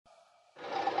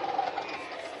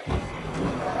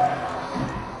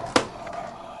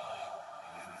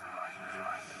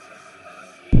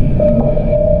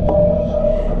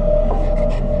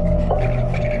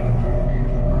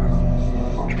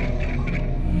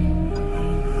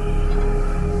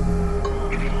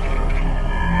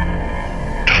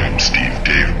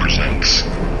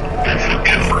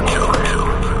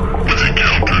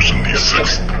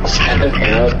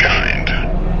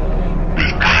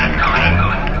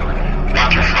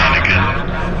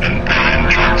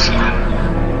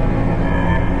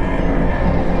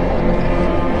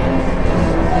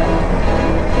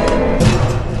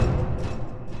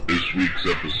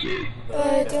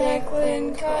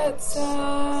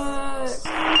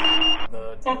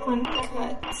Declan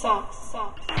cut socks.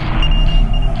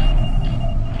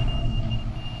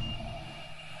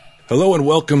 Hello and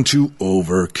welcome to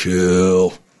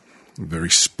Overkill. Very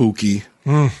spooky.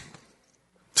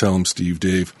 Tell him, Steve,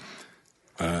 Dave.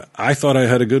 I thought I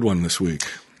had a good one this week.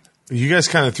 You guys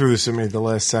kind of threw this at me at the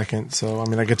last second, so I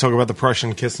mean, I could talk about the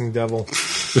Prussian kissing devil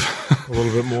a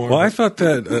little bit more. Well, I thought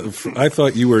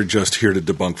you were just here to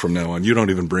debunk from now on. You don't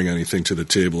even bring anything to the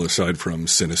table aside from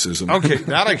cynicism. Okay,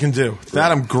 that I can do.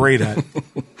 That I'm great at.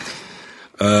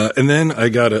 And then I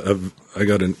got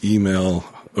an email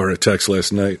or a text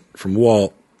last night from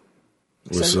Walt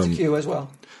with Send it to Q as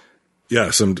well. Yeah,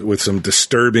 with some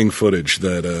disturbing footage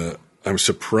that I'm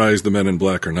surprised the Men in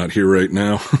Black are not here right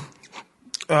now.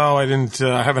 Oh, I didn't.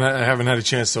 I haven't had a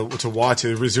chance to watch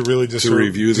it. Is it really just to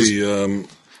review the?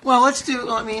 Well, let's do.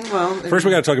 First,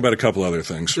 we got to talk about a couple other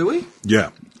things. Do we? Yeah.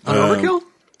 On Overkill?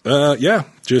 Yeah.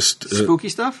 Just spooky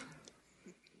stuff.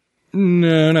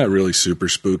 No, not really super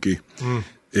spooky.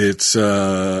 It's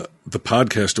the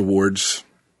podcast awards.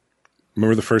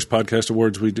 Remember the first podcast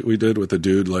awards we did with the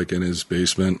dude like in his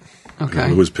basement?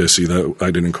 Okay. It was pissy that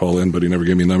I didn't call in, but he never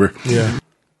gave me a number. Yeah.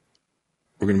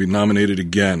 We're going to be nominated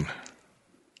again.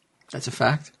 That's a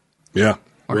fact. Yeah.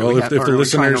 Or well, if the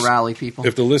listeners trying to rally people,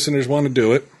 if the listeners want to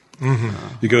do it,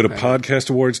 you go to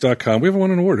podcastawards.com. We haven't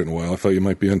won an award in a while. I thought you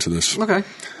might be into this. Okay.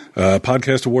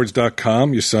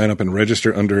 Podcastawards.com. You sign up and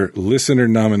register under listener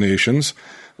nominations.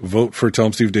 Vote for Tell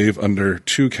 'em Steve Dave under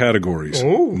two categories.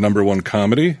 Oh. Number one,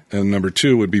 comedy, and number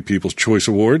two would be People's Choice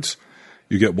Awards.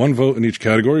 You get one vote in each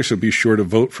category, so be sure to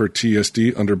vote for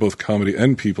TSD under both comedy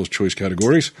and People's Choice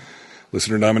categories.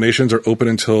 Listener nominations are open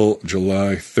until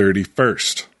July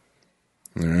 31st.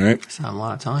 All right. That's not a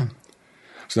lot of time.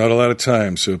 It's not a lot of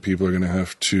time, so people are going to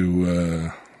have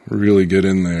to really get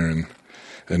in there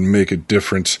and make a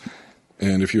difference.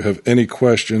 And if you have any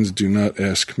questions, do not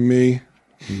ask me.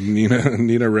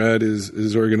 Nina Rad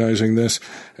is organizing this.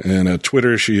 And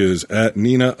Twitter, she is at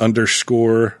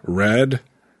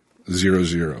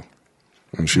Nina_Rad00.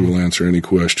 And she will answer any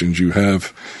questions you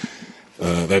have.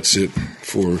 That's it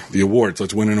for the awards.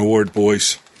 Let's win an award,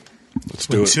 boys. Let's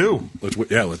do it. Two. Let's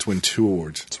win 2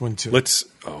 awards. Let's win 2.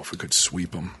 If we could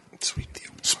sweep them. Sweep the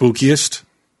Spookiest,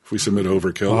 if we submit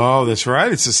Overkill. Oh, that's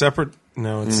right. It's a separate.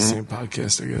 No, it's the same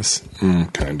podcast, I guess.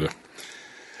 Kind of.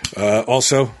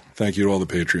 Also, thank you to all the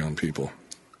Patreon people.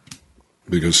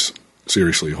 Because,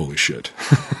 seriously, holy shit.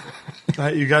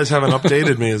 You guys haven't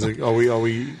updated me.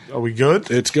 Are we good?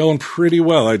 It's going pretty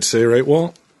well, I'd say, right,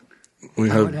 Walt? Do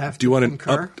you want an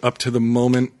up to the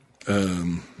moment?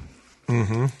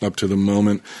 Up to the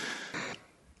moment.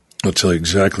 I'll tell you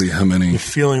exactly how many. You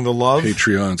feeling the love?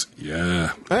 Patreons.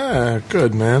 Yeah.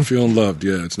 Good, man. Feeling loved.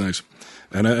 Yeah, it's nice.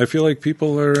 And I feel like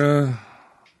people are,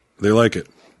 they like it.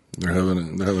 They're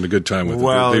having a good time with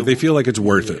it. They feel like it's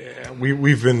worth it.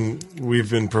 We've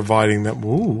been providing them.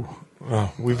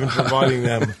 We've been providing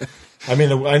them. I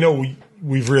mean, I know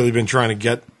we've really been trying to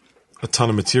get a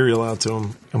ton of material out to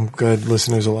them. I'm glad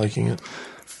listeners are liking it.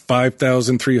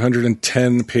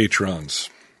 5,310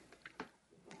 patrons.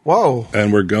 Whoa!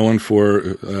 And we're going for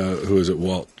who is it?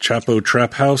 Walt Chapo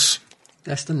Trap House.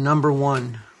 That's the number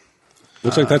one.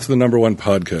 Looks like that's the number one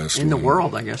podcast in the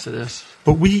world. I guess it is.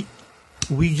 But we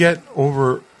get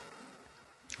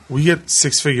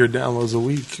 6-figure downloads a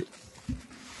week,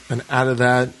 and out of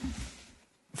that,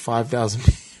 5,000.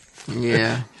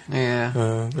 Yeah.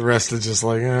 The rest are just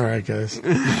like, all right, guys.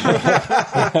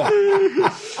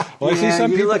 I see some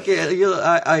people.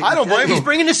 I don't blame him. He's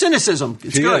bringing the cynicism.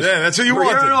 It's good. Yeah, that's what you want.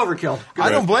 You're an overkill. I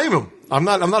don't blame him. I'm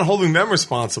not holding them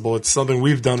responsible. It's something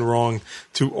we've done wrong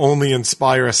to only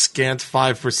inspire a scant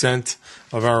 5%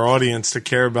 of our audience to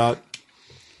care about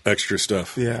Extra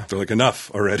stuff. Yeah. They're like, enough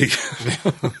already.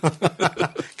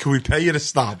 Can we pay you to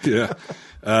stop? Yeah.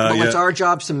 It's our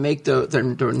jobs to make the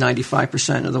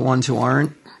 95% of the ones who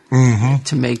aren't,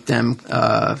 to make them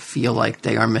feel like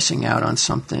they are missing out on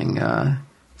something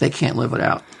they can't live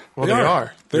without. Well, they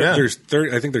are. There's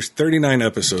I think there's 39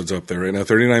 episodes up there right now,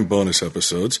 39 bonus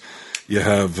episodes. You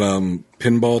have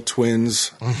Pinball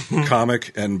Twins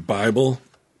comic and Bible.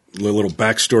 A little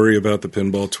backstory about the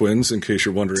Pinball Twins, in case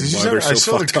you're wondering why they're so fucked up. I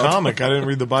saw the comic. I didn't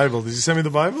read the Bible. Did you send me the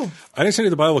Bible? I didn't send you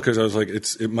the Bible because I was like,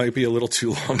 it might be a little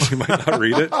too long. You might not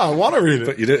read it. I want to read it.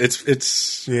 But you did.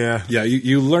 It's yeah.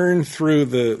 You learn through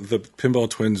the Pinball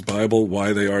Twins Bible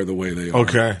why they are the way they are.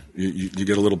 Okay. You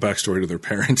get a little backstory to their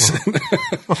parents,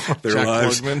 their Jack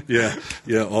lives. Klugman. Yeah.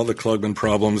 All the Klugman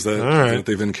problems that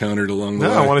they've encountered along the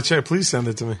way. I want to check. Please send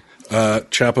it to me.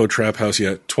 Chapo Trap House.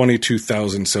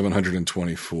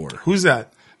 22,724. Who's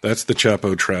that? That's the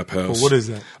Chapo Trap House. Well, what is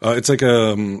that? It's like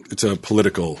it's a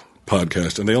political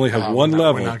podcast, and they only have Oh, one no,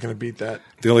 level. We're not going to beat that.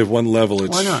 They only have one level.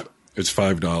 It's, Why not? It's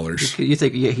 $5. You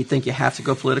think you have to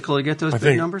go political to get those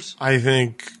big numbers? I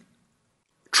think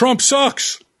Trump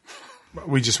sucks.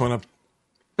 we just went up.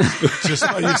 Just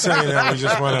by you saying that, we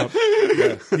just went up.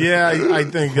 Yeah, I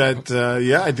think that.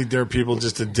 I think there are people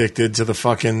just addicted to the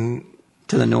fucking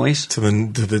To the noise? to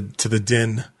the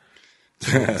din.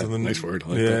 Nice word. I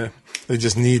like Yeah, that. they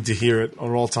just need to hear it at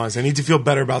all times. They need to feel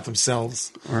better about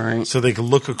themselves, All right. so they can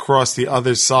look across the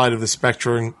other side of the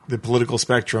spectrum, the political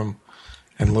spectrum,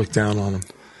 and look down on them.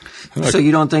 So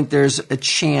you don't think there's a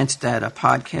chance that a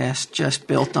podcast just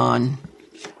built on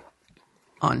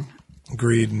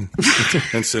Greed and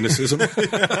And cynicism.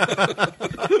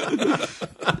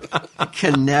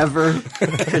 could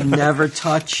never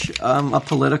touch a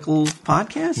political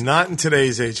podcast? not in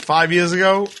today's age. 5 years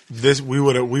ago, we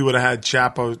would have had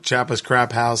Chapa's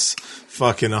Crap House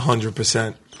fucking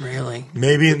 100%. Really?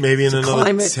 Maybe in another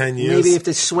Climate, 10 years. maybe if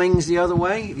this swings the other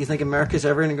way, do you think America's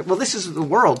ever going to go? Well, this is the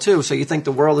world, too. So you think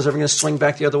the world is ever going to swing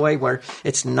back the other way where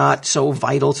it's not so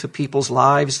vital to people's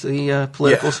lives, the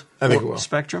political Yeah, I think it will.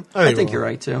 spectrum? I think it think will. you're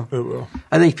right, too. It will.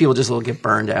 I think people just will get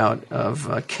burned out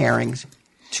of caring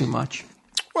too much,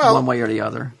 Well, one way or the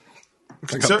other.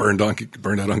 I got burned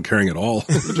out on caring at all.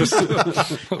 Just, I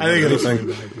think it is coming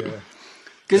back, yeah.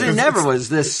 Because it never was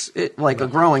this,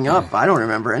 growing up, I don't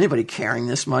remember anybody caring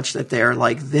this much that they're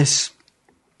like this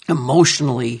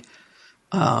emotionally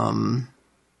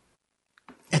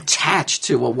attached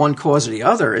to one cause or the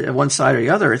other, one side or the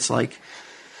other. It's like,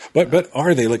 but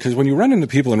are they? Like, because when you run into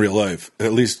people in real life,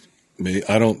 at least me,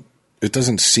 it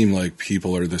doesn't seem like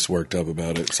people are this worked up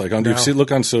about it. It's like,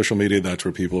 look on social media, that's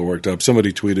where people are worked up.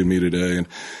 Somebody tweeted me today, and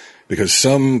because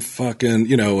some fucking,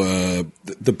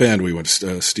 the band we went,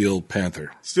 Steel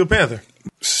Panther. Steel Panther.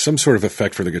 Some sort of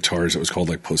effect for the guitars that was called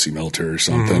like Pussy Melter or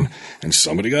something. And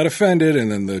somebody got offended,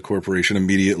 and then the corporation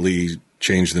immediately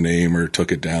changed the name or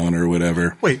took it down or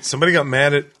whatever. Wait, somebody got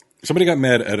mad at... Somebody got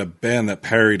mad at a band that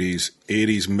parodies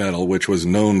 80s metal, which was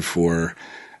known for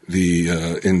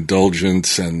the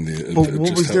indulgence and the... But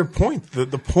what was their point? The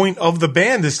point of the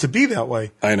band is to be that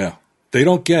way. I know. They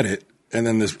don't get it, and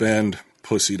then this band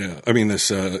pussied out. I mean,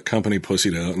 this company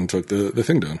pussied out and took the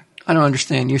thing down. I don't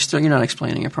understand. You're not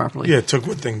explaining it properly. Yeah, took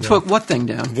what thing down? Took what thing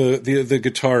down? The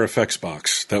guitar effects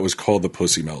box that was called the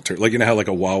Pussy Melter. Like, how like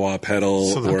a wah-wah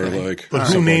pedal But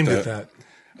who named it that?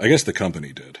 I guess the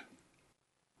company did.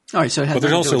 All right, so it had But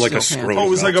there's nothing to also do like with a Steel scrotum. Panther. Oh, it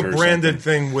was like a Melter or branded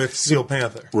something. thing with Steel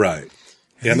Panther. Right.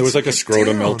 Yeah, and there was like a Take it scrotum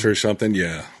down. melter or something.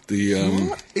 Yeah.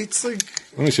 It's like...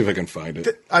 Let me see if I can find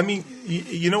it. I mean,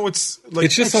 you know what's... Like,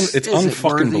 It's just it's Is it unfucking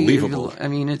worthy? believable. I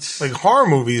mean, it's like horror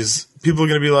movies, people are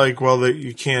going to be like, well,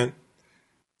 you can't...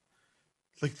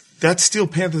 Like, that's Steel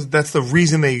Panther. That's the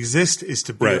reason they exist, is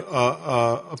to be Right.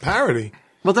 a parody.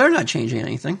 well, they're not changing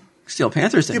anything. Steel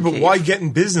Panthers Yeah, didn't. but cave. why get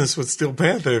in business with Steel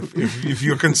Panther if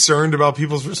you're concerned about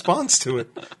people's response to it?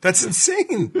 That's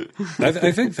insane.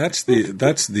 I think that's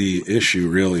the issue.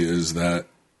 Really, is that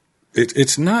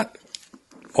it's not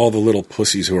all the little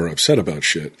pussies who are upset about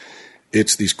shit.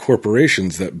 It's these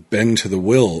corporations that bend to the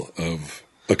will of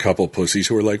a couple pussies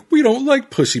who are like, we don't like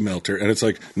Pussy Melter, and it's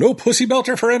like, no Pussy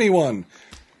Melter for anyone.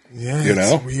 Yeah, You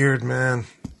know? it's weird, man.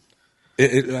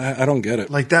 I don't get it.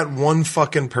 Like that one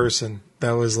fucking person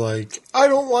that was like, I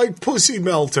don't like Pussy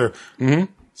Melter. Mm-hmm.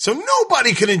 So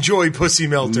nobody can enjoy Pussy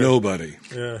Melter. Nobody.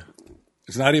 Yeah.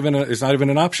 It's not even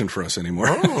an option for us anymore.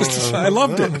 I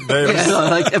loved it. But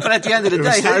at the end of the It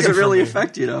was day, how does it taken really from me.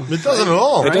 affect you, though? It doesn't at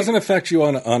all. It doesn't affect you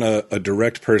on a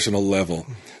direct personal level,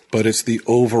 but it's the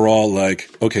overall, like,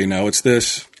 okay, now it's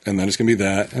this, and then it's going to be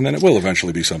that, and then it will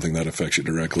eventually be something that affects you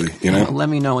directly, you know? Let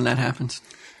me know when that happens.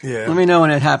 Yeah. Let me know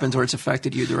when it happens or it's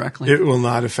affected you directly. It will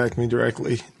not affect me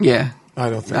directly. Yeah. I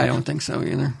don't think. I don't think so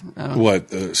either.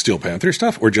 What, Steel Panther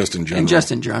stuff, or just in general? And just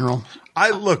in general. I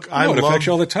No, it love... affects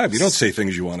you all the time. You don't say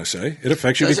things you want to say. It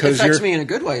affects you It because affects you're... me in a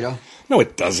good way, though. No,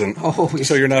 it doesn't. Oh, yes,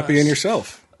 so you're not it being does.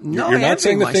 yourself. No, You're I am not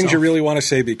saying the being things you myself. really want to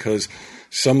say because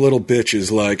some little bitch is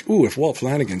like, ooh, if Walt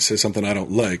Flanagan says something I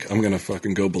don't like, I'm going to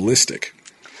fucking go ballistic.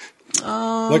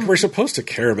 Like, we're supposed to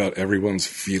care about everyone's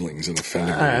feelings and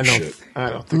offending them and shit. I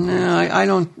don't think... No, I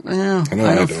don't. No, I know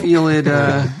I I don't don't. feel it.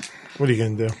 What are you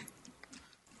going to do?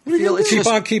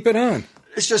 Keep it on.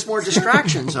 It's just more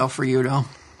distractions, though, for you, though.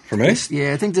 For me?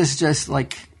 Yeah, I think this is just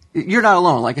like you're not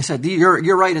alone. Like I said,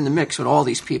 you're right in the mix with all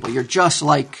these people. You're just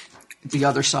like the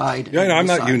other side. Yeah, no, I'm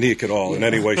this not side. unique at all in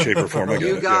any way, shape, or form. I get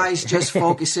You it, guys just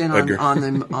focus in Edgar.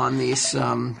 on these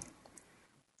on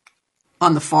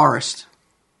the forest,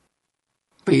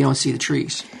 but you don't see the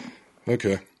trees. yeah.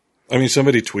 Okay. I mean,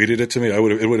 somebody tweeted it to me. It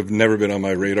would have never been on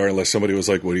my radar unless somebody was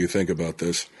like, "What do you think about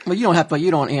this?" Well,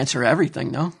 you don't answer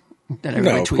everything, no. That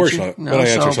everybody No, of tweets course you? not. No, When I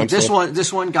answer so some but this stuff-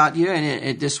 this one got you,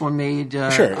 and this one made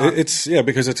Sure, it's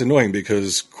because it's annoying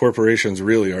because corporations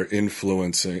really are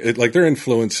influencing it. Like they're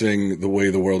influencing the way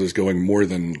the world is going more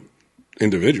than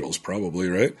individuals, probably,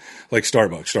 right? Like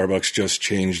Starbucks. Starbucks just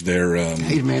changed their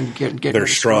Hey man, get their rid of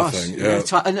straw straws. thing.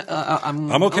 Yeah.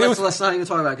 I'm okay with. Let's not even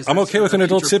talk about it. 'cause I'm that's okay with a an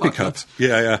adult future sippy cup. podcast.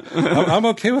 Yeah. I'm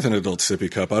okay with an adult sippy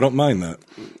cup. I don't mind that.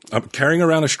 I'm carrying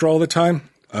around a straw all the time.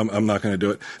 I'm not going to do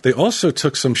it. They also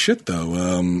took some shit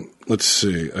though. Let's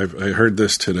see. I heard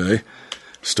this today.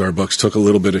 Starbucks took a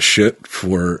little bit of shit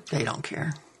for. They don't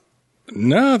care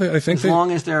No, I think as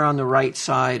long as they're on the right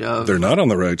side of. they're not on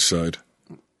the right side.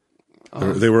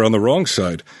 They were on the wrong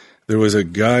side. There was a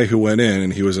guy who went in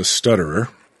and he was a stutterer,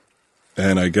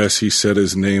 and I guess he said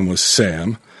his name was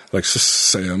Sam, like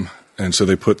Sam, and so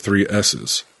they put 3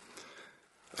 S's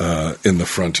in the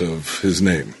front of his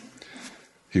name.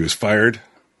 He was fired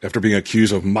after being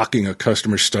accused of mocking a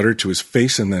customer's stutter to his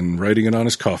face and then writing it on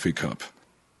his coffee cup.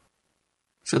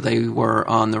 So they were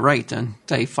on the right then.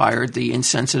 They fired the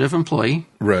insensitive employee.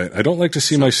 Right. I don't like to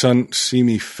see my son see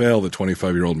me fail, the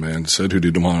 25-year-old man said, who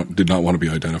did not want to be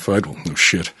identified. Well, no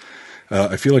shit.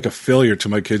 I feel like a failure to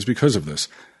my kids because of this.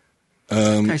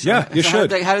 Okay, so Yeah, you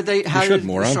should. How did the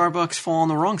moron. Starbucks fall on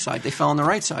the wrong side? They fell on the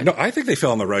right side. No, I think they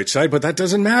fell on the right side, but that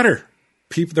doesn't matter.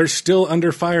 People, they're still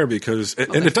under fire because,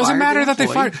 and it doesn't fired matter the that they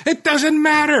employee. fired. It doesn't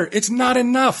matter. It's not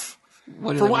enough.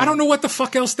 What do they I don't want? know what the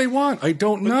fuck else they want. I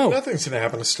don't know. Nothing's going to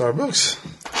happen to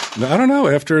Starbucks. I don't know.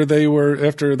 After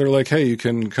they're like, hey, you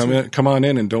can come on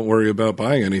in and don't worry about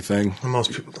buying anything. And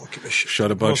most people don't give a shit.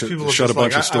 Shut a bunch Most of people are shut a just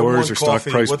bunch like, of stores want or stock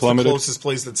coffee. price What's plummeted. the closest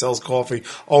place that sells coffee?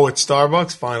 Oh, it's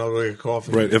Starbucks? Fine, I'll go get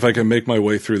coffee. Right. If I can make my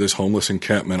way through this homeless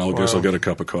encampment, I'll get a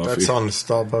cup of coffee. That's on the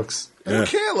Starbucks. I Yeah. don't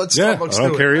care. Let Yeah, Starbucks I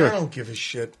don't do care it. either. I don't give a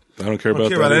shit. I don't care I don't about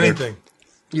care that about either. anything.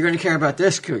 You're going to care about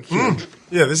this, Q.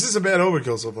 Yeah, this is a bad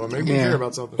overkill so far. Maybe we Yeah. care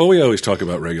about something. Well, we always talk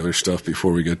about regular stuff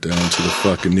before we get down to the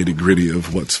fucking nitty gritty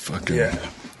of what's fucking Yeah.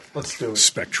 Let's do it.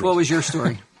 spectral. What was your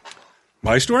story?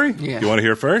 My story? Yeah. You want to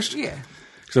hear first? Yeah.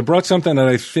 Because I brought something that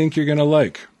I think you're going to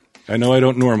like. I know I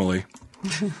don't normally.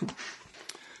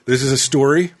 This is a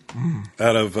story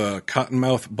out of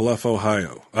Cottonmouth Bluff,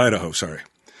 Idaho.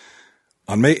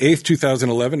 On May 8th,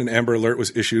 2011, an Amber Alert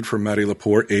was issued for Maddie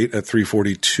Lepore, 8 at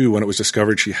 3:42 when it was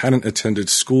discovered she hadn't attended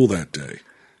school that day.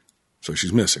 So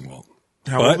she's missing, Walt.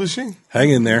 How old is she? Hang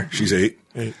in there. She's 8.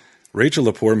 8. Rachel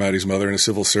Lepore, Maddie's mother and a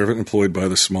civil servant employed by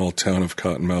the small town of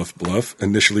Cottonmouth Bluff,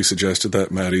 initially suggested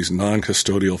that Maddie's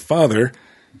non-custodial father,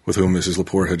 with whom Mrs.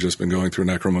 Lepore had just been going through an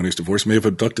acrimonious divorce, may have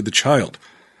abducted the child.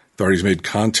 Authorities made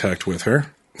contact with him,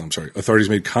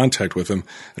 and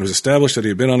it was established that he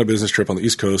had been on a business trip on the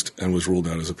East Coast and was ruled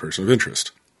out as a person of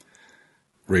interest.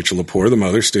 Rachel Lepore, the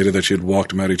mother, stated that she had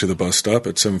walked Maddie to the bus stop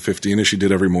at 7:15 as she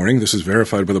did every morning. This is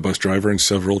verified by the bus driver and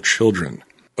several children.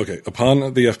 Okay,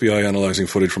 upon the FBI analyzing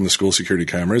footage from the school security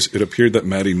cameras, it appeared that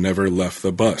Maddie never left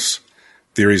the bus.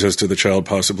 Theories as to the child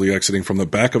possibly exiting from the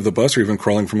back of the bus or even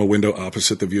crawling from a window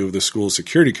opposite the view of the school's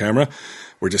security camera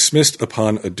were dismissed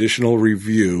upon additional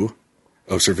review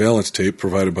of surveillance tape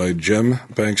provided by Gem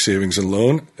Bank Savings and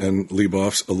Loan and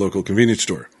Lieboff's, a local convenience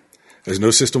store. As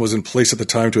no system was in place at the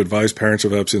time to advise parents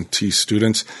of absentee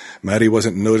students, Maddie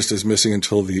wasn't noticed as missing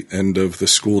until the end of the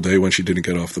school day when she didn't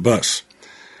get off the bus.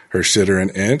 Her sitter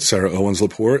and aunt, Sarah Owens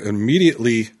Lepore,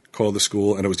 immediately called the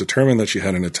school, and it was determined that she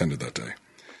hadn't attended that day.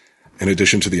 In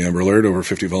addition to the Amber Alert, over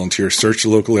 50 volunteers searched the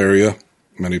local area.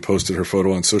 Many posted her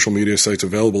photo on social media sites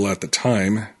available at the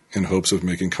time in hopes of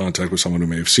making contact with someone who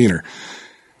may have seen her.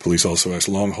 Police also asked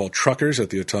long-haul truckers at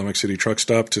the Atomic City truck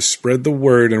stop to spread the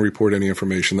word and report any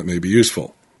information that may be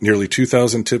useful. Nearly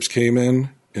 2,000 tips came in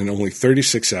only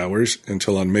 36 hours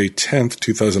until on May 10th,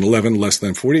 2011, less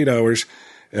than 48 hours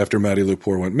after Maddie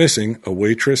Lepore went missing, a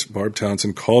waitress, Barb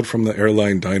Townsend, called from the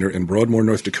airline diner in Broadmoor,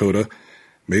 North Dakota,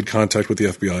 made contact with the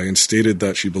FBI, and stated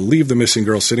that she believed the missing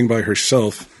girl sitting by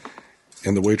herself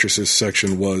in the waitress's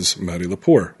section was Maddie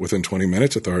Lepore. Within 20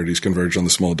 minutes, authorities converged on the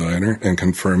small diner and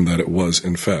confirmed that it was,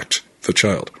 in fact, the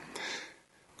child.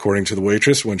 According to the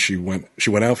waitress, when she went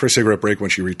out for a cigarette break.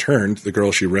 When she returned, the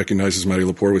girl she recognized as Maddie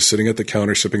Lepore was sitting at the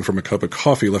counter sipping from a cup of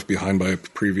coffee left behind by a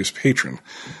previous patron.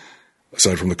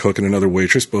 Aside from the cook and another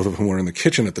waitress, both of whom were in the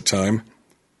kitchen at the time,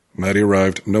 Maddie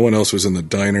arrived, no one else was in the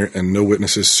diner, and no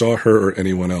witnesses saw her or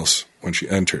anyone else when she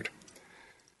entered.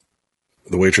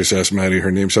 The waitress asked Maddie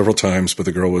her name several times, but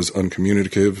the girl was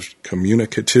uncommunicative.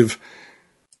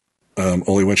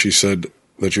 Only when she said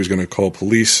that she was going to call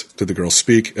police did the girl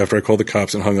speak. After I called the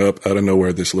cops and hung up, out of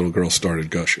nowhere, this little girl started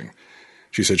gushing.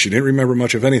 She said she didn't remember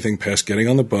much of anything past getting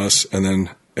on the bus, and then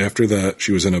after that,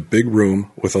 she was in a big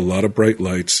room with a lot of bright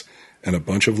lights and a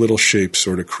bunch of little shapes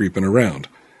sort of creeping around.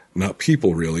 Not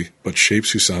people, really, but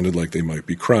shapes who sounded like they might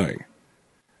be crying.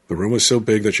 The room was so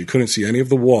big that she couldn't see any of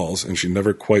the walls, and she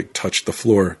never quite touched the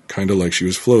floor, kind of like she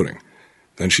was floating.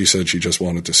 Then she said she just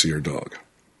wanted to see her dog.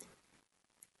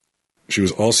 She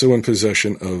was also in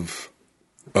possession of...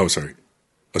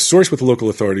 A source with local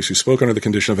authorities who spoke under the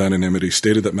condition of anonymity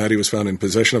stated that Maddie was found in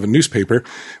possession of a newspaper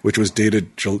which was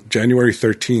dated January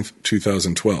 13th,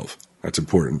 2012. That's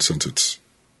important since it's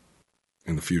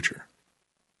in the future.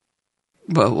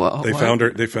 Well, They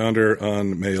found her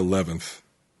on May 11th,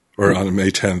 or on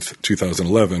May 10th,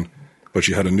 2011, but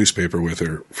she had a newspaper with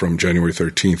her from January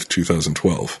 13th,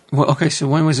 2012. Well, okay, so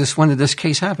when did this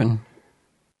case happen?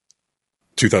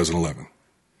 2011.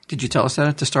 Did you tell us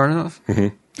that to start it off?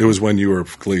 Mm-hmm. It was when you were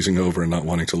glazing over and not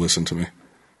wanting to listen to me.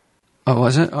 Oh,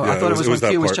 was it? Oh, Yeah, I thought it was when that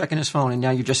Q was part. checking his phone, and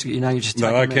now you're just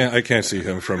No, I can't see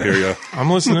him from here. Yeah, I'm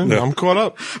listening. No. I'm caught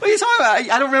up. What are you talking about?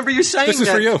 I don't remember you saying This is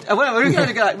that. for you.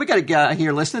 We got a guy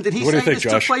here listening. Did he What do say you think, this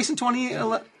took Josh? place in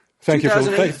 2011? thank you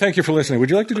 2008? thank you for listening. Would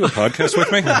you like to do a podcast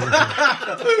with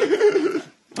me?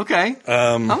 Okay,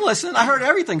 I'm listening. I heard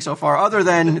everything so far, other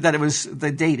than that it was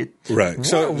the dated. Right.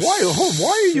 So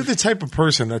Why are you the type of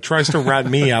person that tries to rat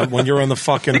me out when you're on the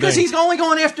fucking Because thing? he's only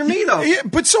going after me, though. Yeah,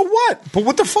 but so what? But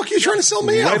what the fuck are you trying to sell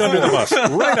me out right under for? the bus.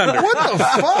 Right under. What the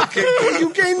fuck?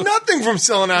 You gained nothing from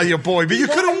selling out your boy, but you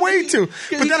couldn't wait to.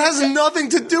 But that has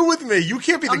nothing to do with me. You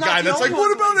can't be the I'm not guy the that's like, only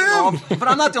what one. about him? Oh, but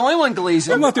I'm not the only one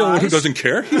glazing. I'm not the only one who eyes. doesn't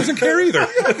care. He doesn't care either.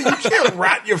 You can't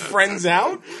rat your friends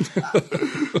out.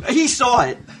 He saw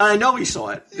it. I know he saw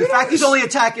it. The fact he's only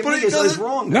attacking me But he is doesn't-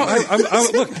 wrong. No,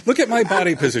 look at my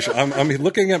body position. I'm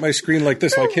looking at my screen like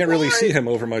this, so I can't really Why? see him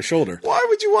over my shoulder. Why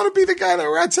would you want to be the guy that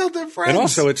rats out their friends? And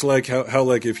also, it's like how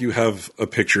like if you have a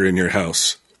picture in your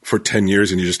house for 10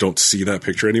 years and you just don't see that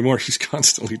picture anymore, he's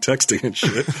constantly texting and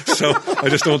shit. So I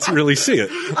just don't really see it.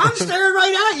 I'm staring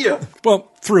right at you.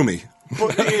 Well, through me. All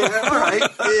right.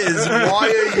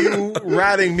 Why are you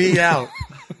ratting me out?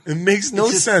 It makes no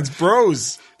sense,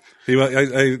 bros.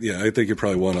 I think you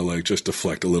probably want to like just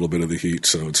deflect a little bit of the heat,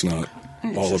 so it's not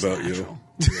all about you.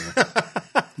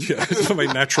 Yeah, it's my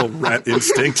natural rat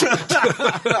instinct. Oh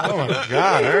my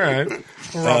god! All right,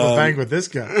 we'll rob a bank with this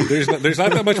guy. There's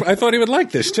not that much. I thought he would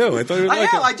like this too. I thought he would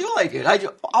like it. I do like it.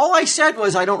 All I said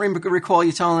was I don't recall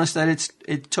you telling us that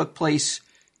it took place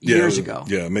years ago.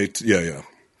 Yeah,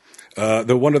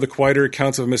 one of the quieter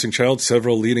accounts of a missing child,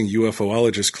 several leading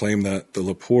UFOologists claim that the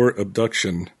Lepore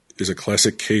abduction is a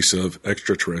classic case of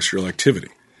extraterrestrial activity.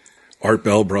 Art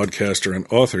Bell, broadcaster and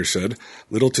author, said,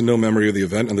 little to no memory of the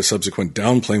event and the subsequent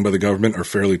downplaying by the government are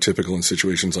fairly typical in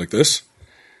situations like this.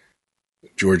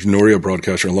 George Noria,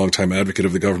 broadcaster and longtime advocate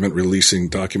of the government releasing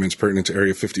documents pertinent to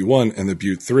Area 51 and the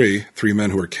Butte 3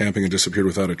 men who were camping and disappeared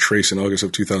without a trace in August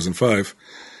of 2005,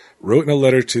 wrote in a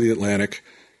letter to the Atlantic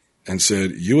and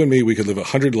said, you and me, we could live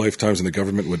 100 lifetimes and the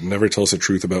government would never tell us the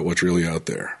truth about what's really out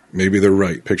there. Maybe they're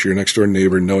right. Picture your next door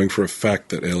neighbor knowing for a fact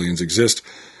that aliens exist.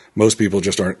 Most people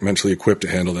just aren't mentally equipped to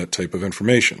handle that type of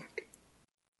information.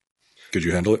 Could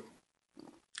you handle it?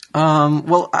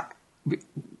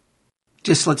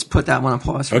 Just let's put that one on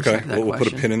pause for a Okay, second, we'll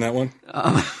put a pin in that one.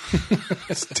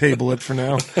 Let's table it for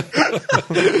now.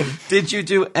 Did you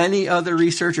do any other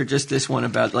research or just this one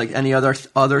about like any other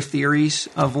theories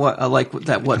of what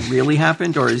what really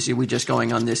happened, or is we just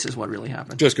going on this is what really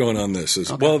happened? Just going on this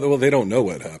is well, they don't know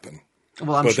what happened.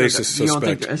 Well, I'm but sure they that you don't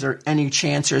think suspect. is there any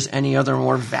chance there's any other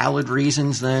more valid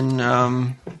reasons than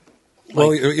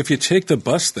Well, if you take the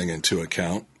bus thing into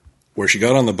account, where she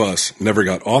got on the bus, never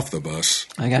got off the bus.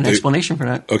 I got an explanation for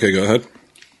that. Okay, go ahead.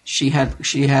 She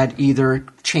had either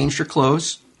changed her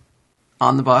clothes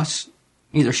on the bus,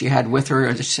 either she had with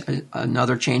her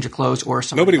another change of clothes, or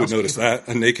something. Nobody would notice that,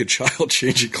 a naked child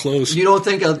changing clothes. You don't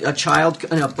think a child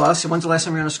in a bus? When's the last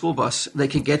time you were on a school bus? They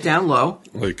could get down low,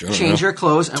 Like, I don't change know. their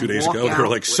clothes, and 2 days walk ago, out, they were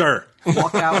like, "Sir,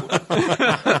 walk out,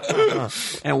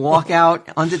 and walk out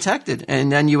undetected.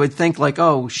 And then you would think like,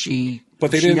 oh, she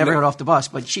But they she didn't never know- got off the bus,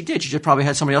 but she did. She just probably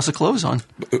had somebody else's clothes on.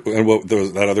 and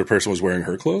that other person was wearing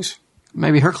her clothes."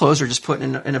 Maybe her clothes are just put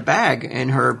in a bag, in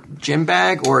her gym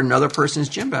bag or another person's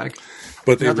gym bag.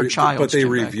 But they Another child's but they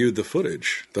gym bag. reviewed the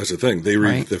footage. That's the thing. The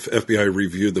Right. FBI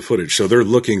reviewed the footage, so they're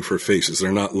looking for faces.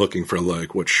 They're not looking for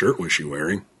like what shirt was she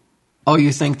wearing. Oh,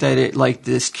 you think that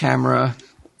this camera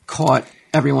caught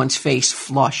everyone's face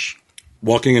flush?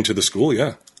 Walking into the school,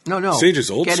 yeah. No. Sage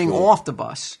is old Getting school. off the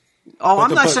bus. Oh, But I'm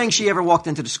the not bus- saying she ever walked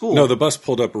into the school. No, the bus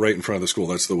pulled up right in front of the school.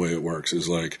 That's the way it works. Is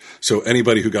like so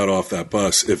anybody who got off that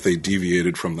bus, if they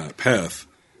deviated from that path,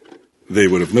 they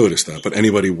would have noticed that. But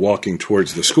anybody walking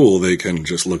towards the school, they can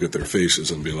just look at their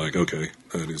faces and be like, okay,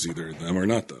 that is either them or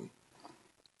not them.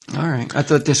 All right. I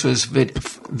thought this was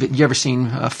you ever seen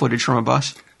footage from a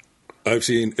bus? I've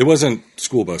seen it wasn't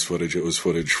school bus footage; it was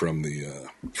footage from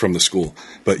the school.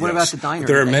 But What yes, about the diner?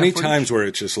 there are Did they many have footage? times where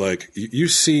it's just like you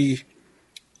see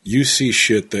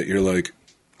shit that you're like,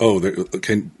 oh,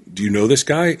 do you know this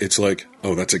guy? It's like,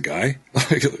 oh, that's a guy.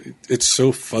 Like, it's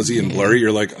so fuzzy and blurry.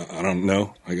 You're like, I don't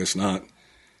know. I guess not.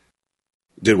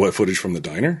 Did what footage from the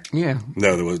diner? Yeah.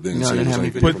 No, there was. Didn't No, say they there was didn't any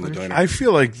have video any from the But diner. I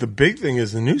feel like the big thing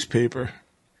is the newspaper.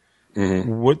 Mm-hmm.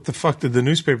 What the fuck did the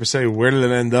newspaper say? Where did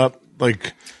it end up?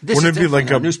 Like, This wouldn't is it be like different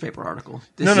than a newspaper article.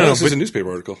 This No, is- no, This is but- a newspaper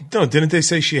article. No, didn't they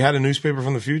say she had a newspaper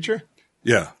from the future?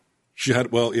 Yeah, she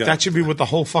had. Well, yeah. That should be what the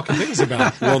whole fucking thing's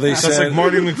about. Well, they That's said like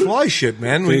Marty McFly shit,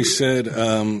 man. they said.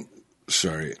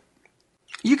 Sorry.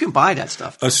 You can buy that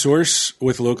stuff. A source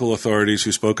with local authorities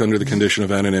who spoke under the condition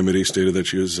of anonymity stated that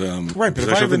she was Right, but if I,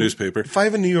 possession of have the a, newspaper, if I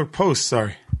have a New York Post,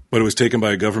 sorry. but it was taken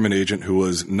by a government agent who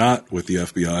was not with the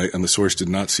FBI, and the source did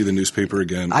not see the newspaper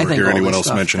again I or think hear all anyone this else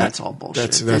stuff, mention that's it. all bullshit.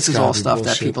 That's This is gotta all be stuff that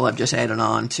bullshit. people have just added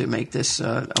on to make this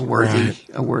a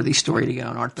worthy story to get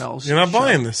on Art Bell's. You're not show.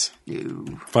 buying this.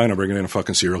 You. Fine, I'm bringing in a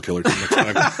fucking serial killer next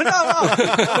time.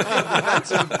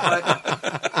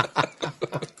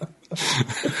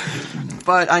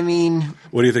 But I mean,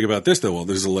 What do you think about this, though? Well,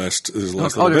 this is the last. This is the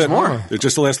last Oh, little there's bit. more. It's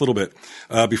just the last little bit.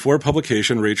 Before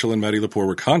publication, Rachel and Maddie Lepore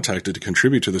were contacted to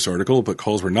contribute to this article, but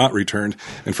calls were not returned,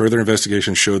 and further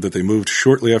investigation showed that they moved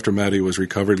shortly after Maddie was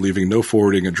recovered, leaving no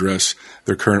forwarding address.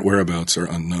 Their current whereabouts are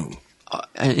unknown.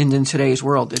 and in today's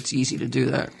world, it's easy to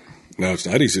do that. No, it's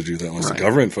not easy to do that unless Right. the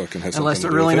government fucking has Unless something they're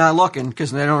to do really with not looking,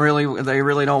 because they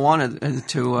really don't want it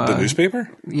to. it. The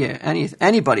newspaper? Yeah,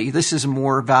 anybody. This is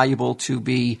more valuable to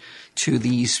be to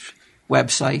these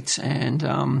websites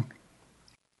and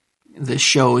the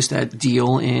shows that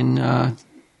deal in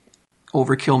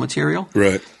overkill material.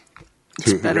 Right.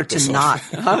 It's better to not.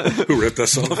 Who ripped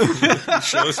us off?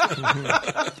 Shows.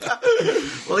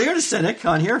 Well, you're the cynic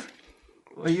on here.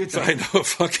 What are you I know,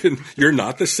 fucking. You're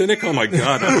not the cynic? Oh my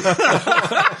God.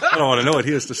 I don't want to know what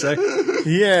he has to say.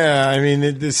 Yeah, I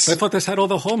mean, this. I thought this had all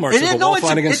the hallmarks of the Walt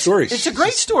Flanagan stories. It's a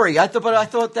great story. But I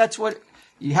thought that's what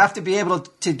you have to be able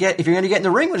to get. If you're going to get in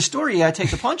the ring with a story, you got to take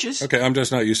the punches. Okay, I'm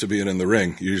just not used to being in the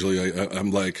ring. Usually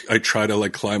I'm like, I try to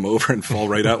like climb over and fall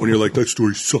right out when you're like, that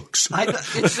story sucks.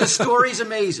 The story's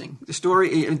amazing. The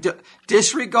story,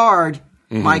 disregard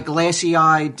my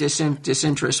glassy-eyed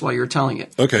disinterest while you're telling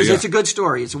it. Okay, 'Cause yeah. it's a good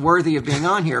story. It's worthy of being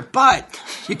on here. But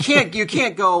you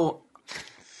can't go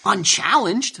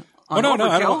unchallenged. Oh, no, I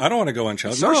Overkill. don't want to go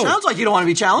unchallenged. Sure No. sounds like you don't want to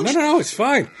be challenged. No, it's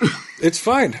fine. It's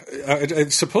fine.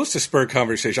 It's supposed to spur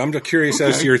conversation. I'm just curious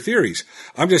as to your theories.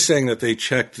 I'm just saying that they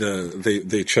checked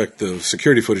the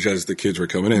security footage as the kids were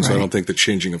coming in, so I Right. don't think the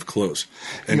changing of clothes.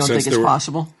 You don't think it's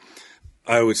possible?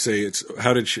 I would say it's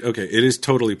how did she? Okay, it is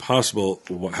totally possible.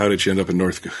 How did she end up in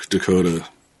North Dakota?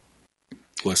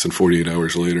 Less than 48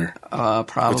 hours later.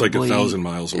 Probably. It's like 1,000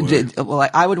 miles away.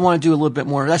 I would want to do a little bit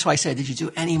more. That's why I said, did you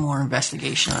do any more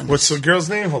investigation on this? What's the girl's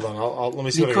name? Hold on. Let me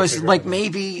see. Because like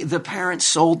maybe the parents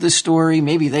sold this story,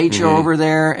 maybe they drove over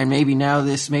there, and maybe now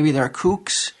maybe they're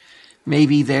kooks,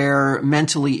 maybe they're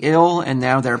mentally ill, and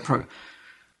now they're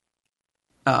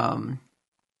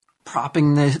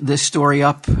propping this story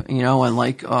up, and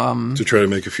like To try to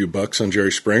make a few bucks on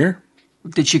Jerry Springer?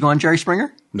 did she go on Jerry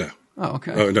Springer? No. Oh,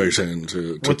 okay. Oh, no, you're saying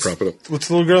to prop it up. What's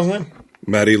the little girl's name?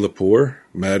 Maddie Lepore.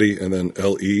 Maddie and then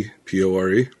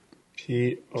Lepore.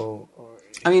 P-O-R.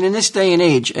 I mean, in this day and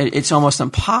age, it's almost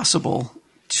impossible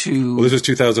to Well, this is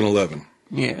 2011.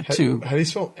 to How do you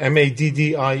spell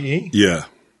Maddie? Yeah.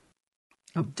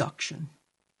 abduction.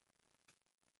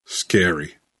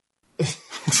 Scary.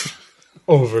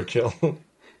 Overkill.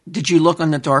 Did you look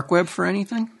on the dark web for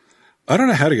anything? I don't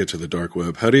know how to get to the dark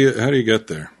web. How do you get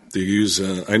there? Do you use,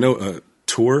 I know,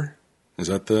 Tor? Is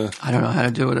that the... I don't know how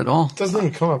to do it at all. It doesn't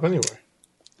even come up anywhere.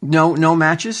 No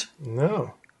matches.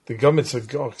 No. The government's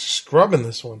scrubbing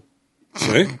this one.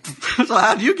 See? So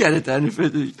how do you get it then? If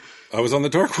it, I was on the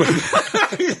dark web.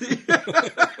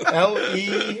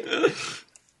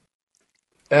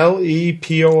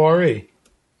 Lepore.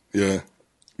 Yeah.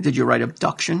 did you write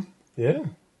abduction? Yeah.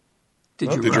 Did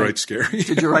Did you write scary?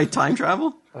 Did you write time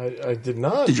travel? I did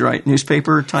not. Did you write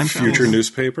newspaper time travel? Future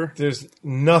newspaper? There's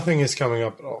nothing is coming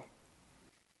up at all.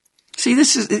 See,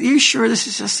 are you sure this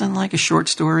is just in like a short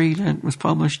story that was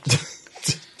published?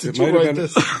 Did It you might have write been-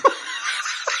 this?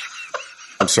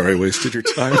 I'm sorry I wasted your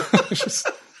time.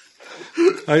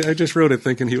 I just wrote it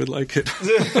thinking he would like it.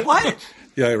 What?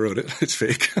 Yeah, I wrote it. It's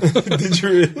fake. Did you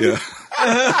really? Yeah.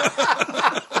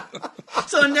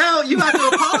 So now you have to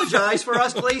apologize for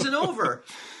us glazing over.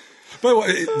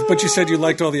 But you said you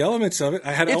liked all the elements of it.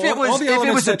 I had all the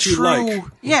elements that you like.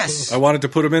 Yes. I wanted to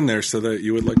put them in there so that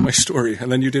you would like my story,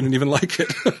 and then you didn't even like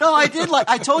it. No, I did like.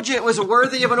 I told you it was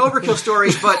worthy of an overkill story,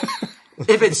 but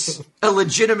if it's a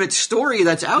legitimate story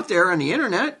that's out there on the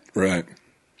internet, Right. if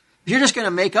you're just going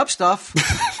to make up stuff,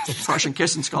 Prussian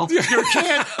kissing skull, you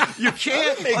can't Make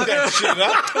that shit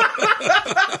up.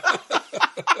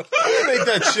 Make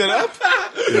that shit up.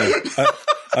 Yeah,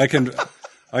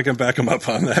 I can back him up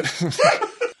on that.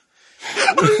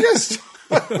 What are you guys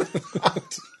talking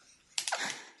about?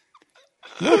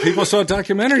 No, people saw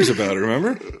documentaries about it,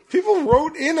 remember? People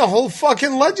wrote in a whole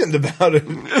fucking legend about it.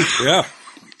 Yeah.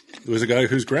 There was a guy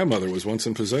whose grandmother was once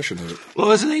in possession of it. What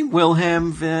was his name?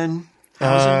 Wilhelm van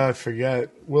I forget.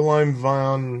 Wilhelm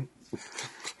von...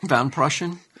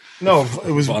 Prussian? No,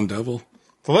 it was... Von Devil.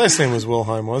 The last name was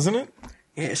Wilhelm, wasn't it?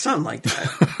 Yeah, something like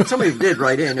that. Somebody did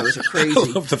write in. It was a crazy. I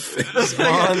love the face.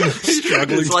 Von...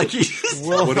 Struggling. It's like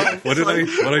What did I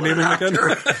name him again?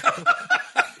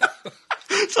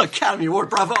 It's an Academy Award.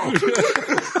 Bravo.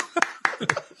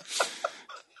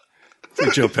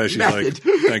 Joe Pesci, like,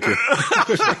 thank you.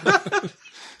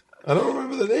 I don't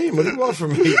remember the name. What do you want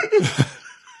from me?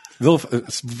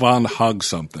 It's Von Hog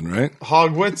something, right?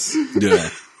 Hogwitz? Yeah.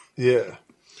 Yeah.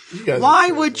 You guys Why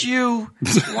would you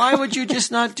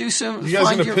just not do some? You guys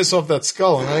are going to piss off that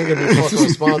skull, and I ain't going to be fucking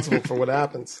responsible for what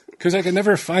happens. Because I can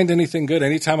never find anything good.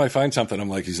 Anytime I find something, I'm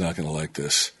like, he's not going to like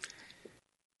this.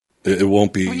 It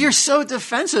won't be. Well, you're so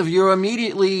defensive. You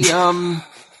immediately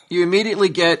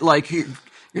get like you're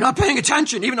not paying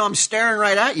attention, even though I'm staring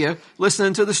right at you,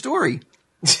 listening to the story.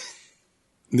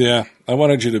 Yeah, I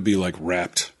wanted you to be like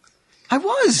rapt. I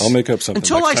was. I'll make up something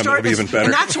until next I time. started, It'll be even better.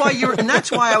 and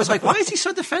that's why I was like, why is he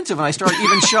so defensive? And I started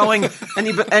even showing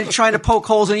and trying to poke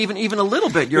holes, and even a little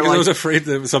bit. You're because like, I was afraid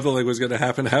that something like was going to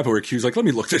happen. Where Q's like, let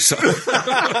me look this up.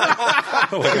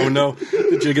 I'm like, oh no,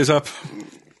 the jig is up.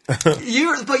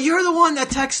 you're the one that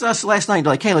texted us last night,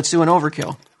 like, hey, let's do an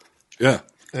overkill. Yeah.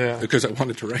 Yeah. Because I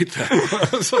wanted to write that.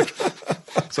 I was like,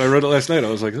 so I wrote it last night. I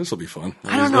was like, this will be fun.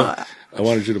 I don't know. I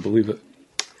wanted you to believe it.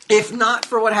 If not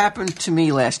for what happened to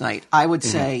me last night, I would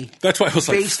say That's why I was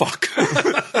like, fuck.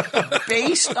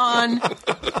 based on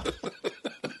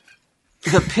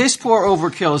the piss poor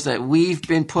overkills that we've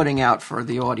been putting out for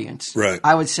the audience, Right.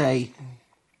 I would say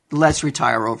let's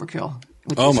retire overkill.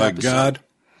 with Oh this my episode. God.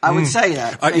 I would say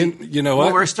that. You know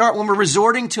what? When we're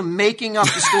resorting to making up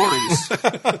the stories,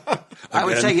 I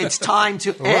would say it's time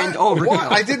to end overkill.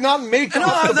 What? I did not make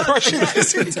up the Prussian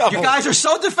kissing skull. You guys are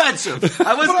so defensive.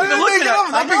 I wasn't But I didn't make it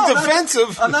up. I'm not being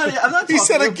defensive. I'm not He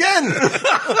said talking- again.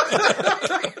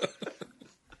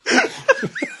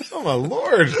 Oh my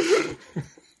Lord.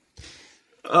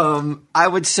 I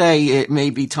would say it may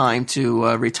be time to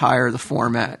retire the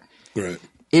format. Right.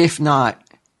 If not,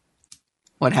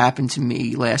 what happened to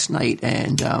me last night,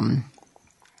 and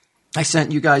I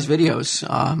sent you guys videos.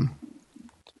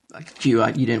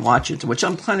 You didn't watch it, which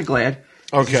I'm kind of glad.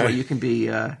 Okay. So you can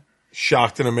be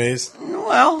Shocked and amazed.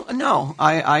 well. No,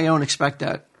 I don't expect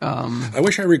that. I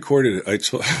wish I recorded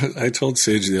it. I told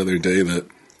Sage the other day that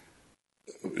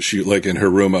she, like in her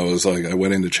room, I was like, I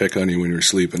went in to check on you when you were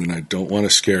sleeping, and I don't want to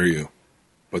scare you,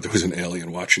 but there was an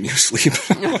alien watching you sleep.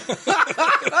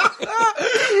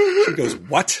 She goes,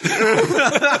 what? So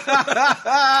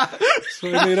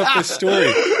I made up this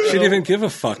story. She didn't even give a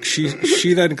fuck.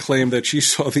 She then claimed that she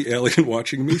saw the alien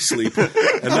watching me sleep.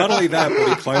 And not only that, but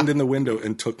he climbed in the window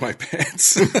and took my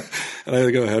pants. And I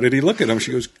go, how did he look at him?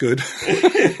 She goes, good.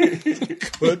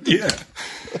 Good? Yeah.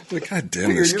 I'm like, God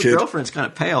damn this Your kid. girlfriend's kind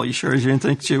of pale. You sure you didn't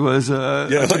think she was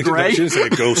Yeah, like, gray? she didn't say a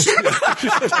ghost.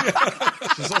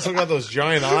 She's also got those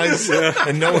giant eyes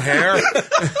and no hair.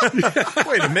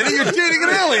 Wait a minute, you're dating an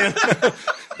alien.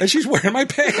 And she's wearing my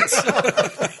pants.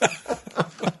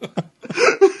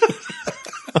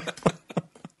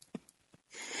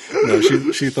 No,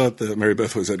 she thought that Mary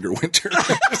Beth was Edgar Winter.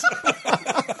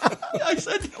 I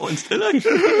said that once, did I?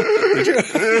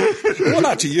 Well,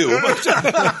 not to you. But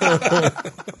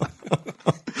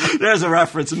There's a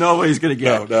reference nobody's going to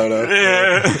get. no.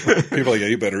 Yeah. People are like, yeah,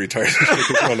 you better retire.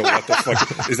 I don't know what the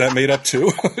fuck. Is that made up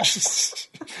too?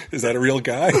 Is that a real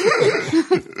guy?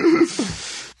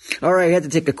 All right, I had to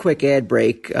take a quick ad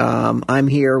break. I'm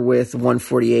here with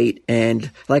 148, and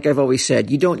like I've always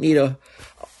said, you don't need a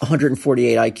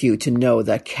 148 IQ to know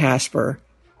that Casper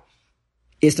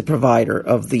is the provider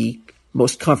of the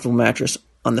most comfortable mattress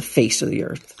on the face of the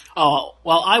earth. Oh,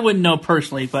 well, I wouldn't know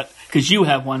personally, but because you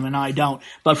have one and I don't.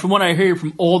 But from what I hear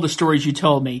from all the stories you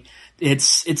told me,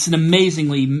 it's an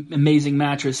amazing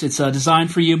mattress. It's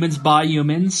designed for humans by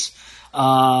humans.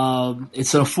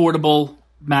 It's an affordable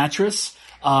mattress.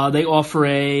 They offer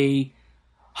a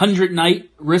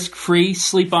 100-night risk-free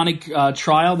sleep on it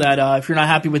trial that if you're not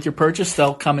happy with your purchase,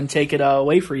 they'll come and take it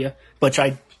away for you. Which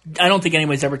I don't think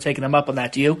anybody's ever taken them up on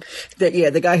that. Do you?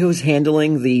 The guy who's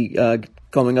handling the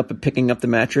going up and picking up the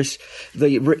mattress,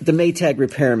 the Maytag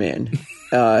repairman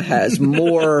has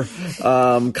more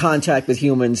contact with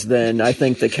humans than I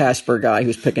think the Casper guy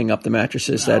who's picking up the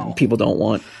mattresses that people don't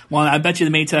want. Well, I bet you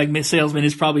the Maytag salesman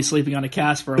is probably sleeping on a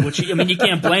Casper, which, I mean, you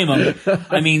can't blame him.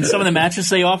 I mean, some of the mattresses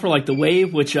they offer, like the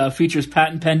Wave, which features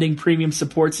patent-pending premium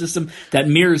support system that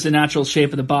mirrors the natural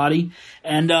shape of the body.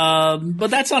 And but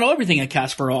that's not everything that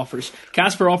Casper offers.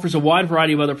 Casper offers a wide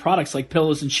variety of other products like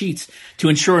pillows and sheets to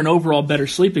ensure an overall better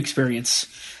sleep experience.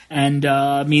 And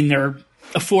I mean, they're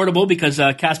affordable because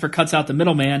Casper cuts out the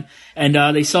middleman, and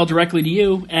they sell directly to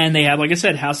you. And they have, like I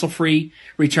said, hassle-free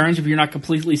returns if you're not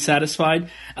completely satisfied.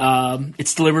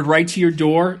 It's delivered right to your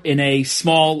door in a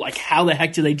small, like, how the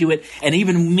heck do they do it? And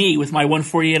even me with my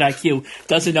 148 IQ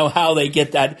doesn't know how they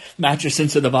get that mattress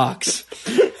into the box.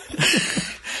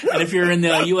 And if you're in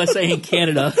the USA and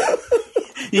Canada,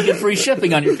 you get free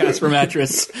shipping on your Casper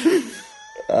mattress.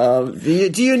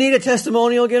 Do you need a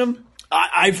testimonial, get him?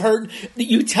 I've heard that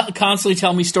you constantly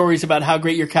tell me stories about how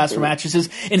great your Casper mattress is.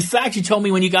 In fact, you told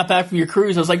me when you got back from your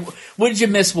cruise, I was like, what did you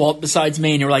miss, Walt, besides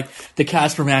me? And you were like, the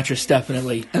Casper mattress,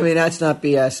 definitely. I mean, that's not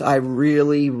BS. I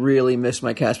really, really miss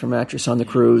my Casper mattress on the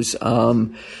cruise.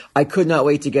 I could not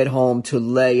wait to get home to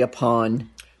lay upon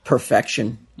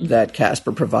perfection that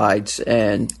Casper provides.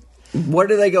 And where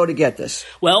do they go to get this?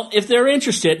 Well, if they're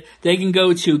interested, they can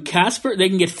go to Casper. They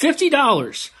can get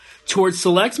 $50 towards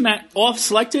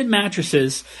selected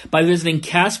mattresses by visiting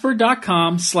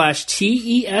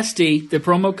Casper.com/TESD. The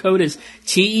promo code is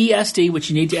TESD, which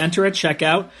you need to enter at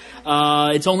checkout.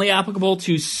 It's only applicable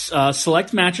to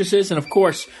select mattresses, and of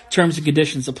course, terms and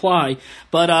conditions apply.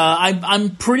 But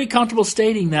I'm pretty comfortable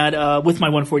stating that with my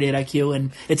 148 IQ,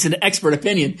 and it's an expert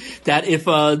opinion, that if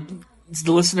the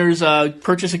listeners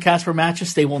purchase a Casper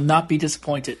mattress, they will not be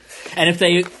disappointed. And if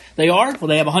they are, well,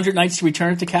 they have 100 nights to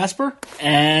return it to Casper,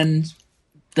 and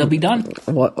they'll be done.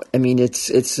 Well, I mean, it's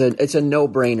a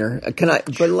no-brainer.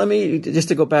 But let me, just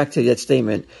to go back to that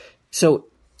statement. So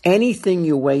anything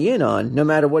you weigh in on, no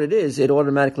matter what it is, it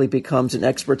automatically becomes an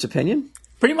expert's opinion?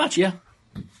 Pretty much, yeah.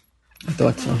 I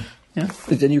thought so. Yeah.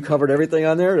 Then you covered everything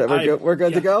on there? We're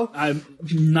good to go? I'm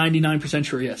 99%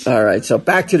 sure, yes. All right, so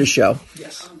back to the show.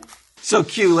 Yes. So,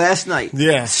 Q, last night.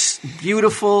 Yes.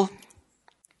 Beautiful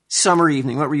summer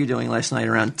evening. What were you doing last night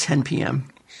around 10 p.m.?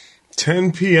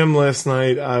 10 p.m. last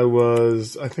night, I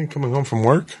was, I think, coming home from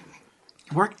work.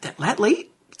 Worked that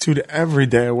late? Dude, every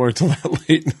day I work till that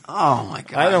late. Oh, my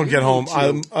God. I don't get home.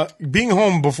 Being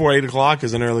home before 8 o'clock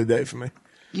is an early day for me.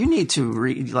 You need to,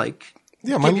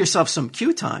 give yourself some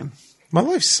Q time. My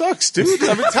life sucks, dude.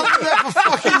 I've been telling you that for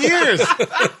fucking years.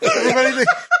 Everybody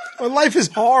my life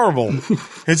is horrible.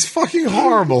 It's fucking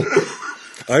horrible.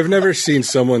 I've never seen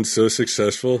someone so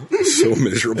successful, so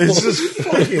miserable. It's just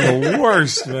fucking the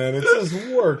worst, man. It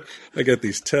doesn't work. I get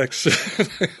these texts.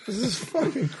 This is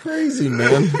fucking crazy,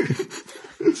 man.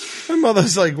 My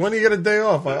mother's like, when do you get a day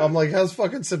off? I'm like, how's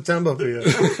fucking September for you?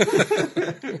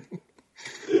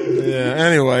 Yeah,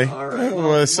 anyway. All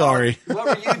right. Sorry. What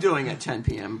were you doing at 10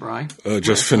 p.m., Brian?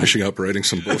 Just finishing up writing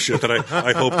some bullshit that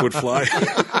I hoped would fly.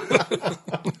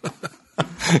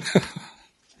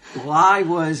 Well, I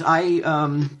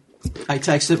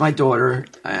texted my daughter,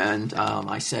 and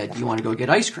I said, you want to go get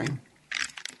ice cream?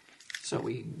 So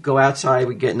we go outside,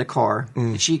 we get in the car.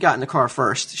 She got in the car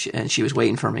first, and she was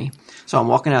waiting for me. So I'm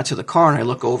walking out to the car, and I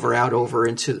look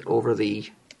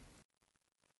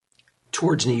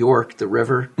towards New York, the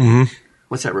river. Mm-hmm.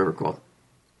 What's that river called?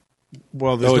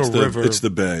 Well, there's no river. It's the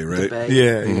bay, right? The bay.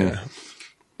 Yeah, mm-hmm. Yeah.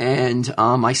 And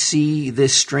I see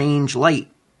this strange light.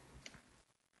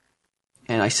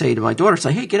 And I say to my daughter, it's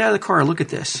like, hey, get out of the car and look at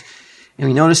this. And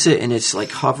we notice it, and it's like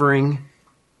hovering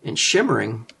and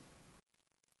shimmering.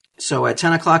 So at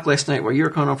 10 o'clock last night, while you were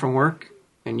coming home from work,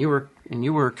 and you were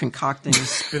concocting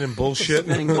spinning bullshit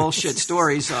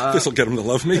stories. This will get him to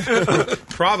love me.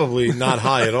 Probably not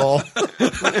high at all.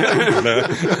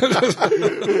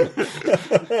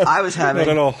 I was having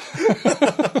not at all.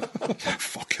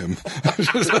 Fuck him.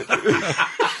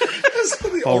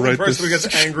 The only person who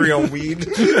gets angry on weed.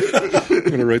 I'm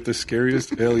gonna write the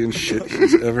scariest alien shit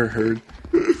he's ever heard.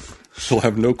 He'll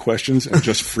have no questions and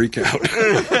just freak out.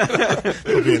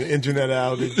 There'll be an internet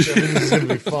outage. Everything's going to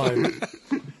be fine.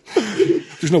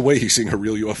 There's no way he's seeing a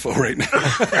real UFO right now.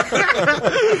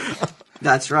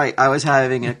 That's right. I was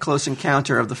having a close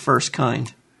encounter of the first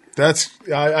kind.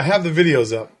 I have the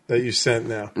videos up that you sent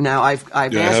now. Now I've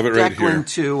asked Declan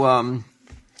to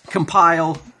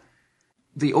compile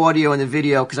the audio and the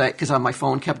video because my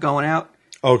phone kept going out.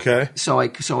 Okay.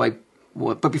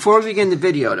 But before we begin the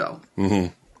video, though,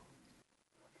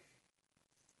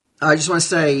 I just want to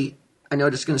say, I know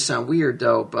this is going to sound weird,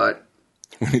 though, but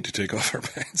we need to take off our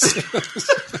pants.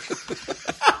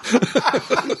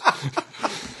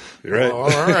 You're right. All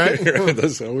right. You're right. That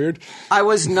sound weird. I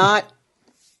was not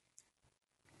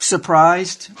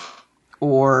surprised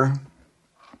or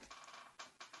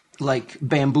like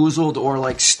bamboozled or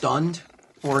like stunned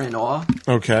or in awe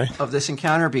Okay. of this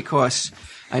encounter because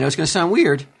I know it's going to sound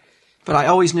weird, but I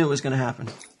always knew it was going to happen.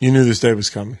 You knew this day was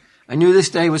coming. I knew this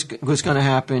day was going to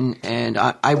happen, and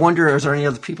I wonder, is there any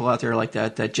other people out there like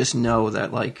that just know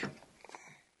that, like,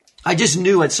 I just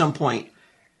knew at some point,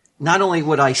 not only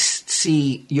would I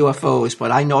see UFOs,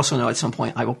 but I also know at some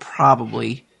point I will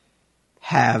probably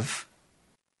have,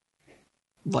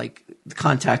 like, the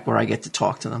contact where I get to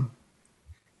talk to them.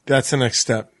 That's the next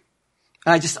step.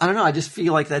 And I don't know. I just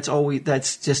feel like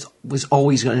was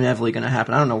always inevitably going to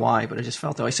happen. I don't know why, but I just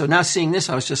felt that way. So now seeing this,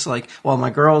 I was just like, well, my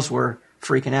girls were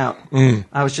freaking out.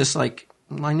 I was just like,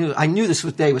 I knew this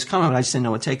day was coming, but I just didn't know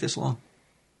it would take this long.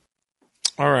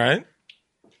 All right.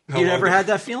 You ever had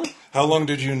that feeling? How long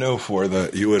did you know for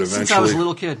that you would eventually? Since I was a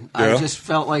little kid. Yeah? I just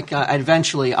felt like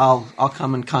eventually I'll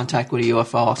come in contact with a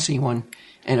UFO. I'll see one,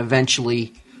 and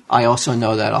eventually I also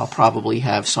know that I'll probably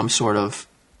have some sort of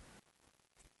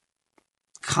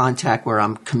contact where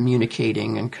I'm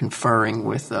communicating and conferring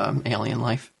with alien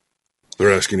life.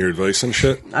 They're asking your advice and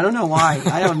shit. I don't know why.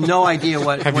 I have no idea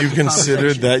what. Have you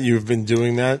considered that you've been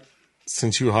doing that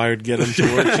since you hired Get 'em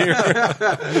to work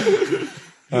here?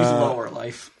 He's lower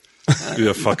life.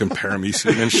 Yeah, fucking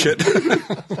paramecium and shit.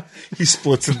 He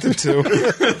splits into two.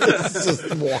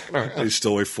 Just walking around. They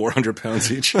still weigh 400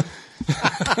 pounds each.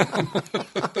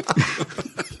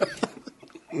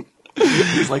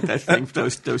 He's like that thing,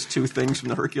 those two things from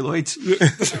the Herculoids.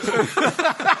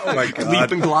 Oh my god!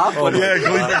 Gleep and Glob. Oh, yeah,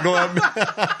 Gleep and Glob.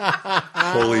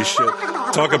 Holy shit!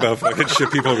 Talk about fucking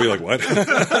shit. People would be like, "What?"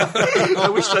 I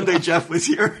wish Sunday Jeff was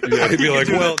here. Yeah, he'd be like,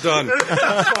 "Well done,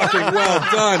 fucking well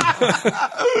done."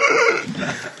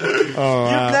 You've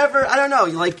never, I don't know,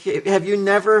 like, have you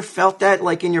never felt that,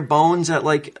 like, in your bones that,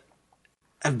 like,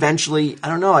 eventually, I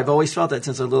don't know, I've always felt that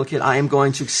since I was a little kid. I am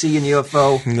going to see an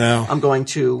UFO. No. I'm going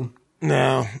to.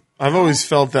 No. I've always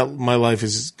felt that my life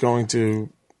is going to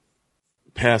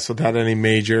pass without any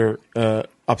major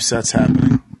upsets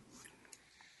happening.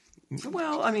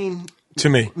 Well, I mean. To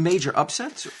me. Major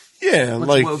upsets? Yeah,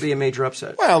 What would be a major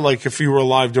upset? Well, like if you were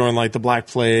alive during like the Black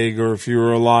Plague, or if you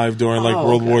were alive during like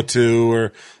World War II,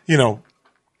 or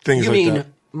things you like mean that.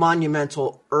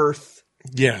 monumental Earth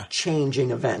Yeah,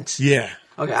 changing events? yeah.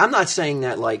 Okay, I'm not saying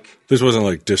that like. This wasn't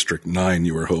like District 9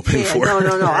 you were hoping for. No.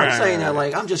 I'm saying that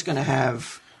like I'm just going to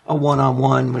have a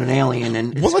one-on-one with an alien,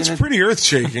 and Well, that's pretty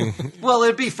earth-shaking. Well,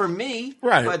 it'd be for me,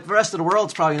 Right. But the rest of the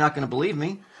world's probably not going to believe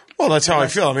me. Well, that's how I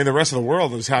feel. I mean, the rest of the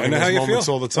world is having those moments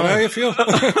all the time. How you feel?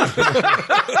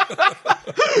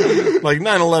 Like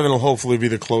 9/11 will hopefully be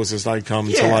the closest I come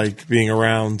to like being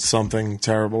around something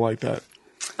terrible like that.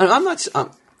 And I'm not.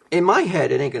 In my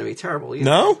head, it ain't going to be terrible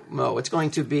either. No, it's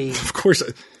going to be. Of course.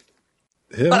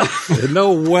 Him?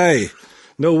 No way.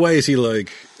 No way is he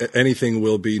like, anything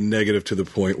will be negative to the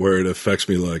point where it affects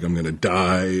me like I'm going to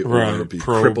die or be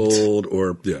crippled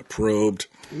or, probed.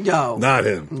 No. Not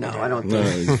him. No, I don't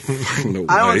think. No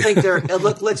I don't way. think they're.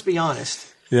 Look, let's be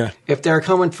honest. Yeah. If they're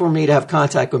coming for me to have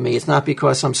contact with me, it's not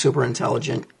because I'm super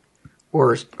intelligent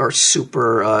or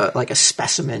super like a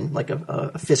specimen, like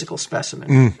a physical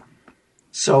specimen.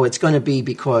 So it's going to be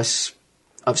because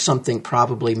of something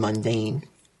probably mundane.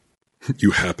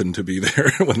 You happened to be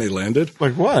there when they landed?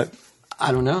 Like what?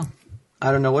 I don't know.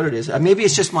 I don't know what it is. Maybe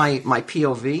it's just my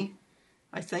POV.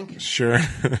 I think. Sure.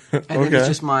 And then it's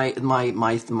just my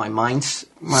mind's my Set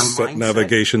mindset.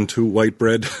 navigation to white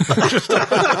bread.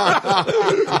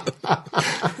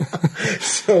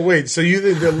 So wait, so you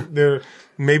think they're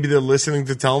listening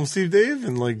to Tell 'em Steve Dave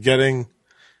and like getting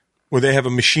where they have a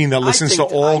machine that listens to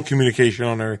all communication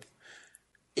on Earth?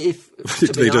 If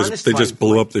to be honest, they just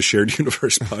blew up the Shared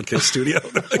Universe podcast studio.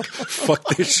 They're like, fuck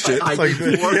this shit. It's like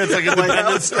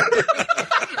Independence.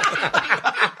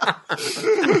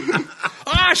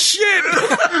 Ah, shit!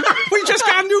 We just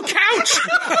got a new couch.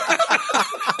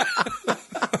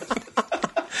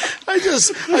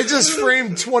 I just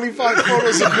framed 25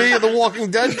 photos of me in the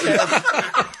Walking Dead cast.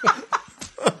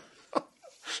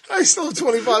 I still have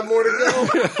 25 more to go.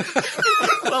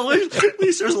 Well, at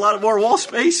least there's a lot of more wall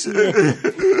space.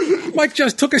 Mike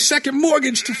just took a second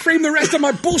mortgage to frame the rest of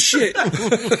my bullshit.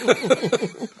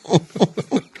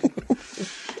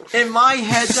 In my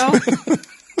head, though,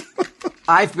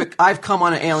 I've come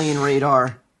on an alien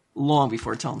radar long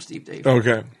before Tell 'em Steve Dave.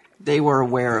 Okay. They were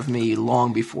aware of me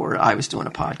long before I was doing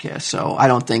a podcast, so I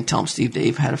don't think Tell 'em Steve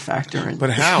Dave had a factor in.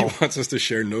 But how? He wants us to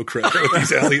share no credit with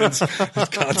these aliens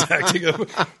contacting him.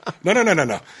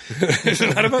 No. It's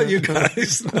not about you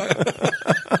guys.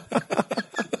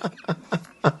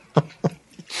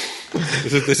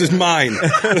 This is mine.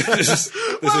 This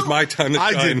is my time to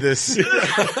shine. I did this.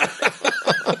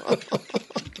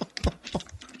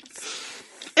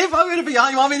 If I'm going to be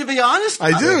honest, you want me to be honest?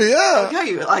 I do, yeah.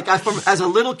 Okay, like as a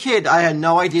little kid, I had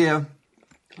no idea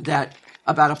that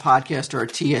about a podcast or a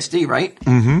TSD, right?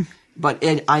 Mm-hmm. But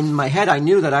in my head, I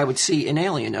knew that I would see an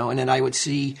alien, and then I would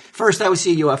see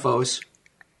UFOs,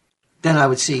 then I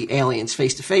would see aliens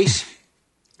face to face,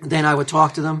 then I would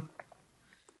talk to them,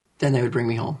 then they would bring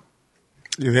me home,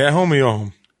 You at home or you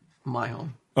home? my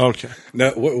home. Okay.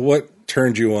 Now, what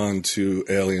turned you on to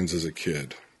aliens as a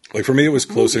kid? Like for me, it was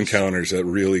Close Encounters that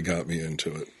really got me into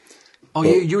it. Oh,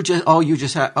 you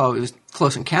just had it was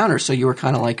Close Encounters, so you were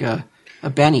kind of like a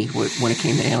Benny when it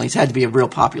came to aliens. It had to be a real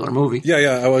popular movie.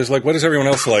 Yeah. I was like, what is everyone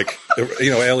else like,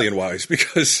 alien-wise?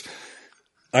 Because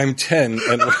I'm 10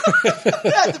 and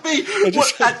It had to be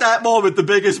at that moment the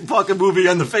biggest fucking movie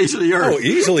on the face of the earth. oh,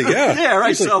 easily, yeah, Yeah,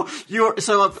 right. Easily.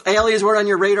 So aliens were on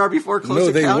your radar before Close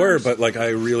No, they Encounters? were, but like I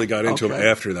really got into them Okay.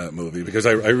 after that movie because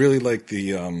I really like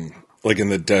the like in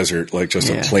the desert, like just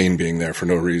Yeah. a plane being there for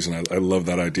no reason. I love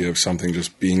that idea of something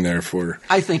just being there for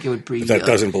I think it would be that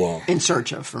doesn't belong. In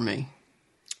Search of for me.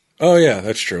 Oh yeah,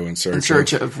 that's true. In Search, In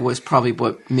Search of was probably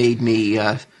what made me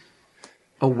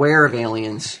aware of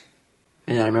aliens.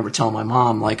 And I remember telling my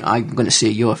mom, like, I'm going to see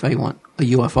a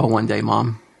UFO one day,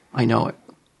 Mom. I know it.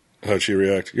 How'd she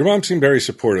react? Your mom seemed very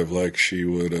supportive. Like she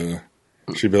would,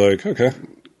 she'd be like, "Okay,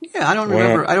 Yeah, I don't Why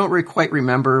remember. not? I don't quite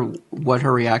remember what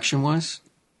her reaction was.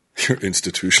 you're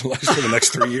institutionalized for the next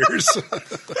 3 years."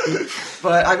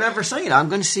 But I remember saying, I'm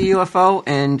going to see a UFO,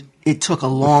 and it took a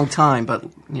long time. But,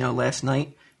 last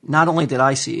night, not only did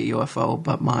I see a UFO,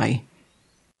 but my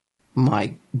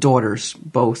daughters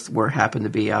both happened to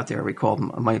be out there. We called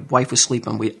them. My wife was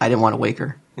sleeping. I didn't want to wake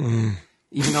her.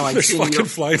 Even though I'd There's seen fucking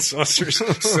flying saucers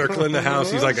circling the house.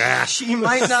 He's like, she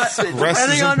might not, Rest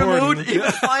depending is on the important. mood,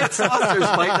 even flying saucers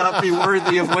might not be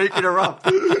worthy of waking her up.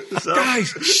 So,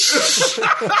 guys,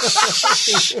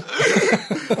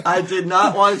 I did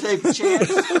not want to take the chance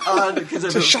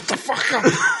because of Shut the fuck up.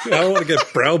 I don't want to get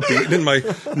browbeaten in my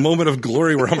moment of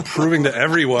glory where I'm proving to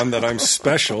everyone that I'm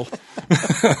special. To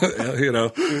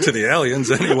the aliens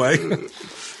anyway.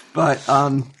 But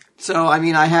so I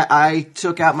mean, I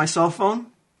took out my cell phone.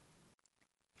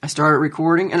 I started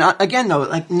recording, and again, though,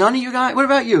 like none of you guys. What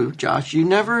about you, Josh? You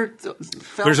never felt.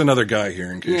 There's another guy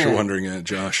here, in case Yeah. you're wondering,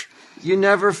 Josh. You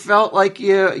never felt like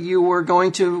you were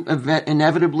going to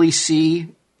inevitably see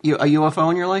a UFO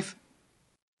in your life.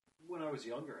 When I was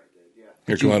younger, I did, yeah.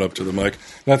 Here, come on up to the mic.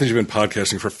 Not that you've been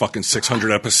podcasting for fucking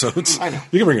 600 episodes. I know.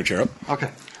 You can bring your chair up. Okay.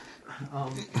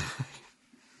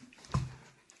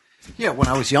 Yeah, when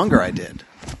I was younger, I did.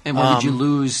 And when did you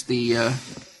lose the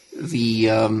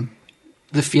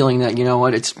feeling that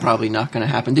it's probably not going to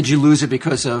happen? Did you lose it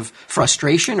because of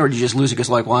frustration, or did you just lose it because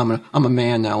I'm a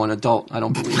man now, an adult? I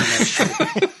don't believe in that shit.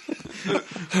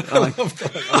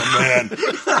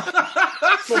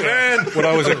 Man, when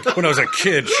I was a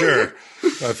kid, sure,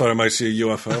 I thought I might see a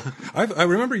UFO. I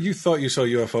remember you thought you saw a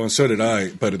UFO, and so did I,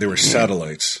 but they were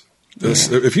satellites.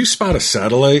 If you spot a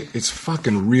satellite, it's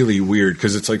fucking really weird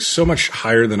because it's like so much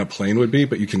higher than a plane would be,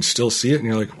 but you can still see it, and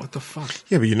you're like, "What the fuck?"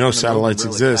 Yeah, but satellites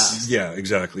really exist. fast. Yeah,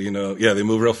 exactly. They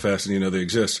move real fast, and they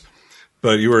exist.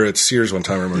 But you were at Sears one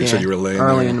time. I remember you said you were laying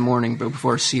early there. in the morning, but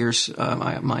before Sears,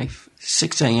 my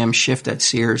 6 a.m. shift at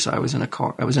Sears, I was in a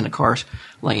car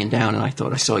laying down, and I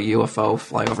thought I saw a UFO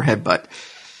fly overhead, but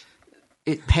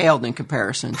it paled in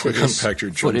comparison to this Unpacked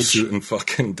your footage. jumpsuit and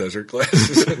fucking desert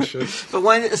glasses and shit.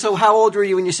 But so how old were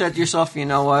you when you said to yourself, you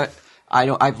know what?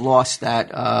 I've lost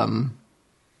that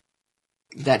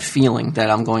that feeling that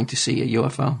I'm going to see a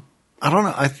UFO. I don't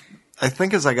know. I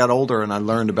think as I got older and I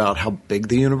learned about how big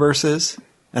the universe is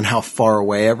and how far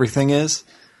away everything is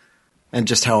and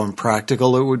just how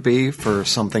impractical it would be for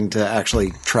something to actually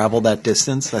travel that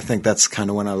distance, I think that's kind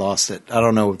of when I lost it. I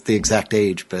don't know the exact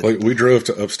age, but Like we drove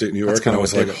to upstate New York, That's and kinda I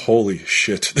was what like, did it. "Holy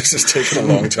shit, this is taking a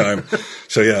long time."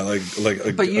 So yeah, like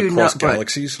But across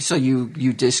galaxies. So you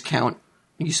discount.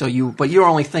 But you're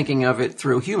only thinking of it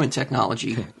through human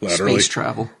technology, Laterally. space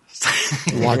travel.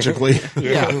 Logically.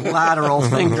 Yeah, lateral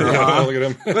thinker. huh? Look at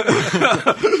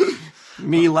him.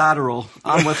 Me lateral.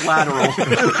 I'm with lateral.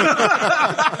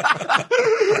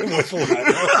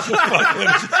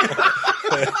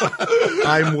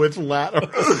 I'm with lateral.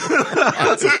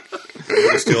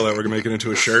 steal that. We're gonna make it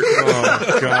into a shirt.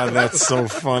 Oh God, that's so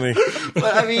funny.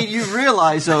 But I mean, you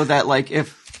realize though that like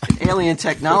if alien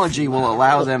technology will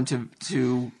allow them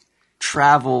to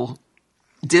travel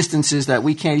distances that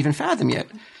we can't even fathom yet.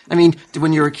 I mean,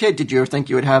 when you were a kid, did you ever think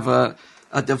you would have a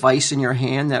device in your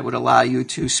hand that would allow you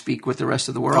to speak with the rest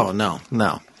of the world? Oh,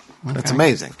 no. That's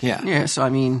amazing. Yeah. Yeah, so I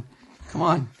mean, come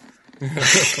on. Do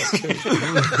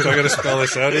I got to spell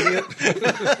this out, idiot?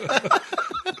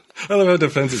 I love how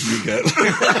defensive you get.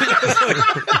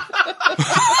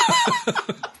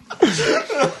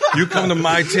 You come to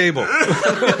my table.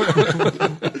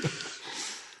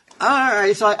 All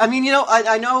right, so I mean,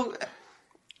 I know.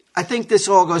 I think this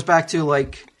all goes back to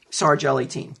like Sarge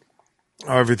L18.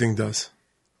 Oh, everything does.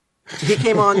 He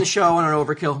came on the show on an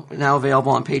Overkill, now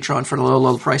available on Patreon for the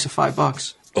low price of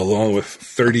 $5. Along with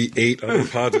 38 other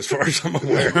pods, as far as I'm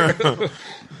aware.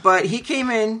 But he came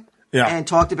in and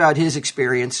talked about his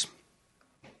experience.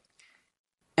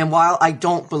 And while I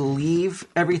don't believe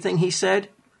everything he said,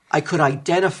 I could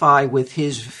identify with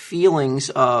his feelings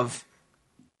of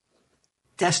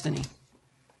destiny.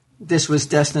 This was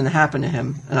destined to happen to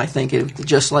him. And I think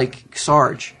just like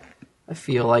Sarge, I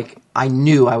feel like I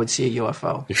knew I would see a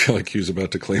UFO. You feel like he was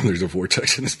about to claim there's a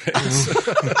vortex in his pants.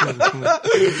 But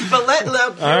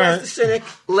the cynic,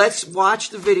 let's watch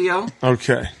the video.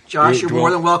 Okay. Josh, you're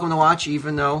more than welcome to watch,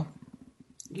 even though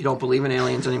you don't believe in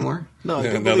aliens anymore. No, I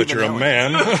Yeah, do now believe that you're in a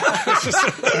man.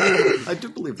 I do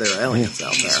believe there are aliens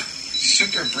out there.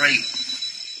 Super bright.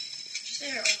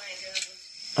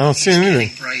 I don't see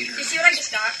anything. Brighter. You see what I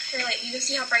just got? They're like, you can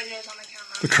see how bright it is on the camera.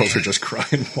 The girls are just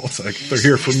crying. Well, it's like, they're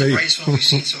here for It's me. the brightest one we've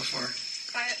seen so far.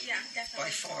 Yeah, definitely. By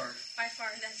far. By far,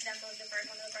 that's definitely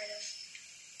one of the brightest.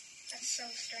 That's so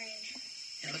strange.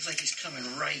 It looks like he's coming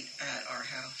right at our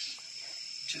house.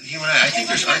 To you and I think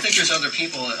there's other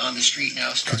people on the street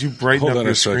now. Could you brighten Hold up on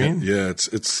your a second. screen? Yeah,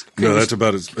 it's no, that's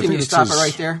about as. Can you stop it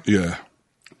right there? Yeah,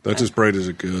 that's as bright as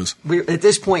it goes. At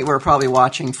this point, we're probably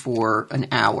watching for an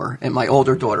hour, and my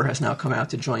older daughter has now come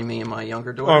out to join me and my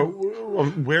younger daughter.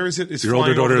 Where is it? It's Your older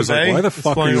flying over daughter is the like, bay? why the It's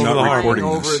fuck are flying you over not the harbor. recording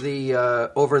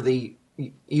over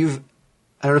the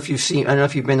I don't know if you've seen. I don't know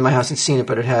if you've been to my house and seen it,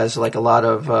 but it has like a lot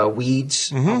of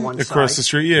weeds on one Across side. the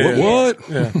street? Yeah. What?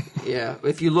 Yeah. Yeah,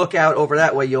 if you look out over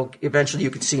that way, you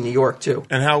could see New York too.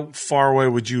 And how far away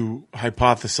would you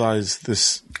hypothesize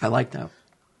this I like that.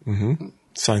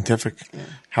 scientific?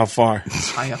 How far?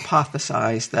 I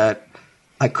hypothesized that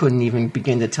I couldn't even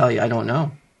begin to tell you. I don't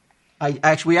know.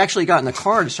 We actually got in the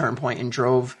car at a certain point and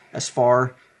drove as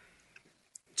far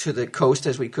to the coast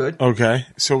as we could. Okay.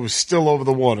 So it was still over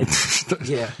the water.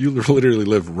 Yeah. You literally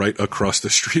live right across the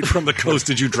street from the coast.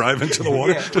 Did you drive into the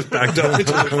water? Just backed up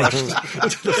into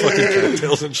the fucking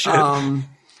cattails and shit.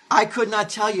 I could not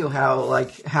tell you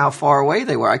how far away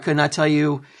they were. I could not tell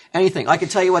you anything. I could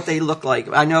tell you what they look like.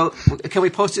 I know. Can we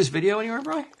post this video anywhere,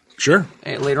 Brian? Sure.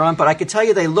 Later on, but I could tell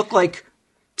you they look like,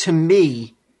 to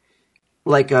me,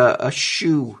 like a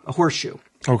horseshoe.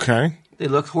 Okay. They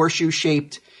look horseshoe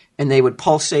shaped, and they would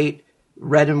pulsate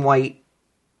red and white.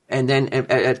 And then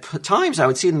at times I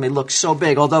would see them. They look so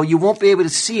big, although you won't be able to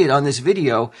see it on this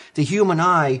video. The human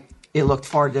eye, it looked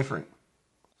far different.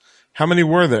 How many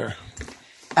were there?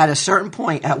 At a certain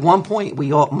point, at one point,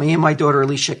 me and my daughter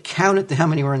Alicia counted how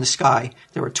many were in the sky.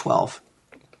 There were 12.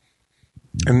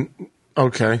 And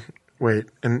okay, wait.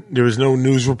 And there was no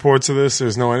news reports of this?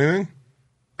 There's no anything?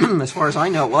 As far as I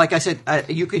know, well, like I said,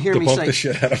 you could hear me Debunk say the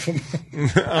shit out of them.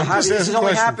 this has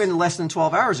only happened less than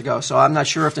 12 hours ago, so I'm not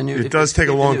sure if the news. It does take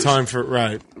a long time for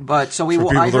But so people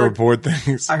to report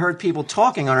things. I heard people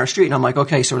talking on our street, and I'm like,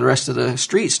 okay, so the rest of the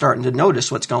street's starting to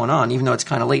notice what's going on, even though it's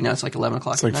kind of late now. It's like 11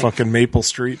 o'clock. It's like at night. fucking Maple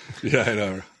Street. Yeah, I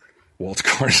know. Walt's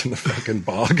car's in the fucking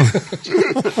bog.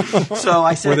 So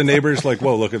I said, Were the neighbors like,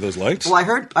 whoa, look at those lights? well,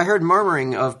 I heard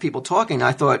murmuring of people talking.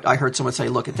 I thought I heard someone say,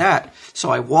 "Look at that." So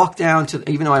I walked down to,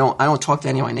 even though I don't talk to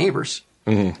any of my neighbors.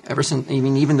 Ever since,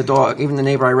 even the dog, even the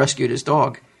neighbor I rescued his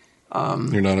dog. You're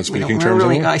not on We speaking don't terms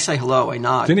really. anymore? I say hello. I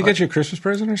nod. Didn't he but- get you a Christmas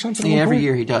present or something? Yeah, every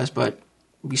year he does, but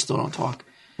we still don't talk.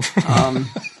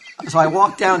 So I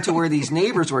walked down to where these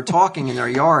neighbors were talking in their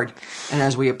yard, and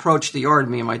as we approached the yard,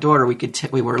 me and my daughter,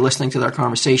 we were listening to their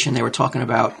conversation. They were talking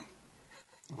about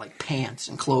like pants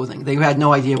and clothing. They had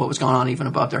no idea what was going on even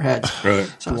above their heads.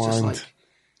 Right. So it's just like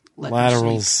let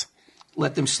Laterals.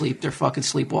 Let them sleep. They're fucking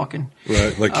sleepwalking.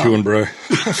 Right, like Q and Bro.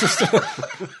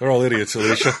 They're all idiots,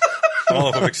 Alicia. All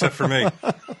of them except for me.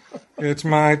 It's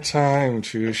my time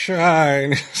to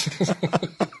shine.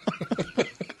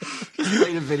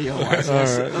 Play the video. All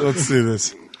right, let's see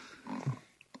this.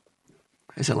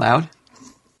 Is it loud?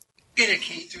 Get it,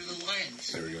 Kate, through the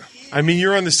lens. There we go. I mean,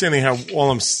 you're understanding how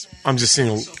I'm just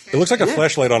seeing It looks like a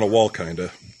flashlight on a wall, kind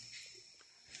of.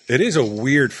 It is a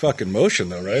weird fucking motion,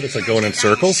 though, right? It's like going in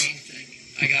circles.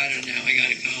 I got it now. I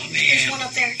got it. Oh, There's man. one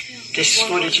up there, too. This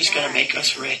footage is going to make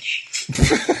us rich.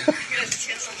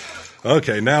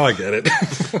 Okay, now I get it.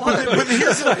 But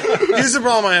here's the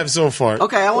problem I have so far.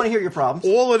 Okay, I want to hear your problems.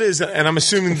 All it is, and I'm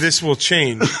assuming this will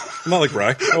change. I'm not like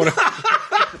Bri. All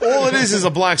it is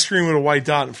a black screen with a white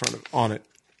dot in front of on it.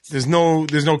 There's no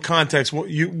context.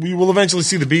 We will eventually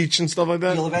see the beach and stuff like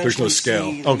that. You'll There's no eventually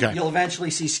scale. see- Okay. You'll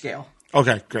eventually see scale.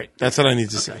 Okay, great. That's what I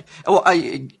need to say. Well,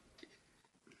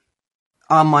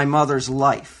 on my mother's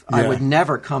life, I Yeah. would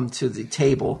never come to the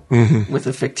table with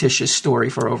a fictitious story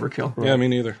for Overkill. Yeah, me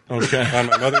neither. Okay. On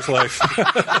my mother's life.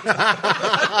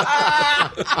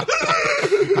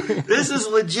 This is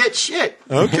legit shit.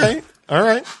 Okay. All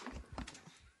right.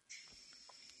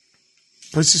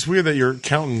 But it's just weird that you're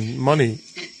counting money.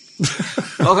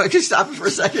 Okay, can you stop it for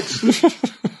a second?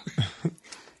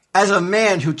 As a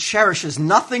man who cherishes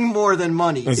nothing more than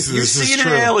money, This if you've is seen an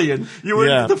true. alien,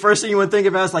 Yeah. the first thing you would think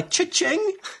about is like cha-ching.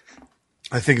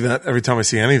 I think that every time I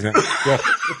see anything. Yeah.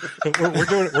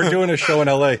 We're doing a show in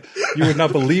LA. You would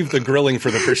not believe the grilling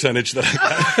for the percentage that I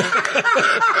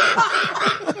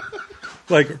got.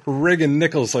 Like rigging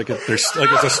nickels like it's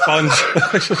a sponge.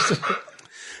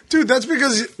 Dude, that's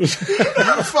because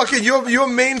your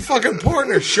main fucking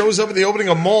partner shows up at the opening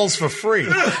of malls for free.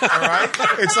 All right?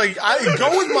 It's like, I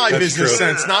go with my business true.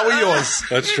 sense, not with yours.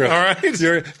 That's true. All right?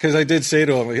 Because I did say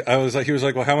to him, he was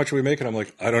like, well, how much are we making? I'm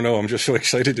like, I don't know. I'm just so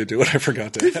excited to do it. I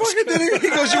forgot to ask. Fucking did it. He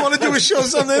goes, you want to do a show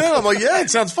Sunday night? I'm like, yeah, it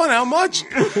sounds fun. How much?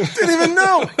 Didn't even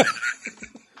know.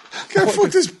 Guy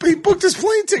he booked his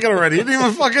plane ticket already. He didn't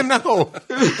even fucking know.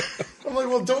 I'm like,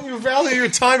 well, don't you value your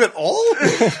time at all?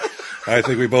 I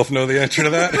think we both know the answer to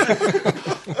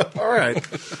that. All right.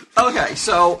 Okay,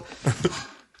 so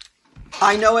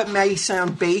I know it may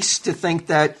sound base to think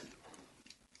that,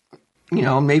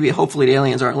 maybe hopefully the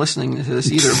aliens aren't listening to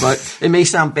this either, but it may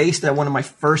sound base that one of my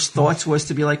first thoughts was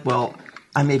to be like, well,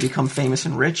 I may become famous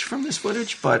and rich from this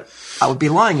footage, but I would be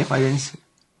lying if I didn't.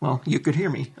 Well, you could hear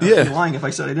me. I would be lying if I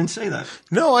said I didn't say that.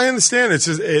 No, I understand.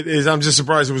 I'm just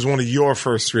surprised it was one of your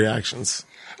first reactions.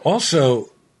 Also,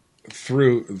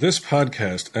 through this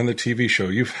podcast and the TV show,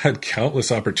 you've had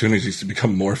countless opportunities to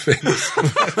become more famous.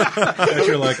 That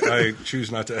you're like, I choose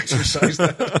not to exercise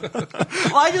that.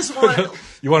 Well, I just want to.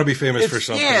 You want to be famous for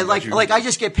something. Yeah, that you- like I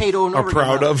just get paid over and over again.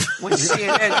 proud of. When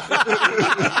CNN,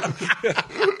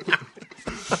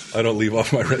 I don't leave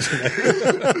off my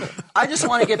resume. I just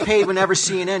want to get paid whenever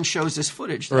CNN shows this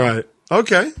footage. though. Right.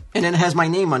 Okay. And then it has my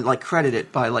name on,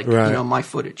 credited by, Right. my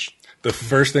footage. The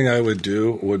first thing I would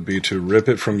do would be to rip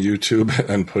it from YouTube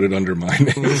and put it under my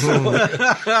name.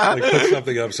 Like put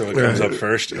something up so it comes up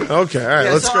first. Okay. All right.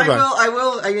 Yeah, Let's so go back.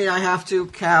 I have to,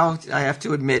 Cal, I have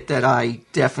to admit that I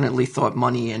definitely thought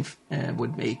money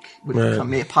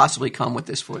would possibly come with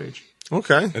this footage.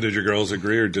 Okay. And did your girls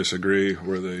agree or disagree?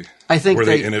 Were they? I think were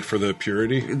they they- in it for the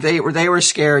purity? They were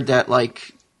scared that the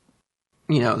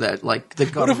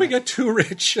government. What if we get too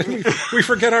rich and we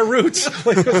forget our roots?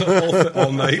 Like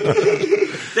all night.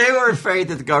 They were afraid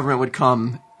that the government would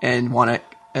come and want to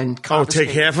Take confiscate.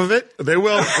 half of it? They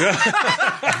will.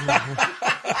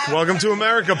 Welcome to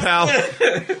America, pal. All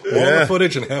the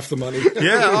footage and half the money.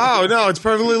 Yeah. Oh, no, it's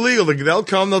perfectly legal. They'll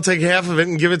come, they'll take half of it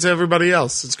and give it to everybody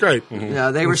else. It's great.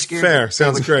 No, they were scared. Fair. that they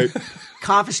Sounds would great.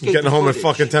 Confiscate. Getting the home at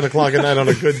footage. fucking 10 o'clock at night on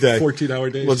a good day. 14-hour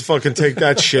days. Let's fucking take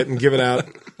that shit and give it out.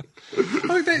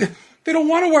 Oh, they don't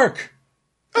want to work.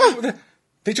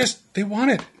 They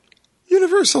want it.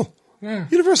 Universal. Yeah.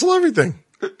 Universal everything.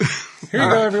 Here you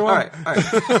go, everyone. All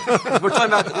right.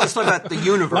 Let's talk about the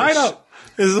universe. Line up.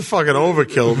 This is a fucking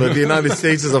overkill that the United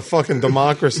States is a fucking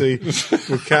democracy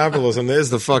with capitalism. There's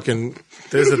the thing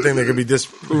that can be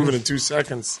disproven in 2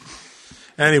 seconds.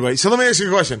 Anyway, so let me ask you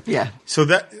a question. Yeah. So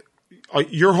that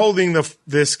you're holding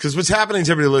this because what's happening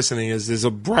to everybody listening is there's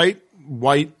a bright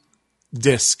white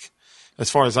disc, as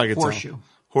far as I can tell.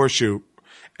 Horseshoe.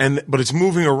 But it's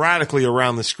moving erratically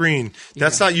around the screen.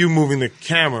 That's not you moving the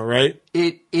camera, right?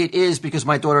 It is because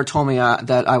my daughter told me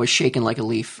that I was shaking like a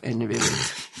leaf,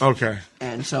 Okay.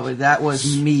 and so that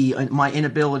was me, my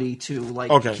inability to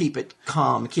keep it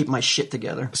calm, keep my shit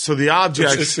together. So the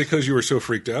object. It's because you were so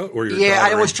freaked out, or Yeah,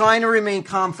 I was trying to remain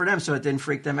calm for them, so it didn't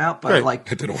freak them out. But Right.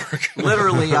 It didn't work.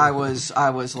 literally, I was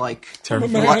like,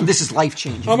 Terrified. this is life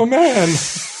changing. I'm a man.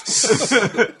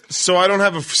 So I don't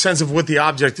have a sense of what the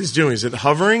object is doing. Is it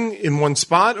hovering in one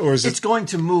spot, or is It's it? going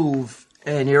to move,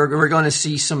 and we're going to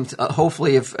see some.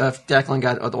 Hopefully, if Declan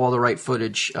got all the right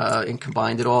footage and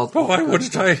combined it all. Oh, why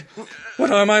wouldn't I? What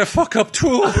am I, a fuck up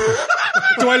tool?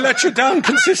 Do I let you down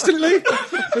consistently?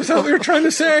 Is that what you're trying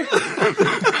to say?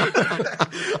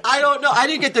 I don't know. I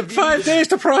didn't get the 5 days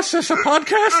to process a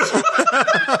podcast?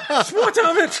 What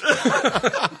of it?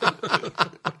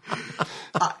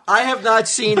 I have not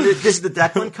seen this is the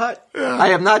Declan cut. I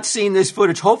have not seen this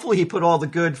footage. Hopefully, he put all the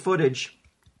good footage.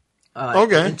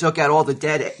 Okay. And took out all the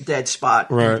dead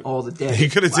spot. Right. All the dead. He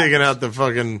could have taken out the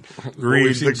fucking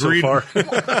greed. The So greed. far.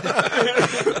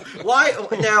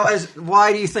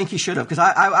 Why do you think he should have? Because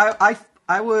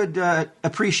I would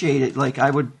appreciate it. Like, I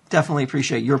would definitely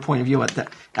appreciate your point of view at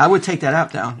that. I would take that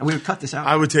out down, and we would cut this out.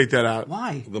 I would take that out.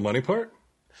 Why? The money part?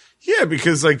 Yeah,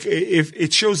 because like if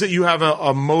it shows that you have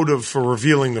a motive for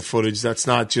revealing the footage, that's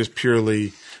not just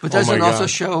purely. But doesn't oh it my also God.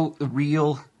 show the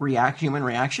real human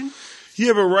reaction?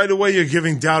 Yeah, but right away you're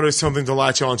giving doubters something to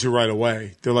latch onto right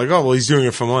away. They're like, oh, well, he's doing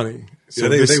it for money. So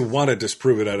Yeah, they want to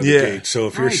disprove it out of the Yeah. gate. So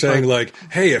if you're Right, saying but- like,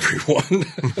 "Hey, everyone,"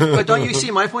 But don't you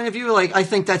see my point of view? Like, I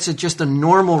think that's just a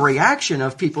normal reaction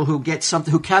of people who get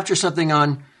something, who capture something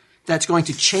on that's going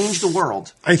to change the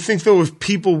world. I think though, if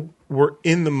people were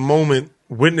in the moment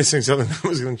witnessing something that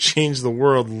was going to change the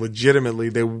world legitimately,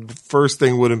 the first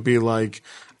thing wouldn't be like,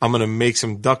 I'm going to make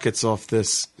some ducats off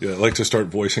this. yeah, I like to start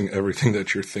voicing everything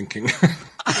that you're thinking.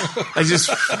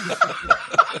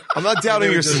 I'm not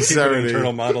doubting your Just keep an sincerity.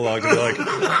 internal monologue and be like,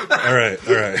 "All right."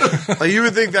 Like, you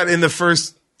would think that in the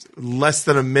first less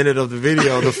than a minute of the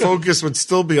video, the focus would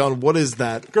still be on what is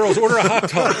that? Girls, order a hot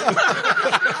tub.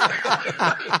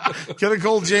 Get a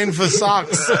Gold Jane for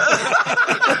socks.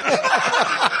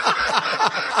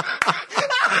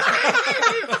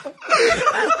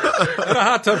 Get a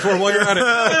hot tub for 'em while you're at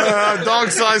it.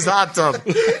 Dog-sized hot tub.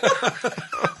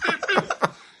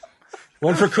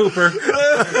 One for Cooper.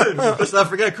 Let's not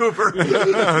forget Cooper. 2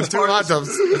 hot tubs.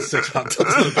 6 hot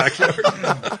tubs in the backyard.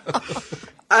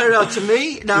 I don't know. To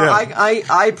me, now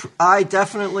Yeah. I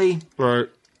definitely Right.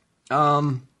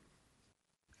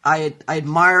 I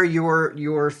admire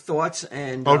your thoughts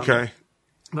and Okay.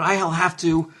 but I'll have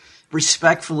to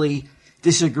respectfully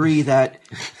disagree that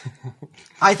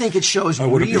I think it shows I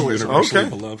wouldn't be realism. universally Okay.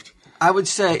 beloved. I would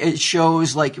say it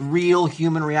shows like real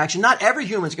human reaction. Not every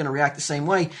human's going to react the same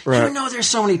way. Right. You know, there's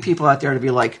so many people out there to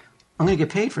be like, I'm going to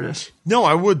get paid for this. No,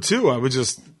 I would too. I would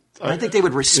just. I think they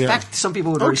would respect. Some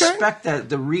people would Okay. respect that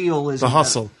the real is The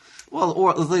hustle. Well,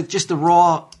 or like just the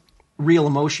raw, real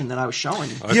emotion that I was showing.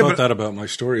 I Yeah, thought but- that about my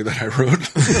story that I wrote.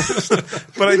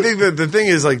 But I think that the thing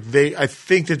is, like, I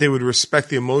think that they would respect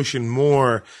the emotion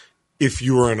more if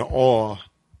you were in awe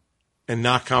and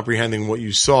not comprehending what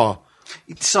you saw.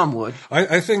 Some would.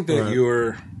 I think that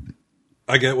Right.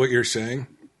 I get what you're saying,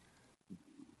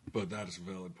 but that is a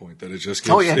valid point. That it just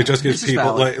gives, Oh, yeah. it just gives This is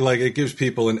people valid. like it gives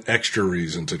people an extra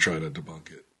reason to try to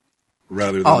debunk it,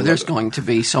 rather than Oh, there's going to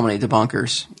be so many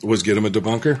debunkers. was get him a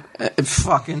debunker.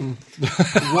 Fucking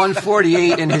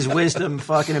 148 in his wisdom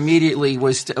fucking immediately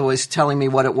was telling me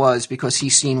what it was because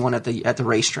he's seen one at the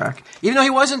racetrack, even though he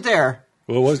wasn't there.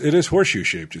 Well, it is horseshoe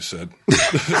shaped. You said.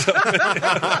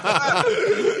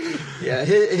 Yeah,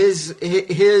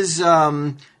 his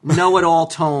know-it-all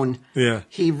tone. Yeah.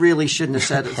 He really shouldn't have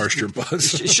said it. Harshed your buzz.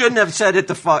 Shouldn't have said it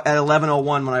at 11:01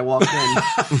 when I walked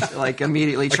in. Like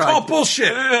immediately tried. Oh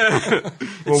bullshit!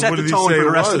 Well, set what the did he tone say for the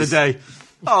it rest of the was? day.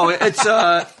 Oh,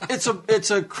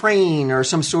 it's a crane or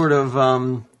some sort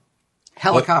of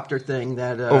helicopter thing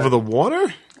that Over the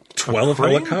water? 12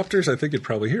 crane? helicopters. I think you'd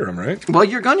probably hear them, right? Well,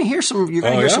 you're going to hear some. You're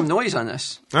going to Oh, hear yeah? some noise on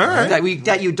this. All right.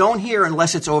 That you don't hear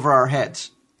unless it's over our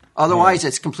heads. Otherwise,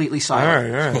 it's completely All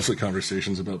silent. right, all right. Mostly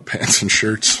conversations about pants and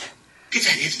shirts. Look at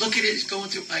that. Look at it. It's going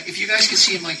through. Like, if you guys can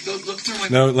see him, like, go look through my.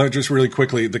 Now, just really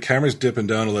quickly, the camera's dipping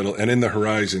down a little, and in the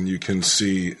horizon, you can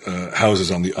see houses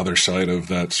on the other side of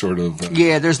that sort of.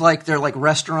 Yeah, they're like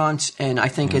restaurants, and I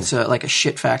think it's like a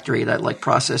shit factory that like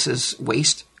processes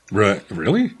waste. Right?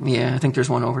 Really? Yeah, I think there's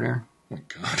one over there. Oh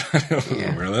God, I wasn't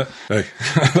Yeah. aware of that.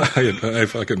 I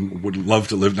fucking would love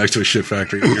to live next to a shit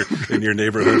factory in your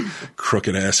neighborhood.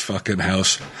 Crooked ass fucking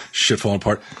house, shit falling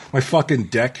apart. My fucking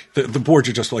deck, the boards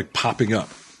are just like popping up,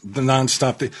 the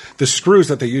nonstop. The screws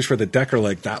that they use for the deck are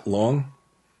like that long.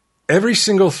 Every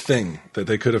single thing that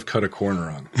they could have cut a corner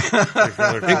on,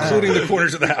 including the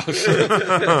corners of the house,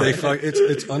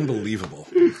 it's unbelievable.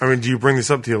 I mean, do you bring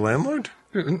this up to your landlord?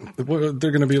 They're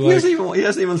going to be He like,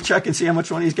 doesn't even check and see how much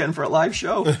money he's getting for a live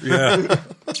show. yeah,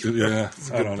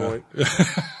 I don't know.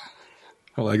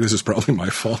 I'm like, this is probably my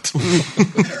fault. What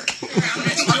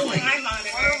it's doing. I'm on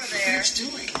it. We're over there. It's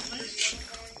doing. Opposite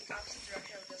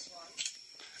direction of this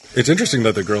one. It's interesting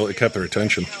that the girl, it kept their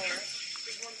attention.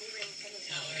 There's one moving from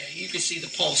the Oh, yeah. You can see the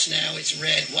pulse now. It's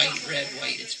red, white, red,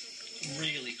 white. It's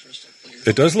really crystal clear.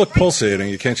 It does look pulsating.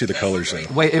 You can't see the colors though.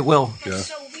 Wait, it will. Yeah. That's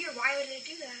so weird. Why would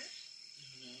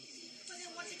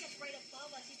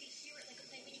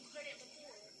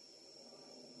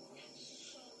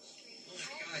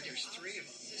there's 3 of them.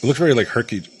 It looks very like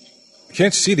herky. You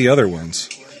can't see the other ones.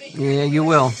 Yeah, you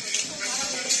will.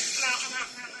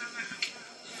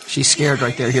 She's scared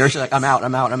right there. Here, she's like, I'm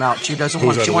out. She doesn't Who's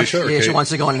want. that, She wants. Alicia or Yeah, she Kate?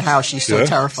 wants to go in the house. She's so Yeah?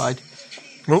 terrified.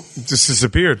 Oh, just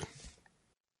disappeared.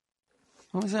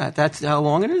 What was that? That's how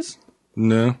long it is.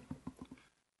 No.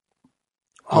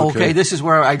 Oh, Okay. okay. This is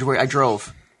where I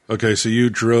drove. Okay, so you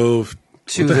drove.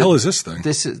 To What the hell is this thing?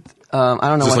 This is. I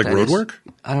don't know Is this what like that road is. work?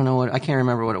 I don't know what. I can't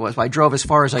remember what it was. But I drove as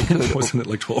far as I could. Wasn't it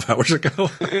like 12 hours ago?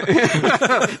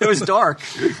 It was dark.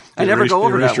 I never go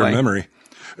over erased that your way. memory.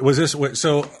 Was this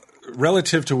so?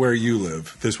 Relative to where you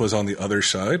live, this was on the other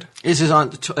side. This is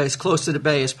on as close to the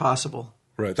bay as possible.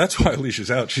 Right. That's why Alicia's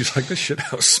out. She's like, this shit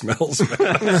house smells,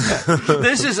 man.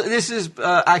 This is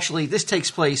actually this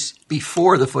takes place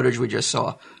before the footage we just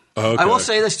saw. Okay. I will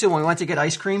say this too: when we went to get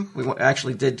ice cream, we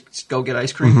actually did go get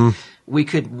ice cream. We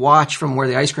could watch from where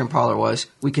the ice cream parlor was.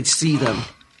 We could see them,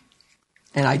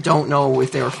 and I don't know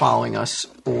if they were following us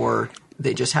or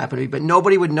they just happened to be. But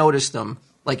nobody would notice them.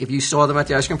 Like if you saw them at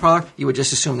the ice cream parlor, you would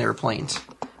just assume they were planes.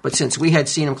 But since we had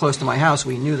seen them close to my house,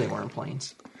 we knew they weren't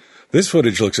planes. This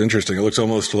footage looks interesting. It looks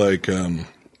almost like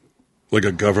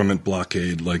a government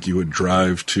blockade, like you would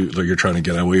drive to, like you're trying to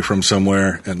get away from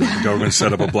somewhere, and the government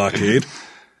set up a blockade.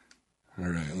 All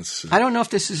right, let's see. I don't know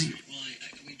if this is. Well,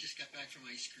 we just got back from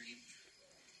ice cream.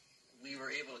 We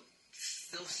were able to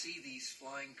still see these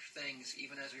flying things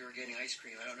even as we were getting ice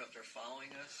cream. I don't know if they're following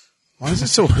us. Why is it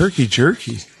so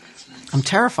herky-jerky? I'm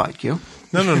terrified, Q.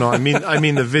 No. I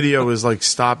mean, the video is like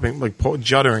stopping, like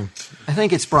juddering. I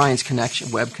think it's Brian's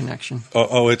connection, web connection.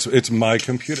 Oh, it's my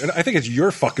computer. And I think it's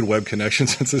your fucking web connection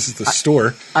since this is the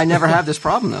store. I never have this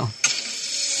problem though.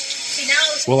 See, now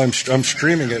it's Well, I'm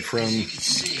streaming it from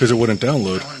because it wouldn't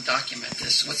download. I want to document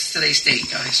this. What's today's date,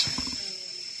 guys?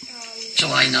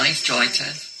 July 9th? July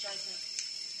 10th?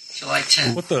 July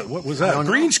 10th. What was that? don't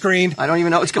know. Green screen. I don't even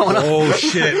know what's going on. Oh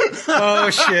shit! Oh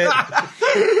shit!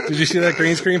 Did you see that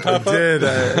green screen pop up? Did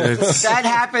it's That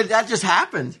happened. That just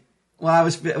happened when I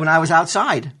was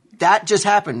outside. That just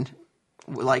happened.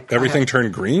 Like Everything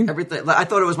turned green. Everything. I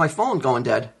thought it was my phone going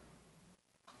dead.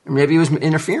 Or maybe it was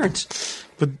interference.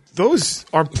 But those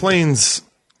are planes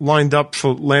lined up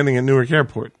for landing at Newark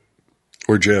Airport.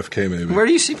 Or JFK, maybe. Where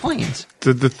do you see planes?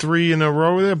 The 3 in a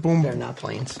row there, boom. They're not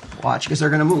planes. Watch, because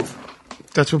they're going to move.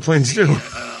 That's what planes do.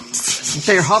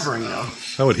 They're hovering though.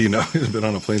 How would he know? He's been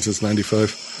on a plane since '95.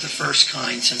 The first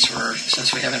kind since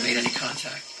we haven't made any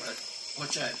contact. But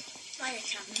what's that? my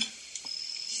account.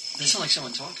 That sounds like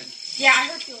someone talking. Yeah, I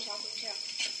heard people talking too.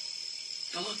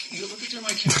 Go look. You look through my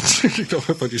camera.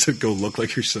 I thought you said go look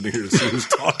like you're sitting here to see who's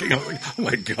talking. I'm like, oh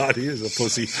my god, he is a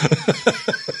pussy. Yeah,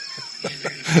 they're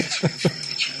gonna pass right in front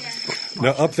of each other.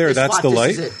 Now up there, This that's spot, the this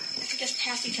light. is it. It's just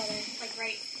past each other, like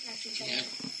right next to each other. Yeah,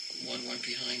 one went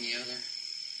behind the other.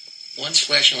 One's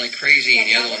flashing like crazy, and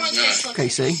the other one's just not. looks Okay,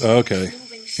 see? Oh, okay,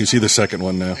 you see the second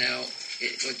one now. Now,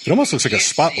 It almost looks like a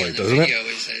spotlight, doesn't it?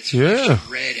 Is that it's Yeah.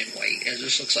 red and white. It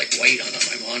just looks like white on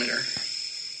my monitor.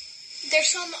 There's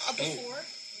some before.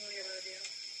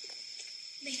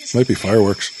 They just- Might be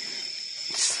fireworks.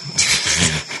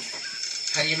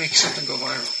 How do you make something go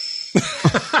viral?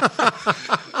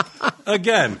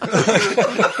 Again.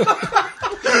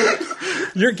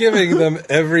 You're giving them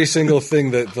every single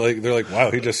thing that they're like,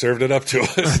 wow, he just served it up to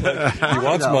us. Like, he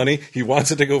wants know. money. He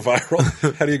wants it to go viral.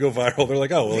 How do you go viral? They're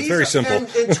like, oh, well, it's very simple. In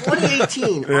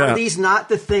 2018, Yeah. are these not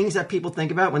the things that people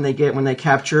think about when they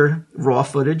capture raw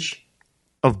footage?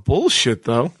 Of bullshit,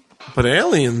 though. But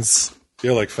aliens.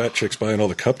 You're like fat chicks buying all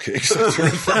the cupcakes.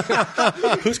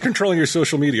 Who's controlling your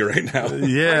social media right now?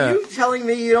 Yeah. Are you telling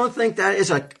me you don't think that is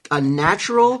a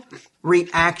natural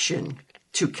reaction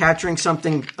to capturing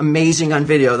something amazing on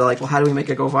video? They're like, well, how do we make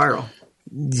it go viral?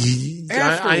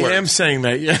 I am saying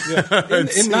that, yeah.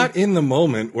 And not in the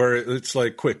moment where it's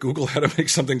like, quick, Google how to make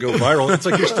something go viral. It's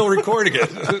like you're still recording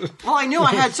it. Well, I knew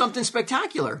I had something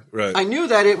spectacular. Right. I knew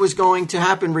that it was going to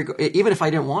happen, even if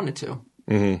I didn't want it to.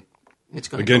 Mm-hmm. It's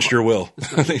going Against your will.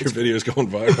 Your video's going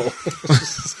viral.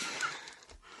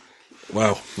 Wow.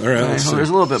 All right. Let's see. There's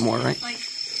a little bit more, right? Like,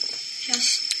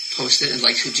 just. Post it and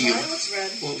like, who do you? Mine looks red.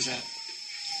 What was that?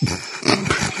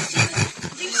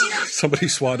 Do you see that? Somebody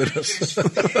swatted us. That's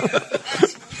weird. Let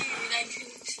me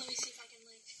see if I can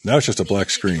like. Now it's just a black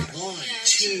screen. 1,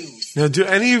 2. Now, do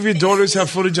any of your daughters have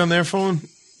footage on their phone?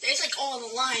 There's like all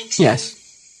the lines. Yes.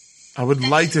 I would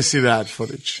like to see that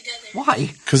footage. Together. Why?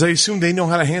 Because I assume they know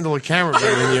how to handle a camera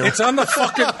better than you. It's on the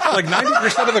fucking, like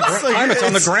 90% of the time it's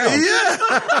on the ground. Yeah.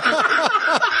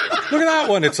 Look at that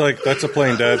one. It's like, that's a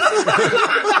plane, Dad.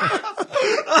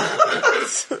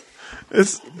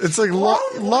 It's like large.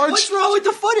 What's wrong with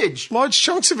the footage? Large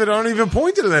chunks of it aren't even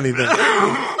pointed at anything.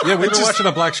 Yeah, we've been watching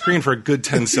a black screen for a good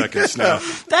 10 seconds now.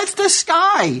 That's the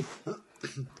sky,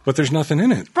 But there's nothing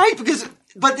in it. right?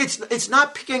 But it's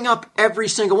not picking up every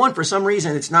single one. For some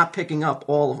reason, it's not picking up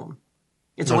all of them.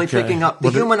 It's only Okay. picking up. The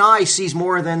Well, human eye sees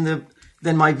more than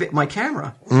my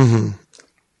camera. Mm-hmm.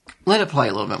 Let it play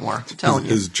a little bit more. I'm telling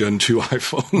you. His Gen 2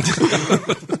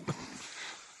 iPhone.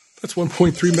 That's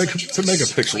 1.3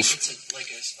 megapixels. It's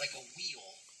like a wheel,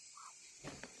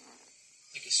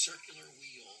 like a circular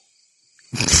wheel.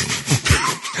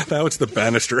 Now it's the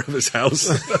banister of his house.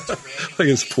 Like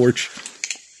his porch.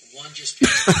 One just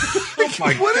oh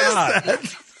my God. 10 of them up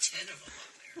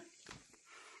there.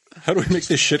 How do we make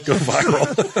this shit go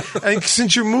viral? And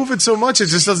since you're moving so much, it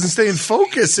just doesn't stay in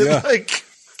focus. Yeah.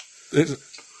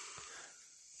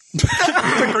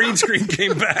 The green screen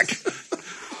came back.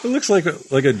 It looks like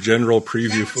a general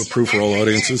preview proof for all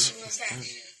audiences.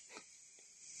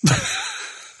 They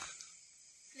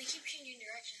keep changing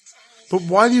directions. I don't know.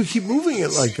 But why do you keep moving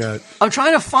it like that? I'm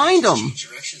trying to find them. Change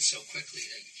direction so quickly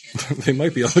that you can't. They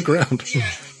might be on the ground. Which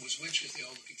was which if they all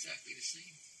look exactly the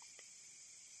same.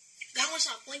 That one's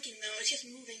not blinking though. It's just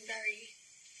moving very,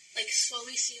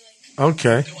 slowly. See,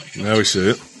 Okay. Now we see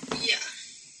it. yeah.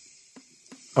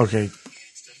 Okay.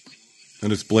 It's definitely moving.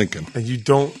 And it's blinking. And you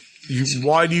don't.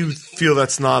 Why do you feel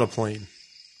that's not a plane?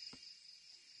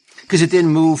 Because it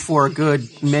didn't move for a good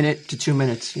minute to 2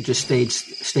 minutes. It just stayed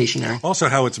stationary. Also,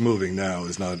 how it's moving now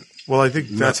is not Well, I think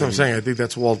that's what I'm Nothing. saying. I think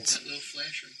that's Walt's. That little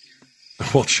flash right there.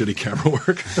 well shitty camera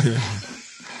work.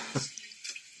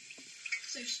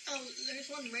 There's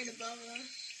one right above us.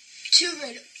 3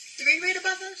 right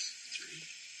above us.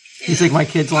 You think my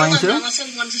kid's lying too? Unless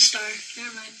one's a star.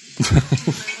 Never mind.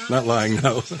 Not lying,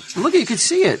 no. Look, you could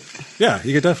see it. Yeah,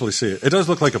 you can definitely see it. It does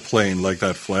look like a plane, like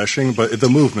that flashing, but the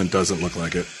movement doesn't look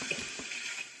like it.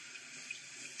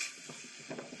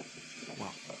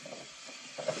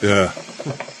 Yeah.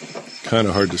 Kind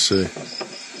of hard to see.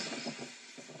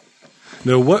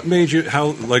 Now, what made you,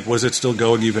 was it still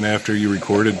going even after you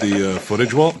recorded the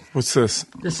footage, Walt? What's this?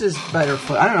 This is better.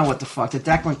 I don't know what the fuck. The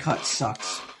Declan cut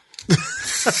sucks.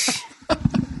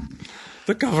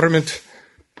 The government.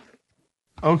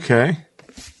 Okay.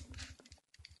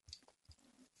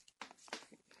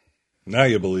 Now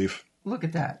you believe. Look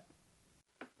at that.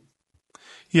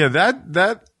 Yeah,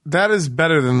 that is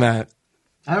better than that.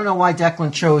 I don't know why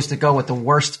Declan chose to go with the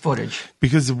worst footage.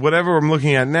 Because whatever I'm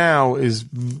looking at now is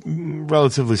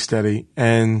relatively steady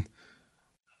and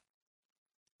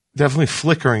definitely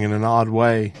flickering in an odd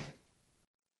way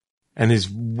and is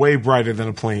way brighter than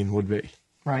a plane would be.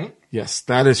 Right? Yes,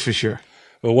 that is for sure.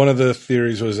 Well, one of the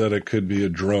theories was that it could be a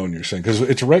drone, you're saying, because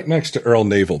it's right next to Earl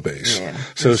Naval Base. Yeah.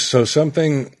 So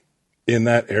something in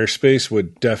that airspace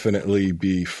would definitely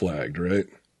be flagged, right?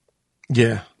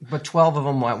 Yeah. But 12 of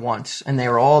them at once, and they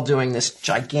were all doing this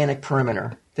gigantic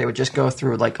perimeter. They would just go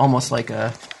through almost like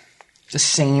the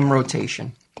same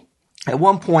rotation. At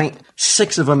one point,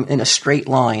 6 of them in a straight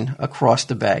line across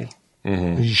the bay. Are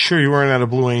you sure you weren't at a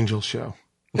Blue Angel show?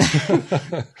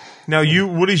 Now,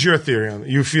 what is your theory on it?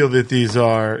 You feel that these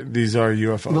are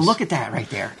UFOs? But look at that right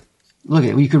there. Look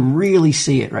at it. You could really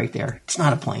see it right there. It's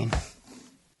not a plane.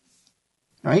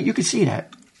 Right? You could see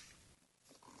that.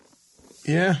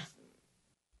 Yeah.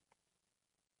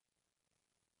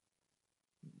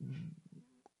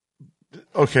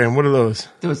 Okay, and what are those?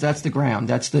 That's the ground.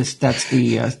 That's the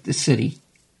city.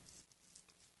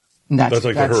 And That's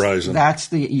like the horizon. That's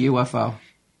the UFO.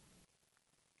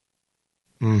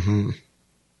 Mm-hmm.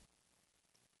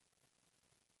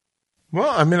 Well,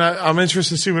 I mean, I'm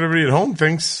interested to see what everybody at home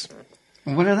thinks.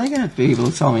 What are they going to be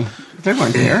able to tell me? They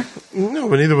weren't there. No,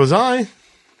 but neither was I.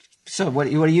 So what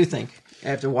do you think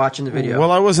after watching the video?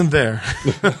 Well, I wasn't there.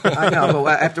 I know,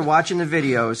 but after watching the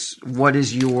videos, what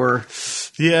is your...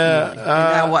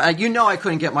 Yeah. you know I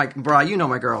couldn't get my... Bri, you know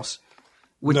my girls.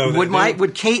 Would No, would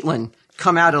Caitlin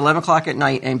come out at 11 o'clock at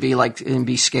night and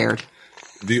be scared?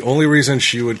 The only reason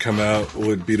she would come out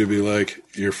would be to be like,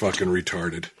 you're fucking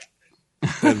retarded.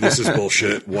 And this is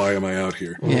bullshit. Why am I out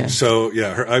here? Yeah. So,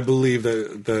 yeah, I believe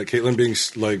that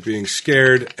Caitlin being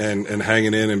scared and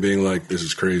hanging in and being like, this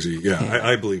is crazy. Yeah,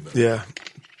 I believe that. Yeah.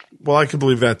 Well, I could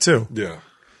believe that too. Yeah.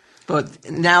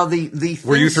 But now the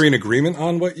Were you things three in agreement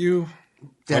on what you...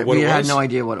 that what we it had was? no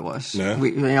idea what it was. No?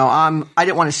 I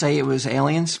didn't want to say it was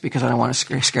aliens because I don't want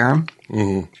to scare them.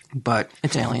 Mm-hmm. But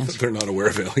it's aliens. They're not aware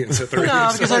of aliens at their No,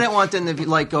 age. because I didn't want them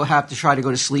to have to try to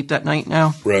go to sleep that night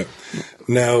now. Right.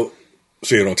 Now,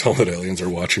 So you don't tell them that aliens are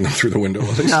watching them through the window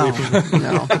while they No, sleep?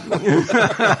 no.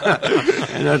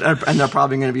 and they're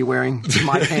probably going to be wearing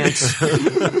my pants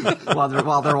while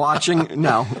they're watching.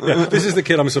 No. Yeah, this is the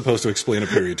kid I'm supposed to explain a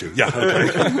period to. Yeah,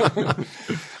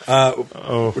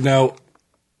 okay. Now,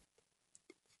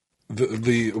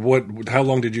 how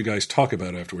long did you guys talk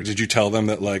about afterwards? Did you tell them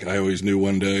that, like, I always knew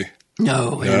one day?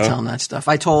 No, I didn't tell them that stuff.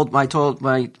 I told my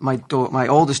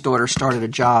oldest daughter started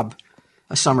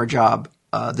a summer job,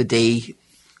 the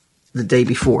day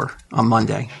before on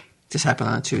Monday. This happened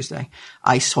on a Tuesday.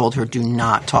 I told her, do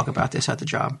not talk about this at the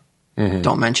job. Mm-hmm.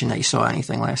 Don't mention that you saw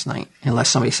anything last night. Unless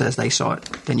somebody says they saw it,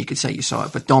 then you could say you saw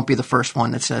it. But don't be the first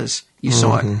one that says you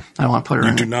saw it. I don't want to put her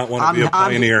in. You do not want to be a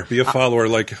pioneer. Be a follower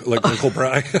like Uncle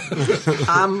Bry.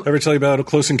 Ever tell you about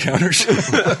Close Encounters?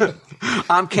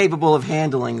 I'm capable of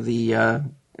handling the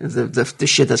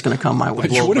shit that's going to come my way.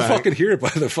 You wouldn't fucking hear it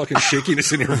by the fucking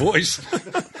shakiness in your voice.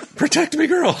 Protect me,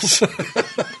 girls.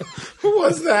 Who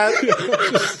was that?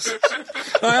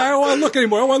 I don't want to look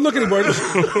anymore. We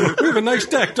have a nice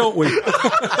deck, don't we?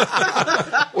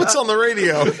 What's on the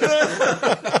radio?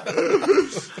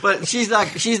 But she's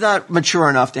not mature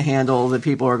enough to handle that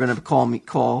people are going to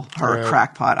call her a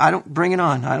crackpot. I don't bring it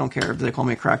on. I don't care if they call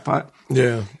me a crackpot.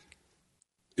 Yeah.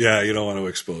 Yeah, you don't want to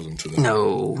expose them to that.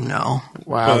 No.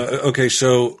 Wow. Okay,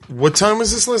 so what time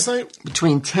was this last night?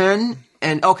 Between 10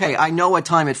 and I know what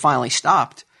time it finally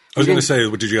stopped. I was going to say,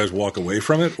 did you guys walk away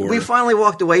from it? Or? We finally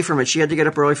walked away from it. She had to get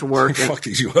up early for work. Fuck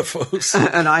these UFOs.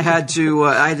 And I had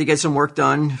to get some work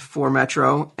done for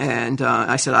Metro. And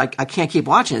I said, I can't keep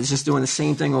watching it. It's just doing the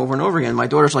same thing over and over again. My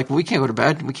daughter's like, well, we can't go to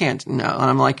bed. We can't. No. And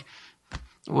I'm like,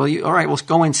 well, all right, well,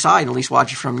 go inside and at least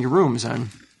watch it from your rooms.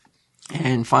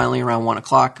 And finally, around 1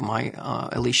 o'clock, my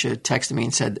Alicia texted me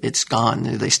and said it's gone.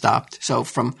 They stopped. So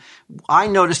I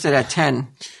noticed it at 10,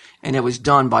 and it was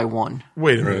done by 1.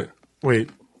 Wait a minute. Wait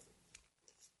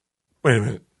a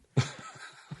minute.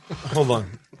 Hold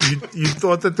on. You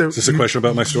thought that there is this a question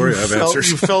about my story? I have answers.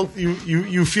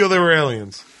 You feel they were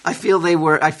aliens. I feel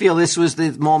this was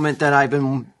the moment that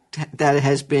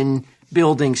has been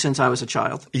building since I was a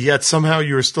child. Yet somehow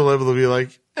you were still able to be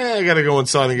like, I got to go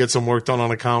inside and get some work done on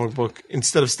a comic book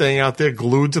instead of staying out there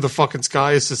glued to the fucking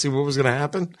skies to see what was going to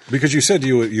happen. Because you said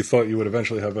you thought you would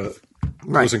eventually have a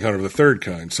close encounter of the third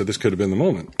kind, so this could have been the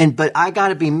moment. But I got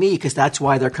to be me because that's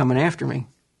why they're coming after me.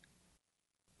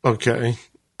 Okay.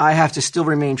 I have to still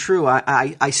remain true.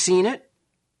 I seen it.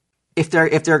 If they're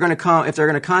going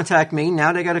to contact me,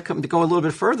 now they got to go a little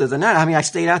bit further than that. I mean, I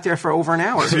stayed out there for over an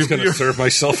hour. So you're going to serve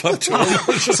myself up to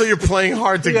him. So you're playing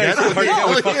hard to get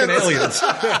with fucking aliens.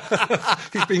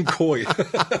 He's being coy.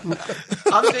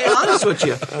 I'm being honest with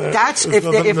you. That's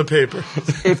in the paper.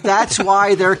 If that's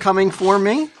why they're coming for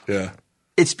me, yeah,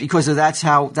 it's because of that's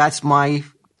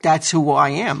who I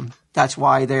am. That's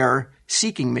why they're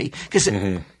seeking me because.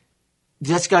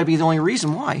 That's got to be the only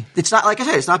reason why. It's not, like I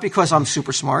said, it's not because I'm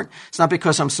super smart. It's not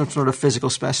because I'm some sort of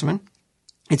physical specimen.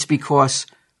 It's because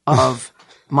of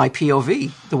my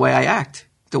POV, the way I act,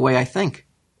 the way I think.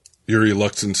 Your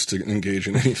reluctance to engage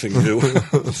in anything new.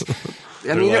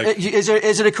 I mean, is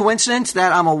it a coincidence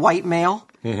that I'm a white male,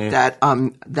 that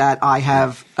I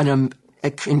have an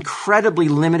incredibly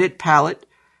limited palate,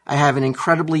 I have an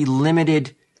incredibly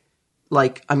limited,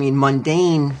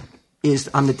 mundane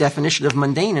I'm the definition of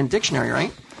mundane in a dictionary,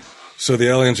 right? So the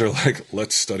aliens are like,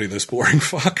 let's study this boring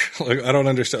fuck. Like, I don't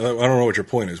understand. I don't know what your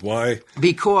point is. Why?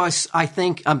 Because I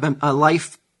think a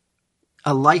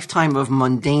lifetime of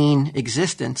mundane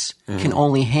existence can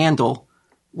only handle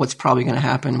what's probably going to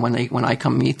happen when I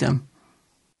come meet them.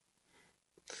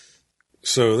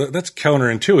 So that's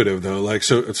counterintuitive, though. Like,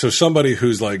 so somebody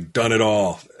who's like done it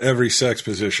all, every sex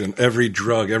position, every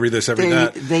drug, every this, every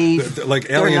that.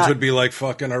 Aliens would be like,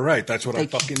 fucking, all right, that's what I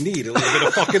fucking need. A little bit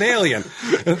of fucking alien,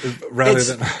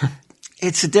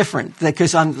 It's different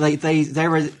because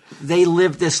they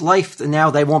live this life, and now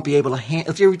they won't be able to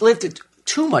handle. If you lived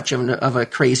too much of a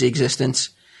crazy existence,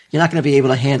 you're not going to be able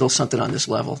to handle something on this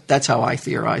level. That's how I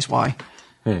theorize why.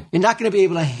 You're not going to be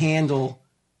able to handle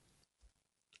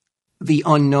the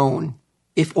unknown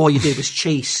if all you did was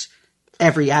chase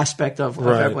every aspect of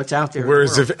what's out there.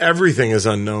 Whereas if everything is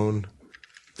unknown,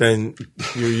 then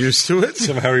you're used to it.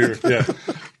 Somehow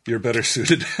you're better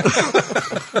suited.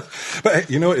 But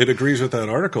it agrees with that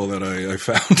article that I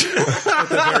found at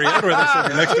the very end where they said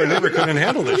your next door neighbor couldn't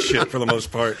handle this shit for the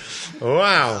most part.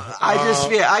 Wow.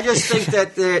 I just think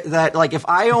that like if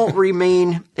I don't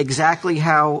remain exactly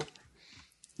how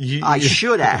I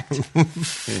should act,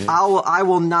 I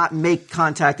will not make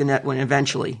contact in that one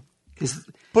eventually.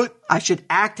 But I should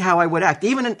act how I would act.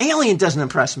 Even an alien doesn't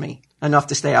impress me enough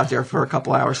to stay out there for a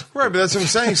couple hours. Right, but that's what I'm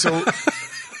saying.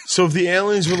 So if the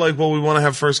aliens were like, well, we want to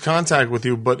have first contact with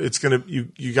you, but it's going to,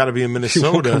 you got to be in He won't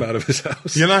Minnesota. come out of his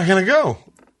house. You're not going to go.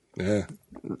 Yeah.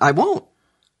 I won't.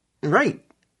 Right.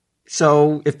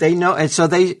 So if they know, and so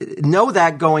they know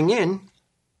that going in,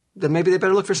 then maybe they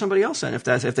better look for somebody else then if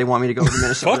they want me to go to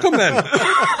Minnesota. Fuck them then.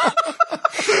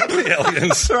 The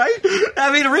aliens. Right?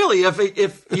 I mean, really,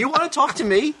 if you want to talk to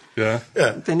me, Yeah.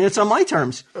 then it's on my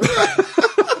terms.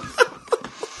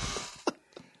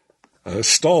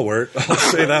 Stalwart. I'll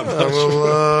say that much.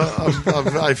 Well,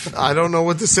 I don't know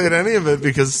what to say to any of it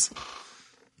because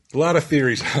A lot of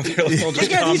theories out there. They'll just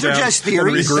Yeah, calm these are down just and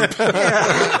theories. regroup.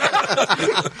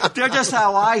 They're just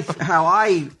how I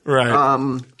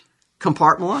right.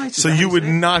 compartmentalize. So you would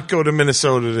not go to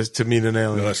Minnesota to meet an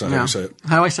alien. No, that's not how you say it.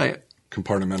 How do I say it?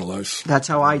 Compartmentalize. That's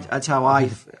how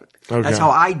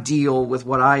I deal with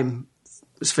what I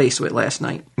was faced with last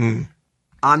night.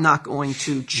 I'm not going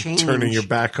to change. Turning your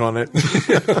back on it.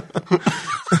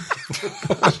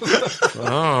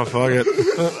 Oh, fuck it.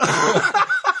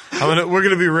 We're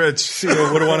gonna be rich. See,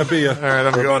 what do I want to be? All right,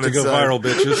 I'm going to go inside. viral,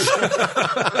 bitches.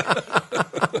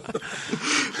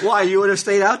 Why, you would have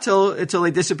stayed out until they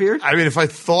disappeared? I mean, if I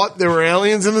thought there were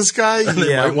aliens in the sky,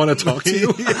 They might want to talk to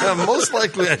you. Yeah, most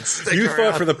likely I'd stick You around.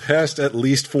 thought for the past at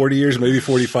least 40 years, maybe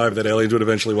 45, that aliens would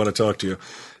eventually want to talk to you.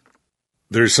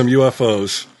 There's some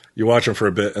UFOs. You watch them for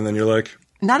a bit, and then you're like,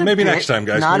 Not a maybe bit. next time,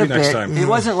 guys. Not Maybe a next bit. time. It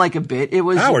wasn't like a bit. It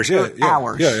was Hours, yeah.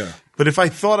 hours. Yeah. But if I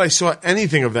thought I saw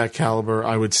anything of that caliber,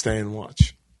 I would stay and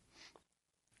watch.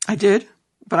 I did,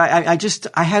 but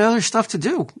I had other stuff to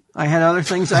do. I had other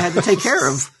things I had to take care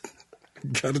of.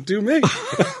 Gotta do me. I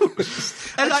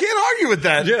can't argue with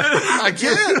that. Yeah. I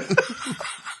can't.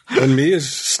 And me is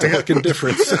stoic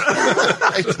indifference.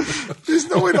 There's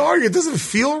no way to argue. It doesn't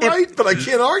feel right, but I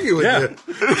can't argue with Yeah. it.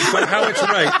 But how it's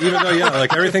right, even though,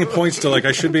 like everything points to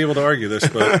I should be able to argue this,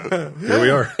 but here we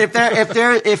are.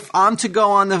 If I'm to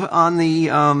go on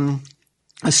the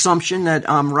assumption that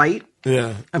I'm right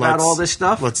Yeah. about all this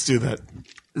stuff, Let's do that.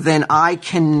 then I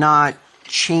cannot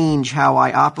change how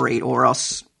I operate, or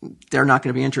else they're not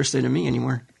going to be interested in me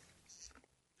anymore.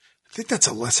 I think that's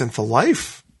a lesson for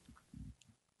life.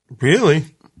 Really?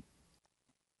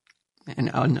 And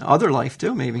other life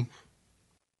too, maybe.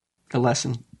 A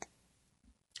lesson.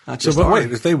 Not So, just but art.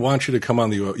 wait, if they want you to come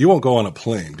on the UFO, you won't go on a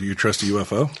plane. Do you trust a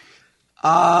UFO?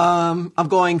 I'm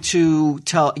going to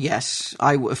tell. Yes,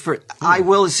 I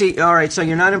will see. All right. So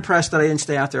you're not impressed that I didn't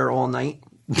stay out there all night,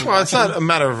 Well, it's not a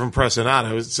matter of impressing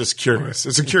on. It's just curious.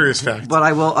 It's a curious fact. but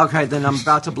I will. Okay, then I'm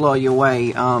about to blow you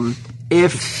away.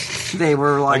 If they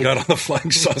were I like, got on the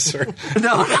flying saucer.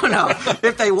 no.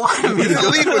 If they wanted me to go,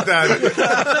 Lead with that.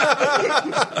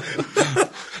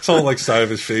 It's all side of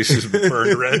his face is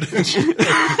burned red.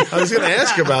 I was going to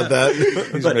ask about that.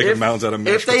 He's making mounds out of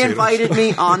mashed if they potatoes. invited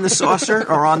me on the saucer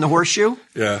or on the horseshoe,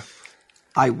 Yeah.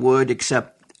 I would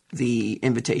accept the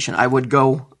invitation. I would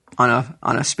go on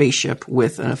a spaceship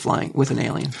with an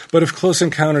alien. But if Close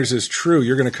Encounters is true,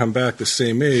 you're going to come back the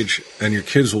same age, and your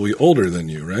kids will be older than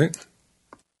you, right?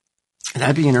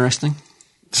 That'd be interesting.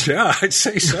 Yeah, I'd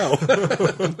say so.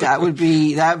 That'd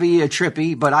be a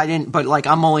trippy, but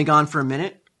I'm only gone for a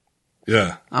minute.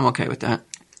 Yeah. I'm okay with that.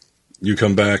 You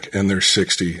come back, and they're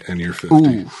 60, and you're 50.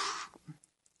 Ooh.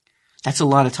 That's a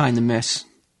lot of time to miss.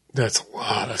 That's a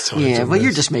lot of time. Yeah, to but you're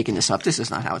miss. just making this up. This is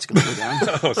not how it's going to go down.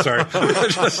 Oh, sorry.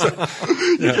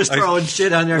 You're just throwing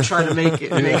shit on there trying to make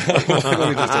it make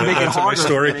it harder.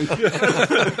 story. for me.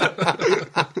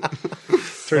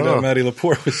 Turned out Maddie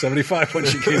Lepore was 75 when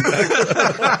she came back.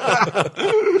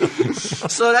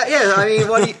 So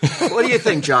what do you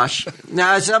think, Josh?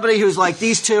 Now, as somebody who's like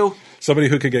these two, Somebody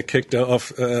who could get kicked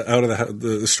off out of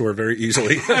the store very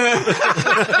easily. what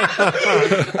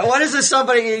is this?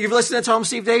 Somebody you've listened to Home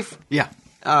Steve Dave? Yeah.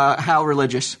 How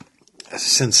religious?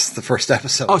 Since the first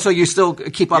episode. Oh, so you still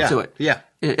keep up to it? Yeah.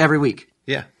 Every week.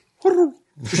 Yeah.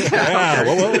 Yeah,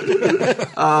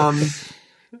 well.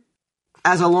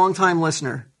 As a longtime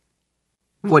listener,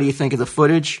 what do you think of the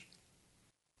footage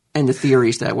and the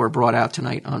theories that were brought out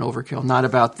tonight on Overkill? Not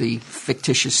about the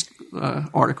fictitious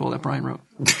article that Brian wrote.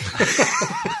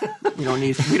 We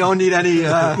don't need any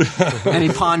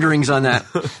ponderings on that.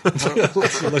 So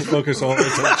let's focus all our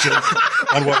attention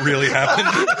on what really happened.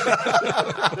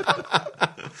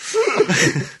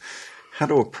 How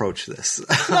to approach this?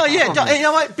 No, yeah, you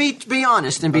know what? Be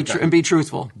honest and be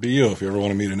truthful. Be you if you ever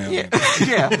want to meet an alien.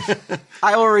 Yeah.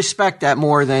 I will respect that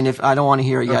more than if I don't want to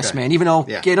hear a yes man. Even though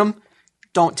get him,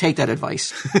 don't take that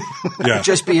advice. Yeah.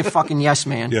 Just be a fucking yes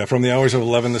man. Yeah, from the hours of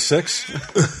 11 to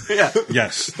 6? Yeah.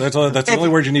 Yes. That's the only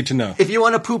word you need to know. If you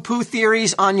want to poo-poo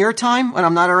theories on your time when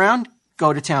I'm not around,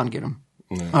 go to town, get them.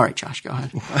 Yeah. All right, Josh, go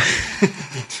ahead.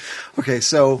 Okay,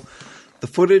 so the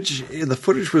footage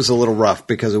was a little rough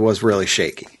because it was really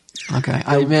shaky. Okay,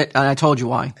 I admit, and I told you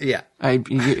why. Yeah.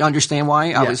 You understand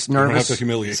why? I was I don't have nervous. to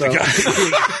humiliate So- the guy.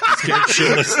 Scared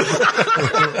shitless.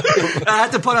 I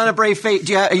had to put on a brave face.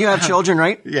 You have children,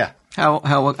 right? Yeah. How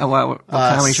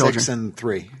many children? 6 and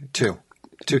 3. 2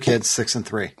 kids, 6 and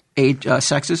 3. Age,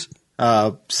 sexes?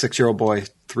 6-year-old boy,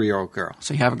 3-year-old girl.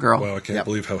 So you have a girl. Wow, I can't Yep.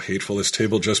 believe how hateful this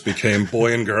table just became.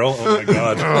 Boy and girl. Oh my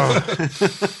god.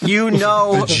 You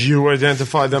know, Did you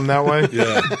identify them that way?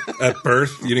 Yeah. At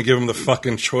birth, you didn't give him the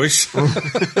fucking choice.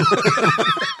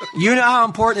 you know how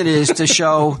important it is to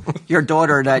show your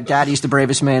daughter that daddy's the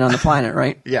bravest man on the planet,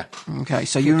 right? Yeah. Okay,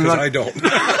 so you Because I don't.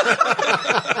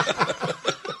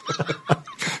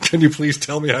 Can you please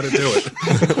tell me how to do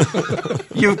it?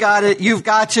 you've got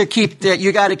to keep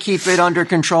it under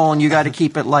control, and you got to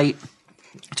keep it light.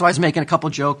 So I was making a couple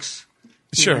jokes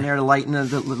here and there to lighten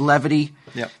the levity.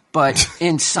 Yep. But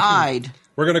inside,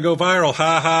 We're going to go viral.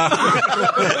 Ha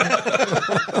ha.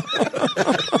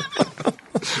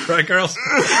 Right, girls?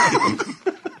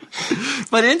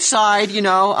 but inside,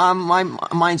 my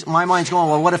mind's going,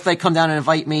 well, what if they come down and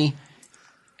invite me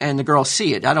and the girls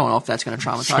see it? I don't know if that's going to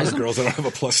traumatize Sorry, them. girls, I don't have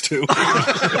a +2. You're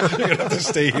going to have to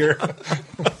stay here.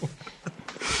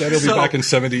 Dad'll be back in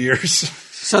 70 years.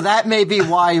 So that may be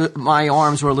why my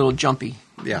arms were a little jumpy.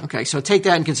 Yeah. Okay, so take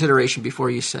that in consideration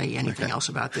before you say anything else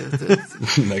about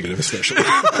the Negative, especially.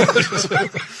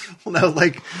 Well, no,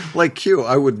 like Q,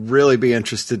 I would really be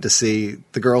interested to see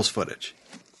the girls' footage.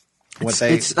 That's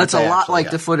a lot actually like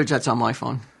got. the footage that's on my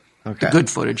phone. Okay. The good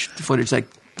footage. The footage that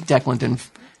Declan didn't.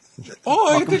 Oh,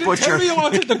 I Fucking didn't butcher. tell you you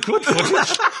wanted the good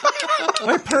footage.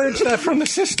 I purged that from the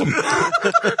system.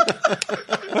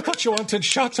 I thought you wanted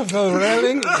shots of the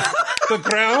railing, the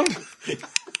ground,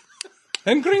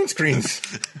 and green screens.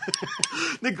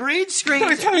 The green screen.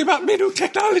 Let me tell you about my new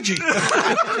technology.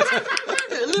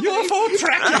 UFO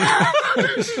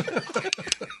tracking.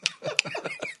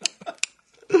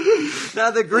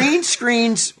 Now the green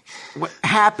screens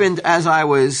happened as I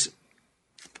was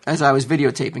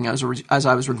videotaping, as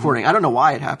I was recording. I don't know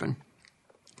why it happened.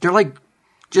 They're like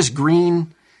just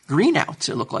greenouts.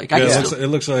 It looked like. Yeah, it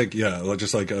looks like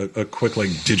just like a quick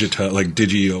digital, like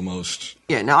digi almost.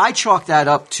 Yeah. Now I chalk that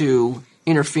up to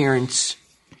interference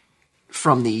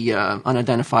from the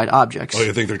unidentified objects. Oh,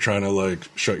 you think they're trying to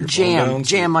shut your phone down?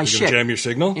 Jam my They're gonna shit. Jam your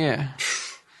signal? Yeah.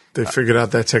 They figured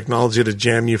out that technology to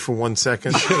jam you for 1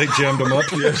 second. They jammed them up.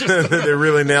 They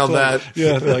really nailed that.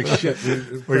 Yeah, like shit.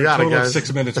 We got it, total of guys.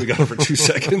 6 minutes. We got it for 2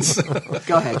 seconds.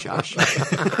 Go ahead, Josh.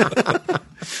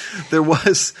 There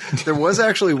was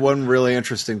actually one really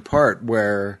interesting part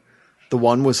where the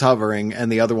one was hovering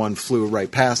and the other one flew right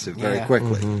past it very Yeah.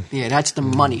 quickly. Mm-hmm. Yeah, that's the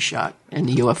money shot in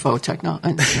the UFO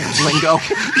lingo.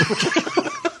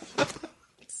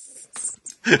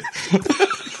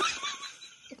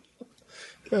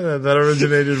 That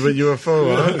originated with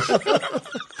UFO, huh?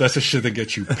 That's the shit that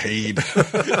gets you paid.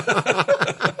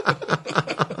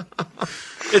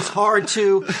 It's hard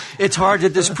to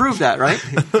disprove that, right?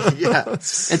 Yeah.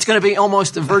 It's going to be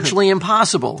almost virtually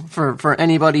impossible for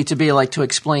anybody to be to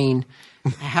explain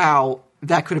how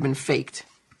that could have been faked,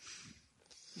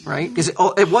 right? Because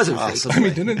it wasn't faked. I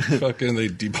mean, didn't fucking they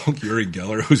debunk Uri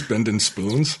Geller who's bending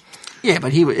spoons? Yeah,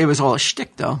 but it was all a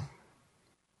shtick, though.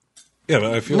 Yeah,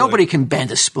 but I feel Nobody can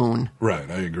bend a spoon. Right,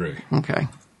 I agree. Okay.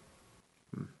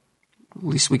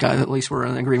 At least we're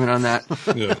in agreement on that.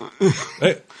 Yeah.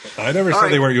 Hey, I never said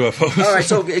right. they weren't UFOs. All right,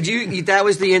 so that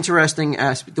was the interesting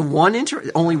aspect.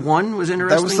 Only one was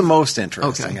interesting? That was the most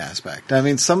interesting aspect. I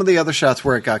mean, some of the other shots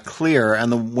where it got clear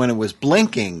and when it was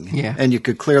blinking, Yeah. and you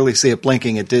could clearly see it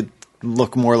blinking, it did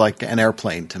look more like an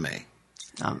airplane to me.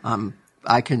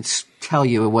 I can tell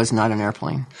you it was not an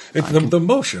airplane. The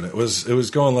motion, it was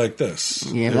going like this.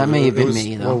 Yeah, that may have been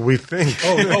me, though. Well, we think.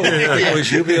 It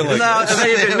was you being like No, this? it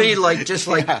may have been me,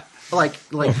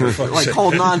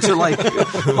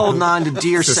 holding on to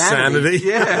dear sanity. Sanity.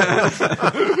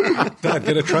 Yeah. Dad,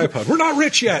 get a tripod. We're not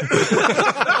rich yet.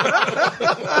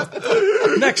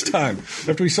 Next time,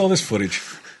 after we saw this footage.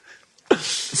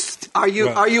 Are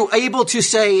you able to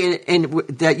say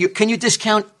can you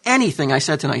discount anything I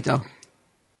said tonight, though?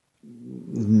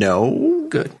 No.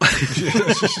 Good. All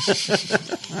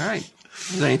right.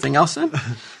 Is there anything else then?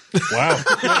 Wow.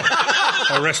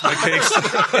 I rest my case.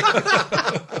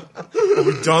 Are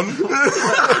we done?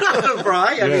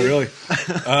 Right? Yeah, really.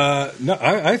 No,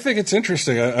 I think it's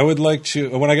interesting. I would like to.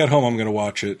 When I get home, I'm going to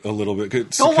watch it a little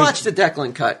bit. Don't watch the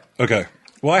Declan cut. Okay.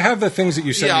 Well, I have the things that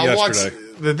you sent me I'll watch yesterday.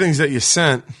 the things that you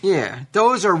sent. Yeah,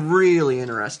 those are really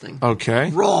interesting. Okay.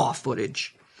 Raw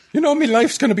footage. You know, my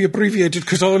life's going to be abbreviated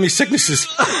because of all of my sicknesses.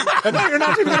 And now you're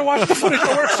not even going to watch the footage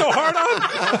I worked so hard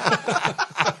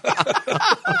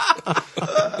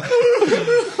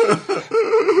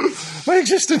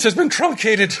distance has been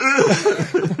truncated.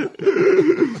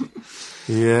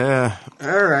 Yeah.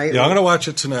 All right. Yeah, I'm going to watch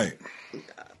it tonight.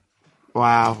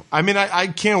 Wow. I mean, I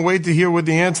can't wait to hear what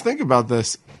the ants think about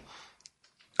this.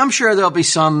 I'm sure there's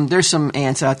some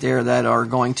ants out there that are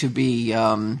going to be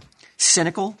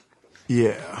cynical.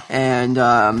 Yeah. And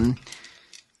let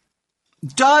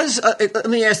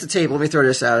me ask the table, let me throw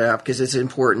this out because it's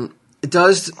important.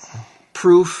 Does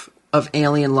proof of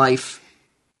alien life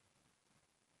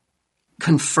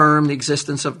confirm the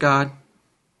existence of God?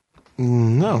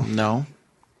 No. No.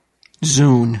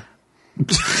 Zune.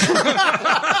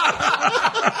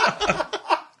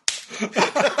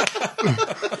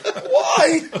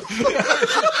 Why?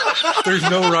 There's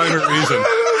no rhyme or reason.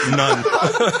 None. Not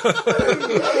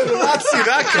see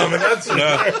that coming. That's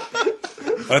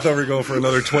I thought we were going for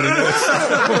another 20 minutes.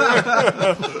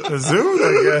 a Zoom,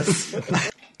 I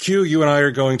guess. Q, you and I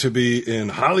are going to be in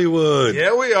Hollywood.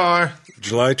 Yeah, we are.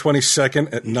 July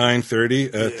 22nd at 9:30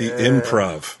 at the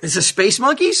Improv. Is it Space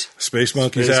Monkeys? Space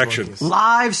Monkeys Space action. Monkeys.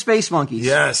 Live Space Monkeys.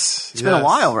 Yes. It's been a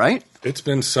while, right? It's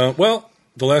been some. Well,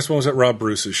 the last one was at Rob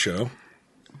Bruce's show.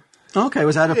 Okay,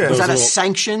 was that a little-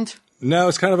 sanctioned? No,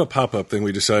 it's kind of a pop-up thing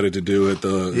we decided to do at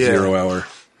the 0 hour.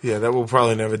 Yeah, that we'll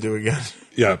probably never do again.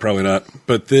 Yeah, probably not.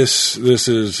 But this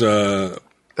is That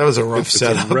was a rough it's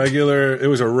setup. a regular. It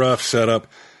was a rough setup.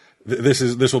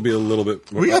 This will be a little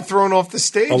bit. We got thrown off the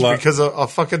stage A lot. because a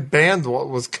fucking band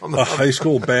was coming A up. high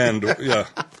school band, yeah,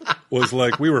 was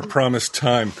like we were promised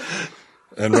time,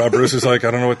 and Rob Bruce is like, I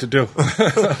don't know what to do.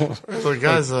 So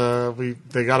guys,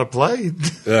 they got to play.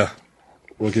 Yeah,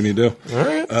 what can you do? All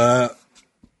right.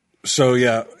 So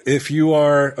yeah, if you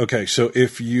are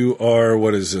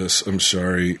what is this? I'm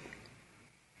sorry.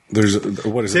 There's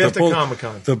what is It's it? after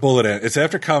Comic-Con. The Bullet Ant. It's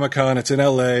after Comic-Con. It's in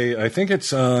L.A. I think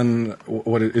it's on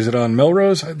is it on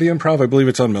Melrose? The Improv. I believe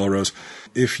it's on Melrose.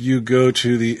 If you go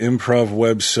to the Improv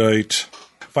website,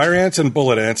 Fire Ants and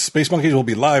Bullet Ants, Space Monkeys will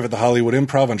be live at the Hollywood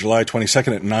Improv on July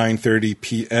 22nd at 9:30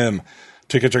 p.m.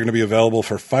 Tickets are going to be available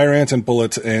for Fire Ants and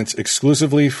Bullet Ants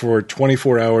exclusively for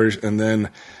 24 hours, and then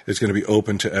it's going to be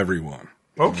open to everyone.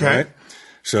 Okay. Right?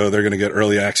 So they're going to get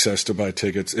early access to buy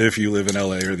tickets if you live in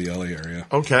L.A. or the L.A. area.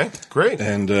 Okay. Great.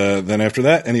 And then after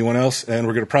that, anyone else? And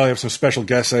we're going to probably have some special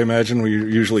guests, I imagine. We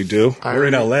usually do. We're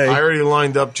in L.A. I already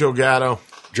lined up Joe Gatto.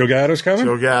 Joe Gatto's coming?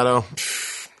 Joe Gatto.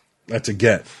 That's a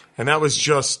get. And that was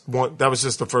just one. That was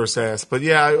just the first ask. But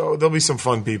yeah, there'll be some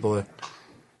fun people there.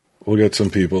 We'll get some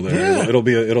people there. Yeah. It'll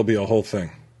be a whole thing.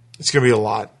 It's gonna be a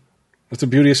lot. That's the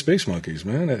beauty of Space Monkeys,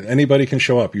 man. Anybody can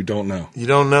show up. You don't know. You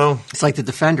don't know. It's like the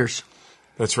Defenders.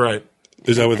 That's right.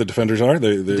 Is that what the Defenders are?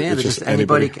 Yeah, it's just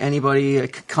anybody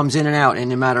comes in and out, and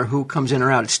no matter who comes in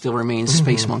or out, it still remains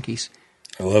Space Monkeys.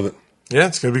 I love it. Yeah,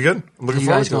 it's gonna be good. I'm looking You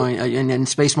forward guys to it. going, and then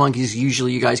Space Monkeys,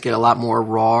 usually you guys get a lot more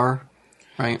raw,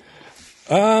 right?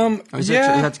 Is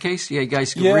that the case? Yeah, you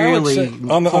guys Yeah, I would really say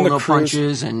on the pull no cruise-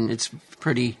 punches, and it's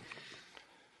pretty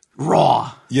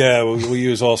raw. Yeah, we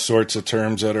use all sorts of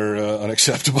terms that are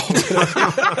unacceptable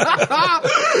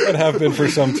and have been for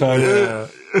some time.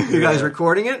 You guys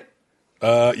recording it?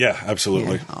 Yeah,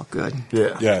 absolutely. Yeah. Oh, good.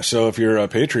 Yeah. Yeah, so if you're a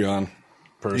Patreon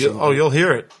person, You'll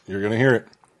hear it. you're going to hear it.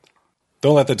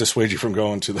 Don't let that dissuade you from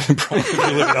going to the Improv. If you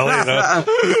live in LA,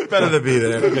 though. Better to be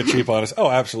there. Get cheap on us.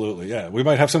 Oh, absolutely. Yeah, we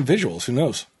might have some visuals. Who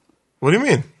knows? What do you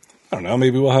mean? I don't know.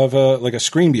 Maybe we'll have like a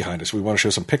screen behind us. We want to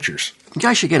show some pictures. You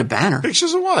guys should get a banner.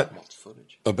 Pictures of what?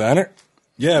 A banner?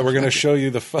 Yeah, we're going to show you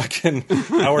the fucking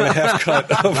hour and a half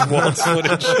cut of Walt's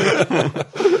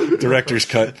footage. Director's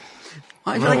cut.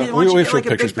 Why don't you we've get showed like a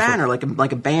pictures big banner, like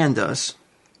a band does?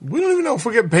 We don't even know if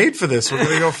we're getting paid for this. We're going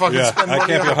to go fucking Yeah, spend I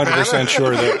money can't be on a 100% banner.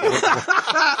 sure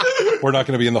that we're not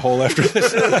going to be in the hole after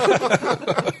this.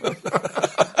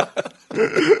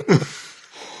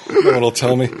 No one will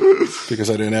tell me because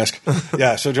I didn't ask.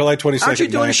 Yeah, so July 22nd. Aren't you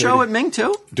doing a show 9:30. at Ming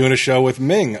too? Doing a show with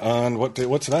Ming on what day?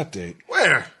 What's that date?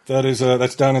 Where? That is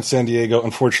that's down in San Diego.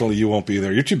 Unfortunately, you won't be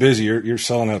there. You're too busy. You're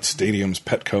selling out stadiums,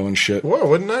 Petco, and shit. Whoa,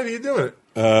 what night are you doing it?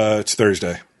 It's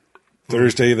Thursday.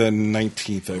 Thursday the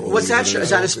 19th, I believe. What's that show?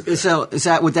 Is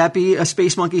that would that be a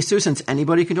Space Monkeys too? Since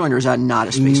anybody can join, or is that not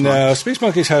a Space No, Monkeys? Space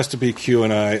Monkeys has to be Q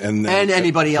and I, and then And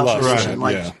anybody else plus, who's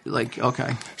right, like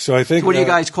okay. So I think What do you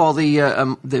guys call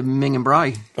the Ming and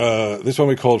Bry? this one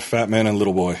we called Fat Man and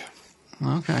Little Boy.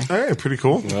 Okay, Hey, pretty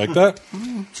cool. You like that?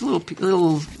 it's a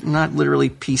little not literally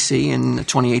PC in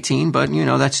 2018, but you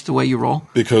know that's the way you roll.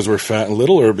 Because we're fat and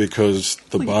little, or because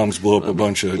the bombs blew up a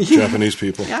bunch of Japanese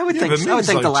people? Yeah, I would Yeah, think. but I would Ming's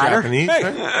think the like latter. Japanese, Hey,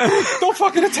 right? don't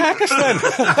fucking attack us then.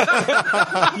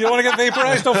 You don't want to get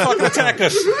vaporized? Don't fucking attack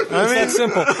us. It's that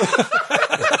simple.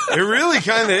 It really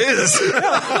kind of is.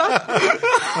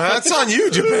 That's on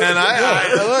you, Japan.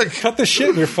 Look, Cut the shit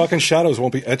and your fucking shadows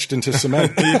won't be etched into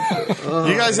cement.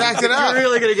 you guys acted out. You're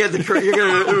really going to get you're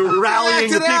going to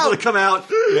rallying the Act it people out. to come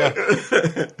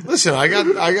out. Listen, I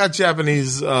got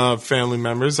Japanese family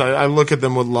members. I look at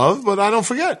them with love, but I don't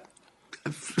forget.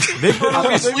 They brought it up-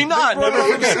 Obviously not. They brought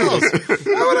it up themselves.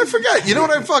 How would I forget? You know what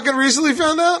I fucking recently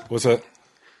found out? What's that?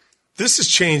 This has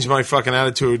changed my fucking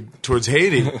attitude towards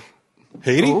Haiti.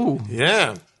 Haiti? Ooh.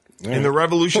 Yeah. In the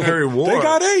Revolutionary War. They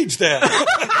got AIDS then.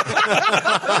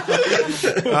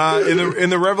 in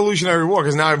the Revolutionary War,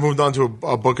 because now I've moved on to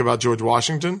a book about George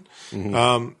Washington,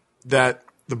 that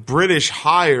the British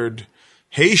hired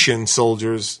Haitian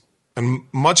soldiers, and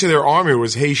much of their army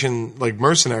was Haitian like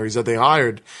mercenaries that they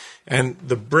hired, and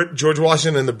George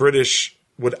Washington and the British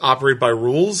would operate by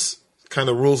rules. Kind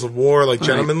of rules of war, like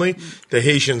gentlemanly. The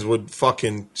Haitians would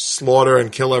fucking slaughter and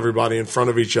kill everybody in front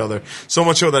of each other. So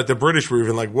much so that the British were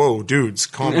even like, whoa, dudes,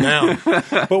 calm down.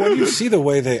 But when you see the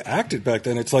way they acted back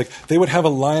then, it's like they would have a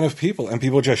line of people and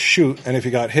people just shoot, and if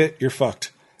you got hit, you're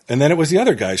fucked. And then it was the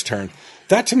other guy's turn.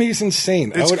 That to me is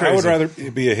insane. I would crazy. rather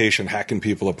be a Haitian hacking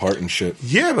people apart and shit.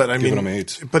 Yeah, but I Giving mean, them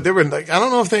AIDS. but they were like, I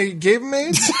don't know if they gave them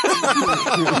AIDS.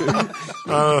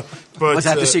 But Was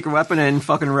that the secret weapon in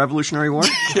fucking Revolutionary War?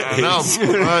 I don't know.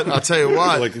 But I'll tell you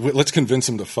what, Like, let's convince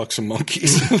them to fuck some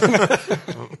monkeys.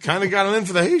 kind of got it in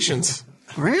for the Haitians.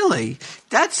 Really?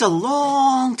 That's a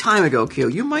long time ago, Q.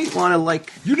 You might want to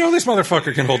like. You know this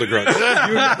motherfucker can hold a grudge. He's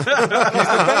the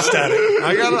best at it.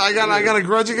 I got a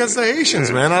grudge against the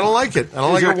Haitians, man. I don't like it. I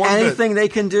don't Is like it there one bit. anything they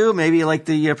can do? Maybe like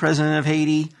the president of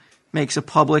Haiti makes a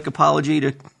public apology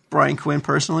to Brian Quinn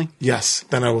personally. Yes,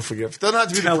 then I will forgive. Doesn't have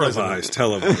to be the president.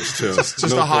 Televised too. Just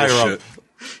a higher up.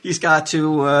 He's got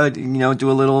to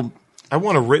do a little. I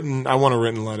want a written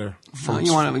letter. From,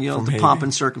 you want from the Haiti. pomp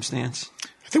and circumstance.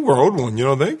 I think we're owed one. You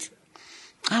don't think?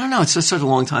 I don't know. It's just such a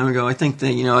long time ago. I think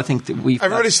that we've.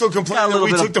 Everybody's still complaining that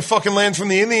we took the fucking land from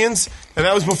the Indians, and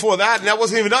that was before that, and that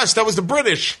wasn't even us. That was the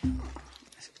British.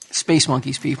 Space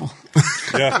monkeys, people.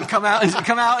 Yeah, come out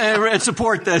and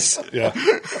support this. yeah.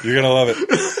 You're gonna love it.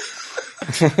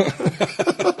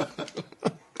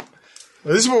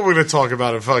 This is what we're going to talk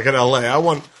about in fucking LA. I'm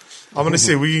going to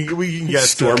say we can get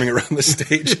Storming around the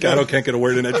stage. Gato can't get a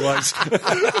word in edgewise.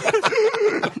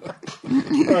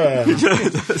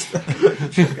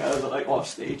 Guys like off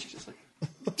stage, just like.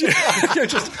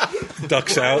 Just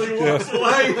ducks out.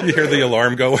 Yeah. You hear the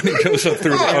alarm go when he goes up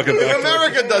through the fucking If back door.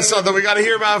 America does something, we got to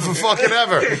hear about it for fucking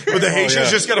ever. But the Haitians yeah.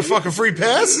 just get a fucking free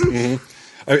pass?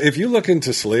 If you look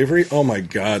into slavery, oh my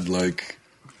god, like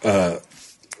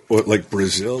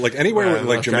Brazil, like anywhere,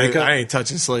 like Jamaica. I ain't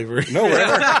touching slavery. No,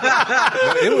 wherever.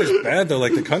 It was bad though.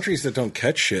 Like the countries that don't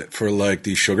catch shit for like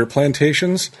these sugar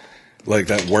plantations, like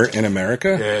that weren't in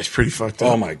America. Yeah, it's pretty fucked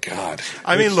up. Oh my god!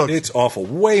 I mean, look, it's awful.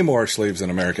 Way more slaves than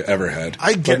America ever had.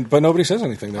 I get- but nobody says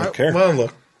anything. They don't care. Well,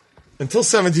 look, until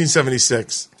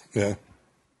 1776, Yeah,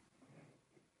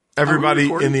 everybody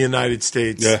recording? in the United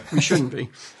States. yeah. We shouldn't be.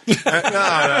 Everybody.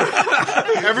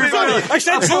 I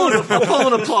said food. I'm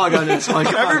pulling a plug on this one.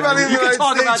 Come on, Everybody in guys. the You can United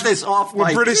talk States about this off were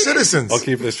mic. British citizens. I'll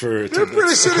keep this for. They're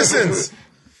British citizens.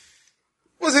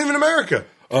 Wasn't even America.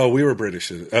 Oh, we were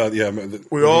British. Yeah,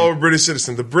 We all were British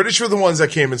citizens. The British were the ones that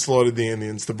came and slaughtered the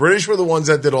Indians. The British were the ones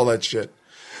that did all that shit.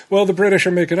 Well, the British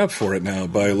are making up for it now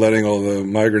by letting all the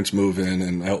migrants move in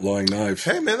and outlawing knives.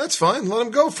 Hey, man, that's fine. Let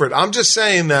them go for it. I'm just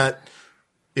saying that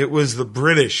it was the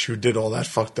British who did all that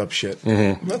fucked up shit.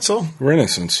 Mm-hmm. That's all.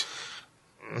 Renaissance.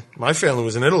 My family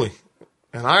was in Italy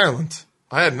and Ireland.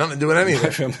 I had nothing to do with any of My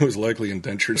that. family was likely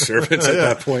indentured servants at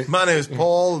that point. My name is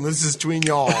Paul, and this is between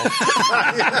y'all.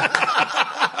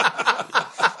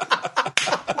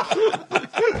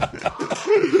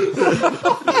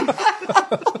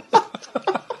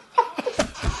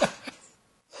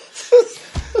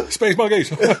 Space monkeys.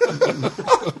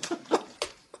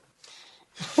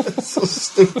 So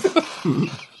stupid.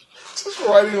 Just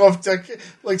writing off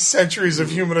like centuries of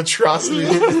human atrocity.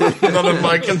 None of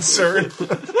my concern.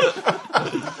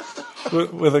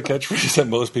 with a catchphrase that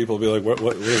most people be like, what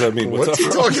does that mean? What's he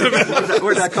up? talking about?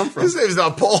 Where'd that come from? His name's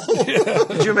not Paul.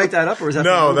 Did you make that up, or was that?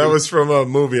 No, from a that movie? was from a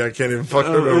movie. I can't even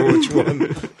fucking remember which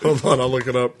one. Hold on, I'll look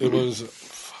it up. It was.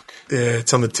 Yeah,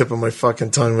 it's on the tip of my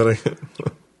fucking tongue, but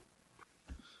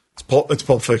it's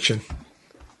Pulp Fiction.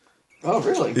 Oh,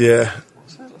 really? Yeah,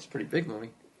 That's a pretty big movie.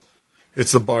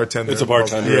 it's the bartender. It's a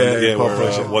bartender. Yeah, Pulp where,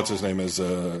 Fiction. What's his name is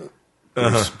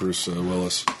Bruce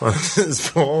Willis. This is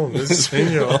Paul. This is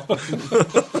Pino.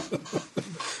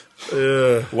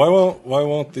 Why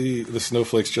won't the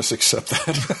snowflakes just accept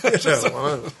that? Yeah,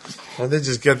 why don't they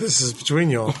just get this is between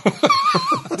y'all?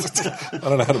 I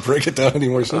don't know how to break it down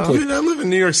anymore I simply. mean, I live in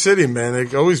New York City, man.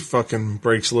 It always fucking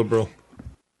breaks liberal.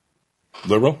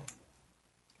 Liberal?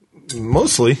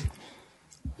 Mostly.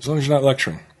 As long as you're not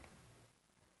lecturing.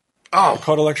 I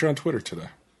caught a lecture on Twitter today.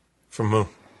 From who?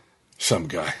 Some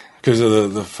guy. Because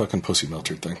of the fucking pussy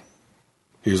melter thing.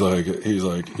 He's like,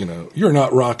 you know, you're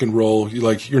not rock and roll.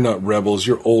 You're not rebels.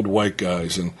 You're old white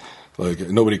guys. And, like,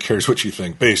 nobody cares what you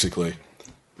think, basically.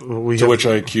 To which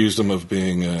I accused him of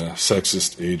being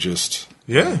sexist, ageist,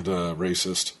 and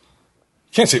racist.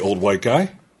 You can't say old white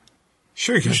guy.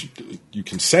 Sure you can. You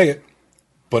can say it,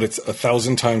 but it's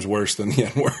 1,000 times worse than the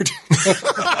N-word.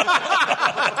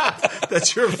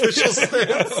 That's your official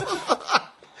stance.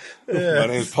 My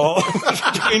name's Paul.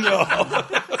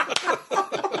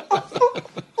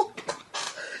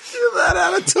 You're that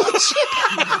out of touch.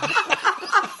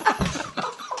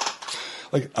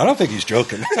 Like, I don't think he's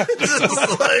joking. I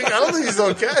don't think he's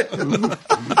okay.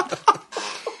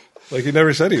 Like, he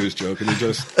never said he was joking. He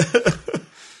just,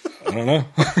 I don't know.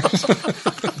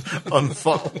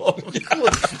 Unfollow.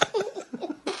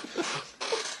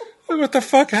 What the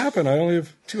fuck happened? I only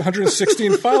have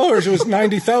 216 followers. It was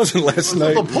 90,000 last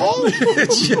night. Paul?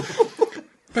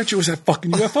 Bet you it was that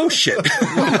fucking UFO shit.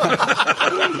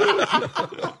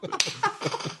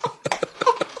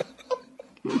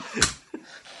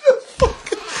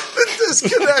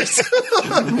 Disconnect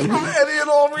from any and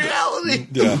all reality.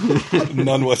 Yeah,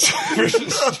 none whatsoever.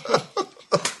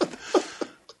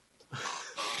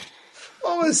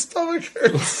 Oh, my stomach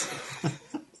hurts.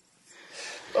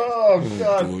 Oh,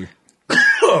 God. Boy.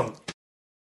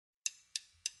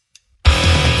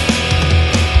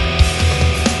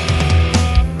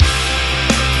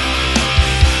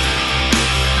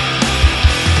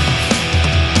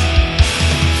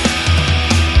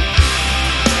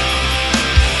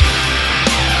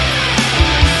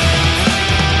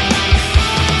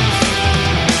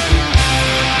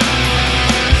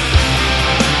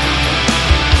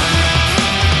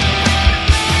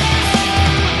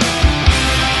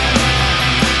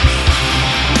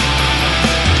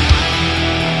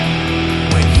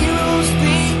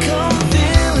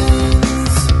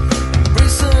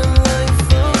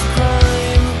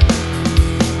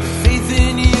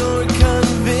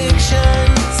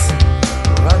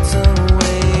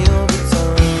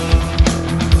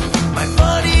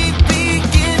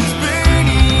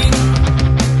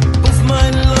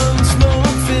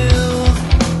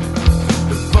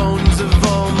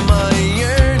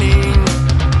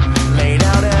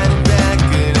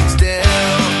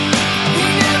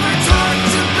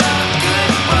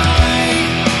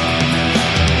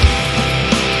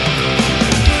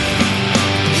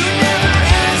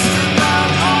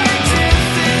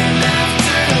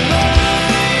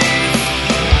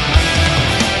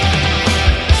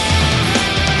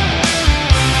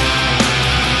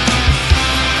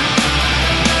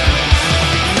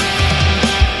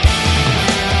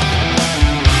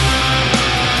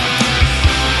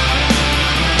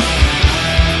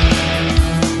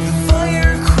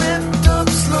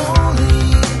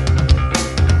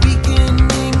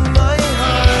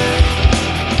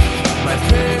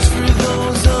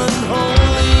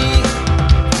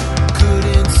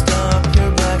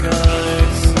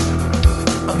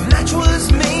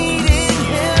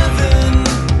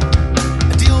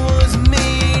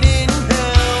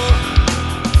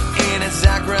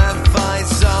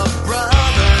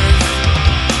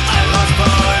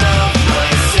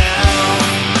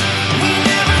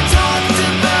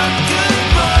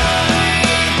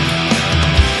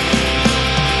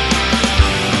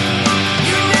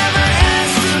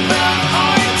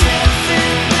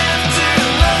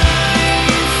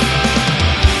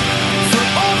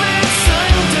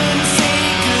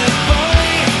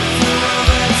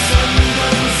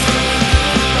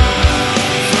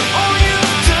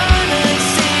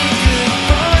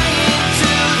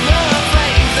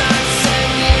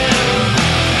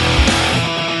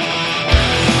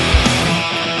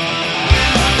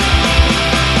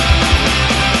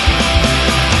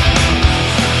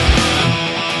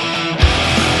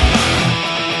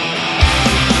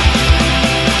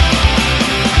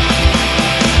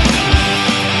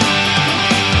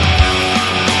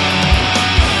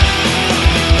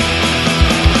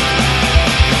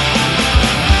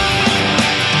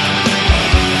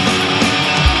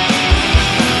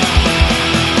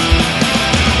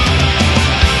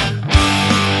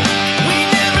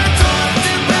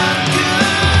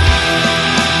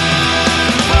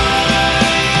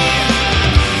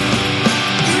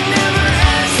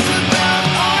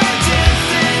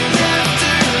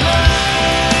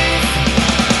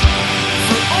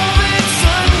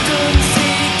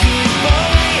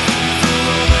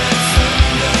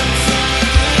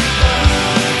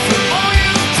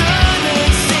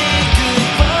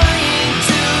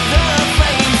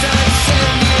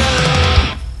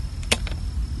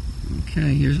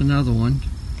 Okay, here's another one.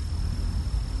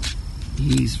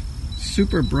 He's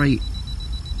super bright.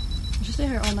 Just stay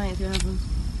here all night and see what happens.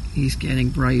 He's getting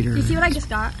brighter. You see what I just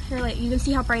got? Here, like, you can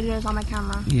see how bright it is on my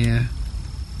camera. Yeah.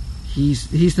 He's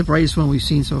the brightest one we've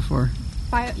seen so far.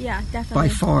 Yeah, definitely. By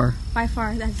far. By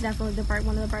far, that's definitely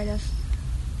one of the brightest.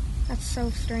 That's so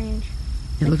strange.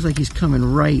 It looks like he's coming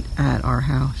right at our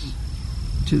house.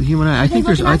 To him and I think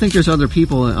look, I think there's other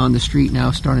people on the street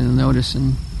now starting to notice,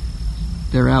 and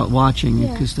they're out watching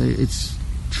because it's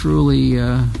truly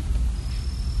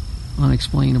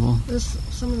unexplainable. There's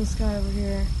some in the sky over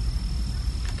here.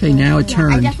 Okay, now it I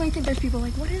turned. definitely think there's people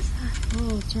like, what is that?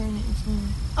 Oh, it's turning. It's turning.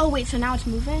 Oh, wait, so now it's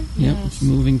moving? Yep, Yes. it's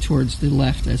moving towards the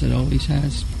left as it always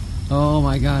has. Oh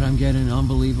my God, I'm getting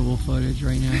unbelievable footage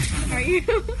right now. Are you?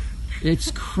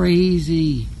 It's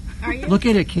crazy. Are you? Look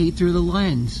at it, Kate, through the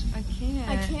lens. I can't.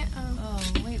 I can't. Oh,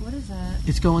 wait, what is that?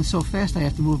 It's going so fast I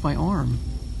have to move my arm.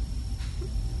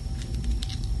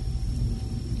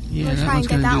 Yeah, Let's that try one's and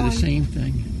going get to that do the one. same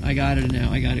thing. I got it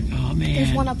now. I got it. Oh, man.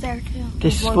 There's one up there, too.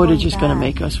 This There's one footage going is going to back.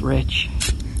 make us rich.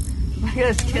 I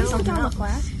gotta kill Something something on the else.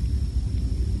 flash?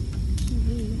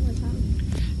 What's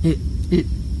that?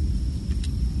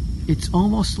 It's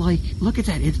almost like, look at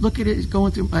that. Look at it. It's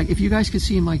going through. Like, if you guys could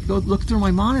see him, like, go look through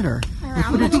my monitor. Look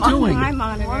I'm what it's looking doing. at my Look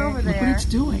monitor. One over what there. it's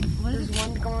doing. There's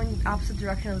one going opposite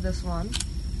direction of this one.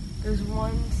 There's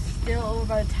one still over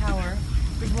by the tower.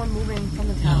 There's one moving from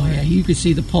the tower. Oh, yeah. You can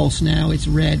see the pulse now. It's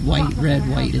red, white, red,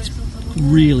 white. It's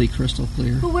really crystal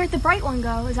clear. But where'd the bright one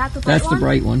go? Is that the bright That's one? the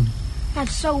bright one.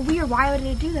 That's so weird. Why would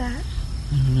it do that?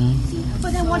 I don't know.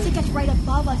 But then once it gets right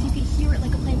above us, you can hear it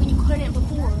like a plane when you couldn't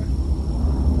before.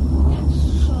 That's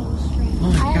so strange.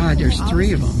 Oh, my God. There's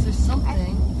three of them. There's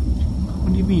something.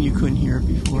 What do you mean you couldn't hear it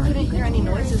before? Couldn't hear any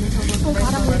noises until those Oh,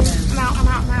 God, birds I'm were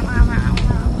leaving. I'm out.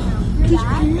 Hear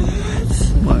that?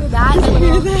 What? Hear that?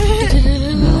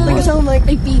 Like it sounds like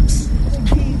beeps.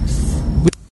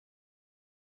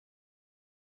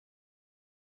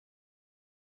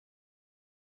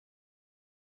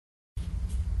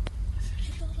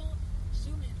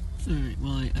 All right,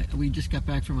 well, we just got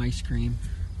back from ice cream.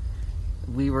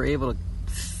 We were able to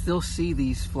still see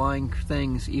these flying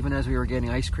things even as we were getting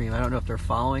ice cream. I don't know if they're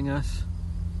following us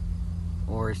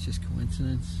or it's just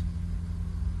coincidence.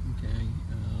 Okay.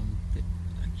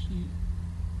 Actually,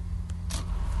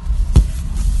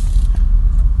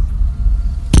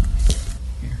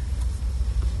 here.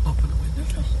 Open the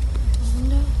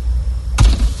window.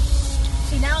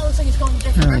 See, now it looks like it's going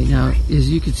different. All right, now, as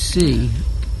you can see,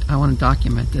 I want to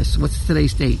document this. What's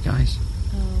today's date, guys?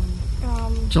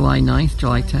 July 9th?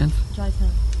 July 10th? July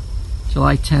 10th,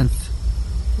 July 10th.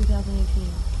 2018.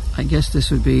 I guess this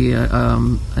would be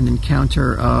an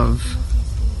encounter of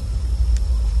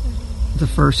the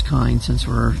first kind since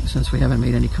we haven't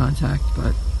made any contact.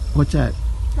 But what's that?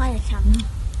 My attempt.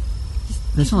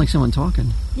 That sounds like someone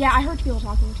talking. Yeah, I heard people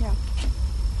talking too.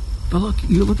 But look,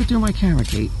 you look it through my camera,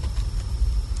 Kate.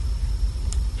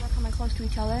 They're coming close to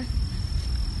each other.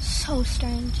 So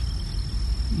strange.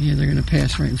 Yeah, they're gonna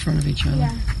pass right in front of each other.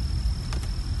 Yeah.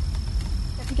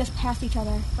 They just passed each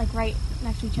other, like right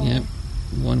next to each other. Yep.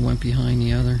 One went behind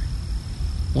the other.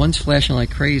 One's flashing like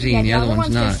crazy, Yeah, and the other one's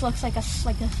one not. just looks like a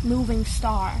moving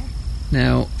star.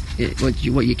 Now,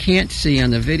 what you can't see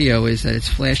on the video is that it's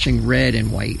flashing red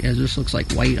and white. It just looks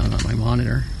like white on my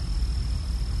monitor.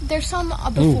 There's some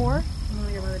before. I'm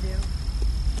gonna get my video.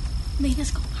 Make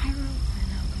this go viral.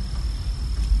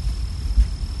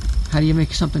 How do you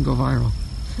make something go viral?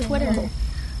 Twitter.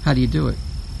 How do you do it?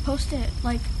 Post it.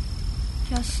 Like,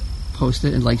 just. Post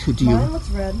it and like who do you? Mine looks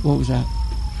red. What was that?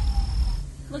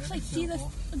 Looks like, see this?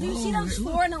 Do you see those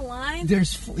four in a line?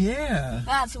 Yeah.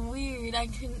 That's weird.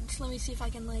 Let me see if I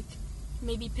can, like,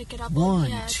 maybe pick it up. One,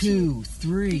 Yeah, 2,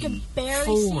 3, You can barely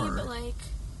 4. see, but, like,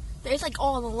 there's, like,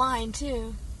 all in a line,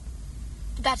 too.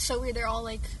 But that's so weird. They're all,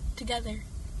 like, together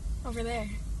over there.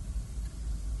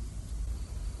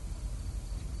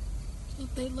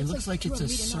 It looks like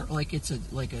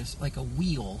it's like a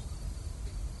wheel,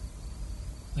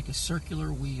 like a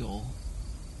circular wheel,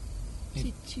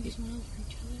 See two going over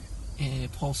each other. and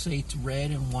it pulsates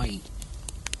red and white.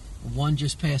 One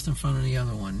just passed in front of the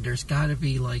other one. There's got to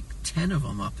be like 10 of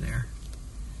them up there,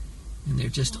 and they're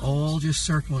just all just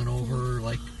circling over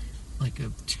like a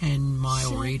 10-mile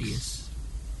 6. radius.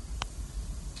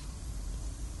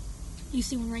 You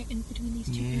see one right in between these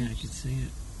two. Yeah, I can see it.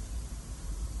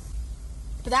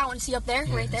 But that one, see up there,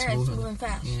 Yeah, right there, it's moving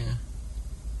fast. Yeah.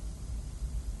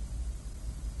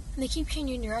 And they keep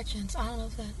changing directions. I don't know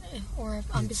if that, or if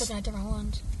I'm just looking at different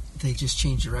ones. They just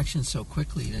change directions so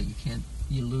quickly that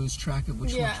you lose track of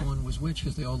which Yeah. one was which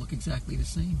because they all look exactly the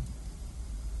same.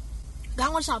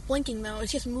 That one's not blinking though.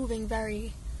 It's just moving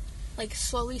very, like,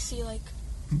 slowly. See, like,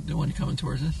 The one coming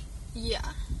towards us? yeah,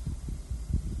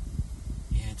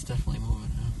 Yeah, it's definitely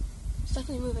moving. Huh? it's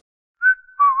definitely moving.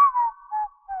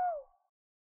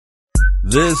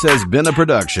 This has been a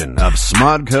production of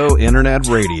Smodco Internet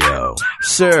Radio.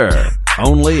 Sir,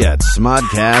 only at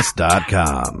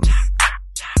smodcast.com.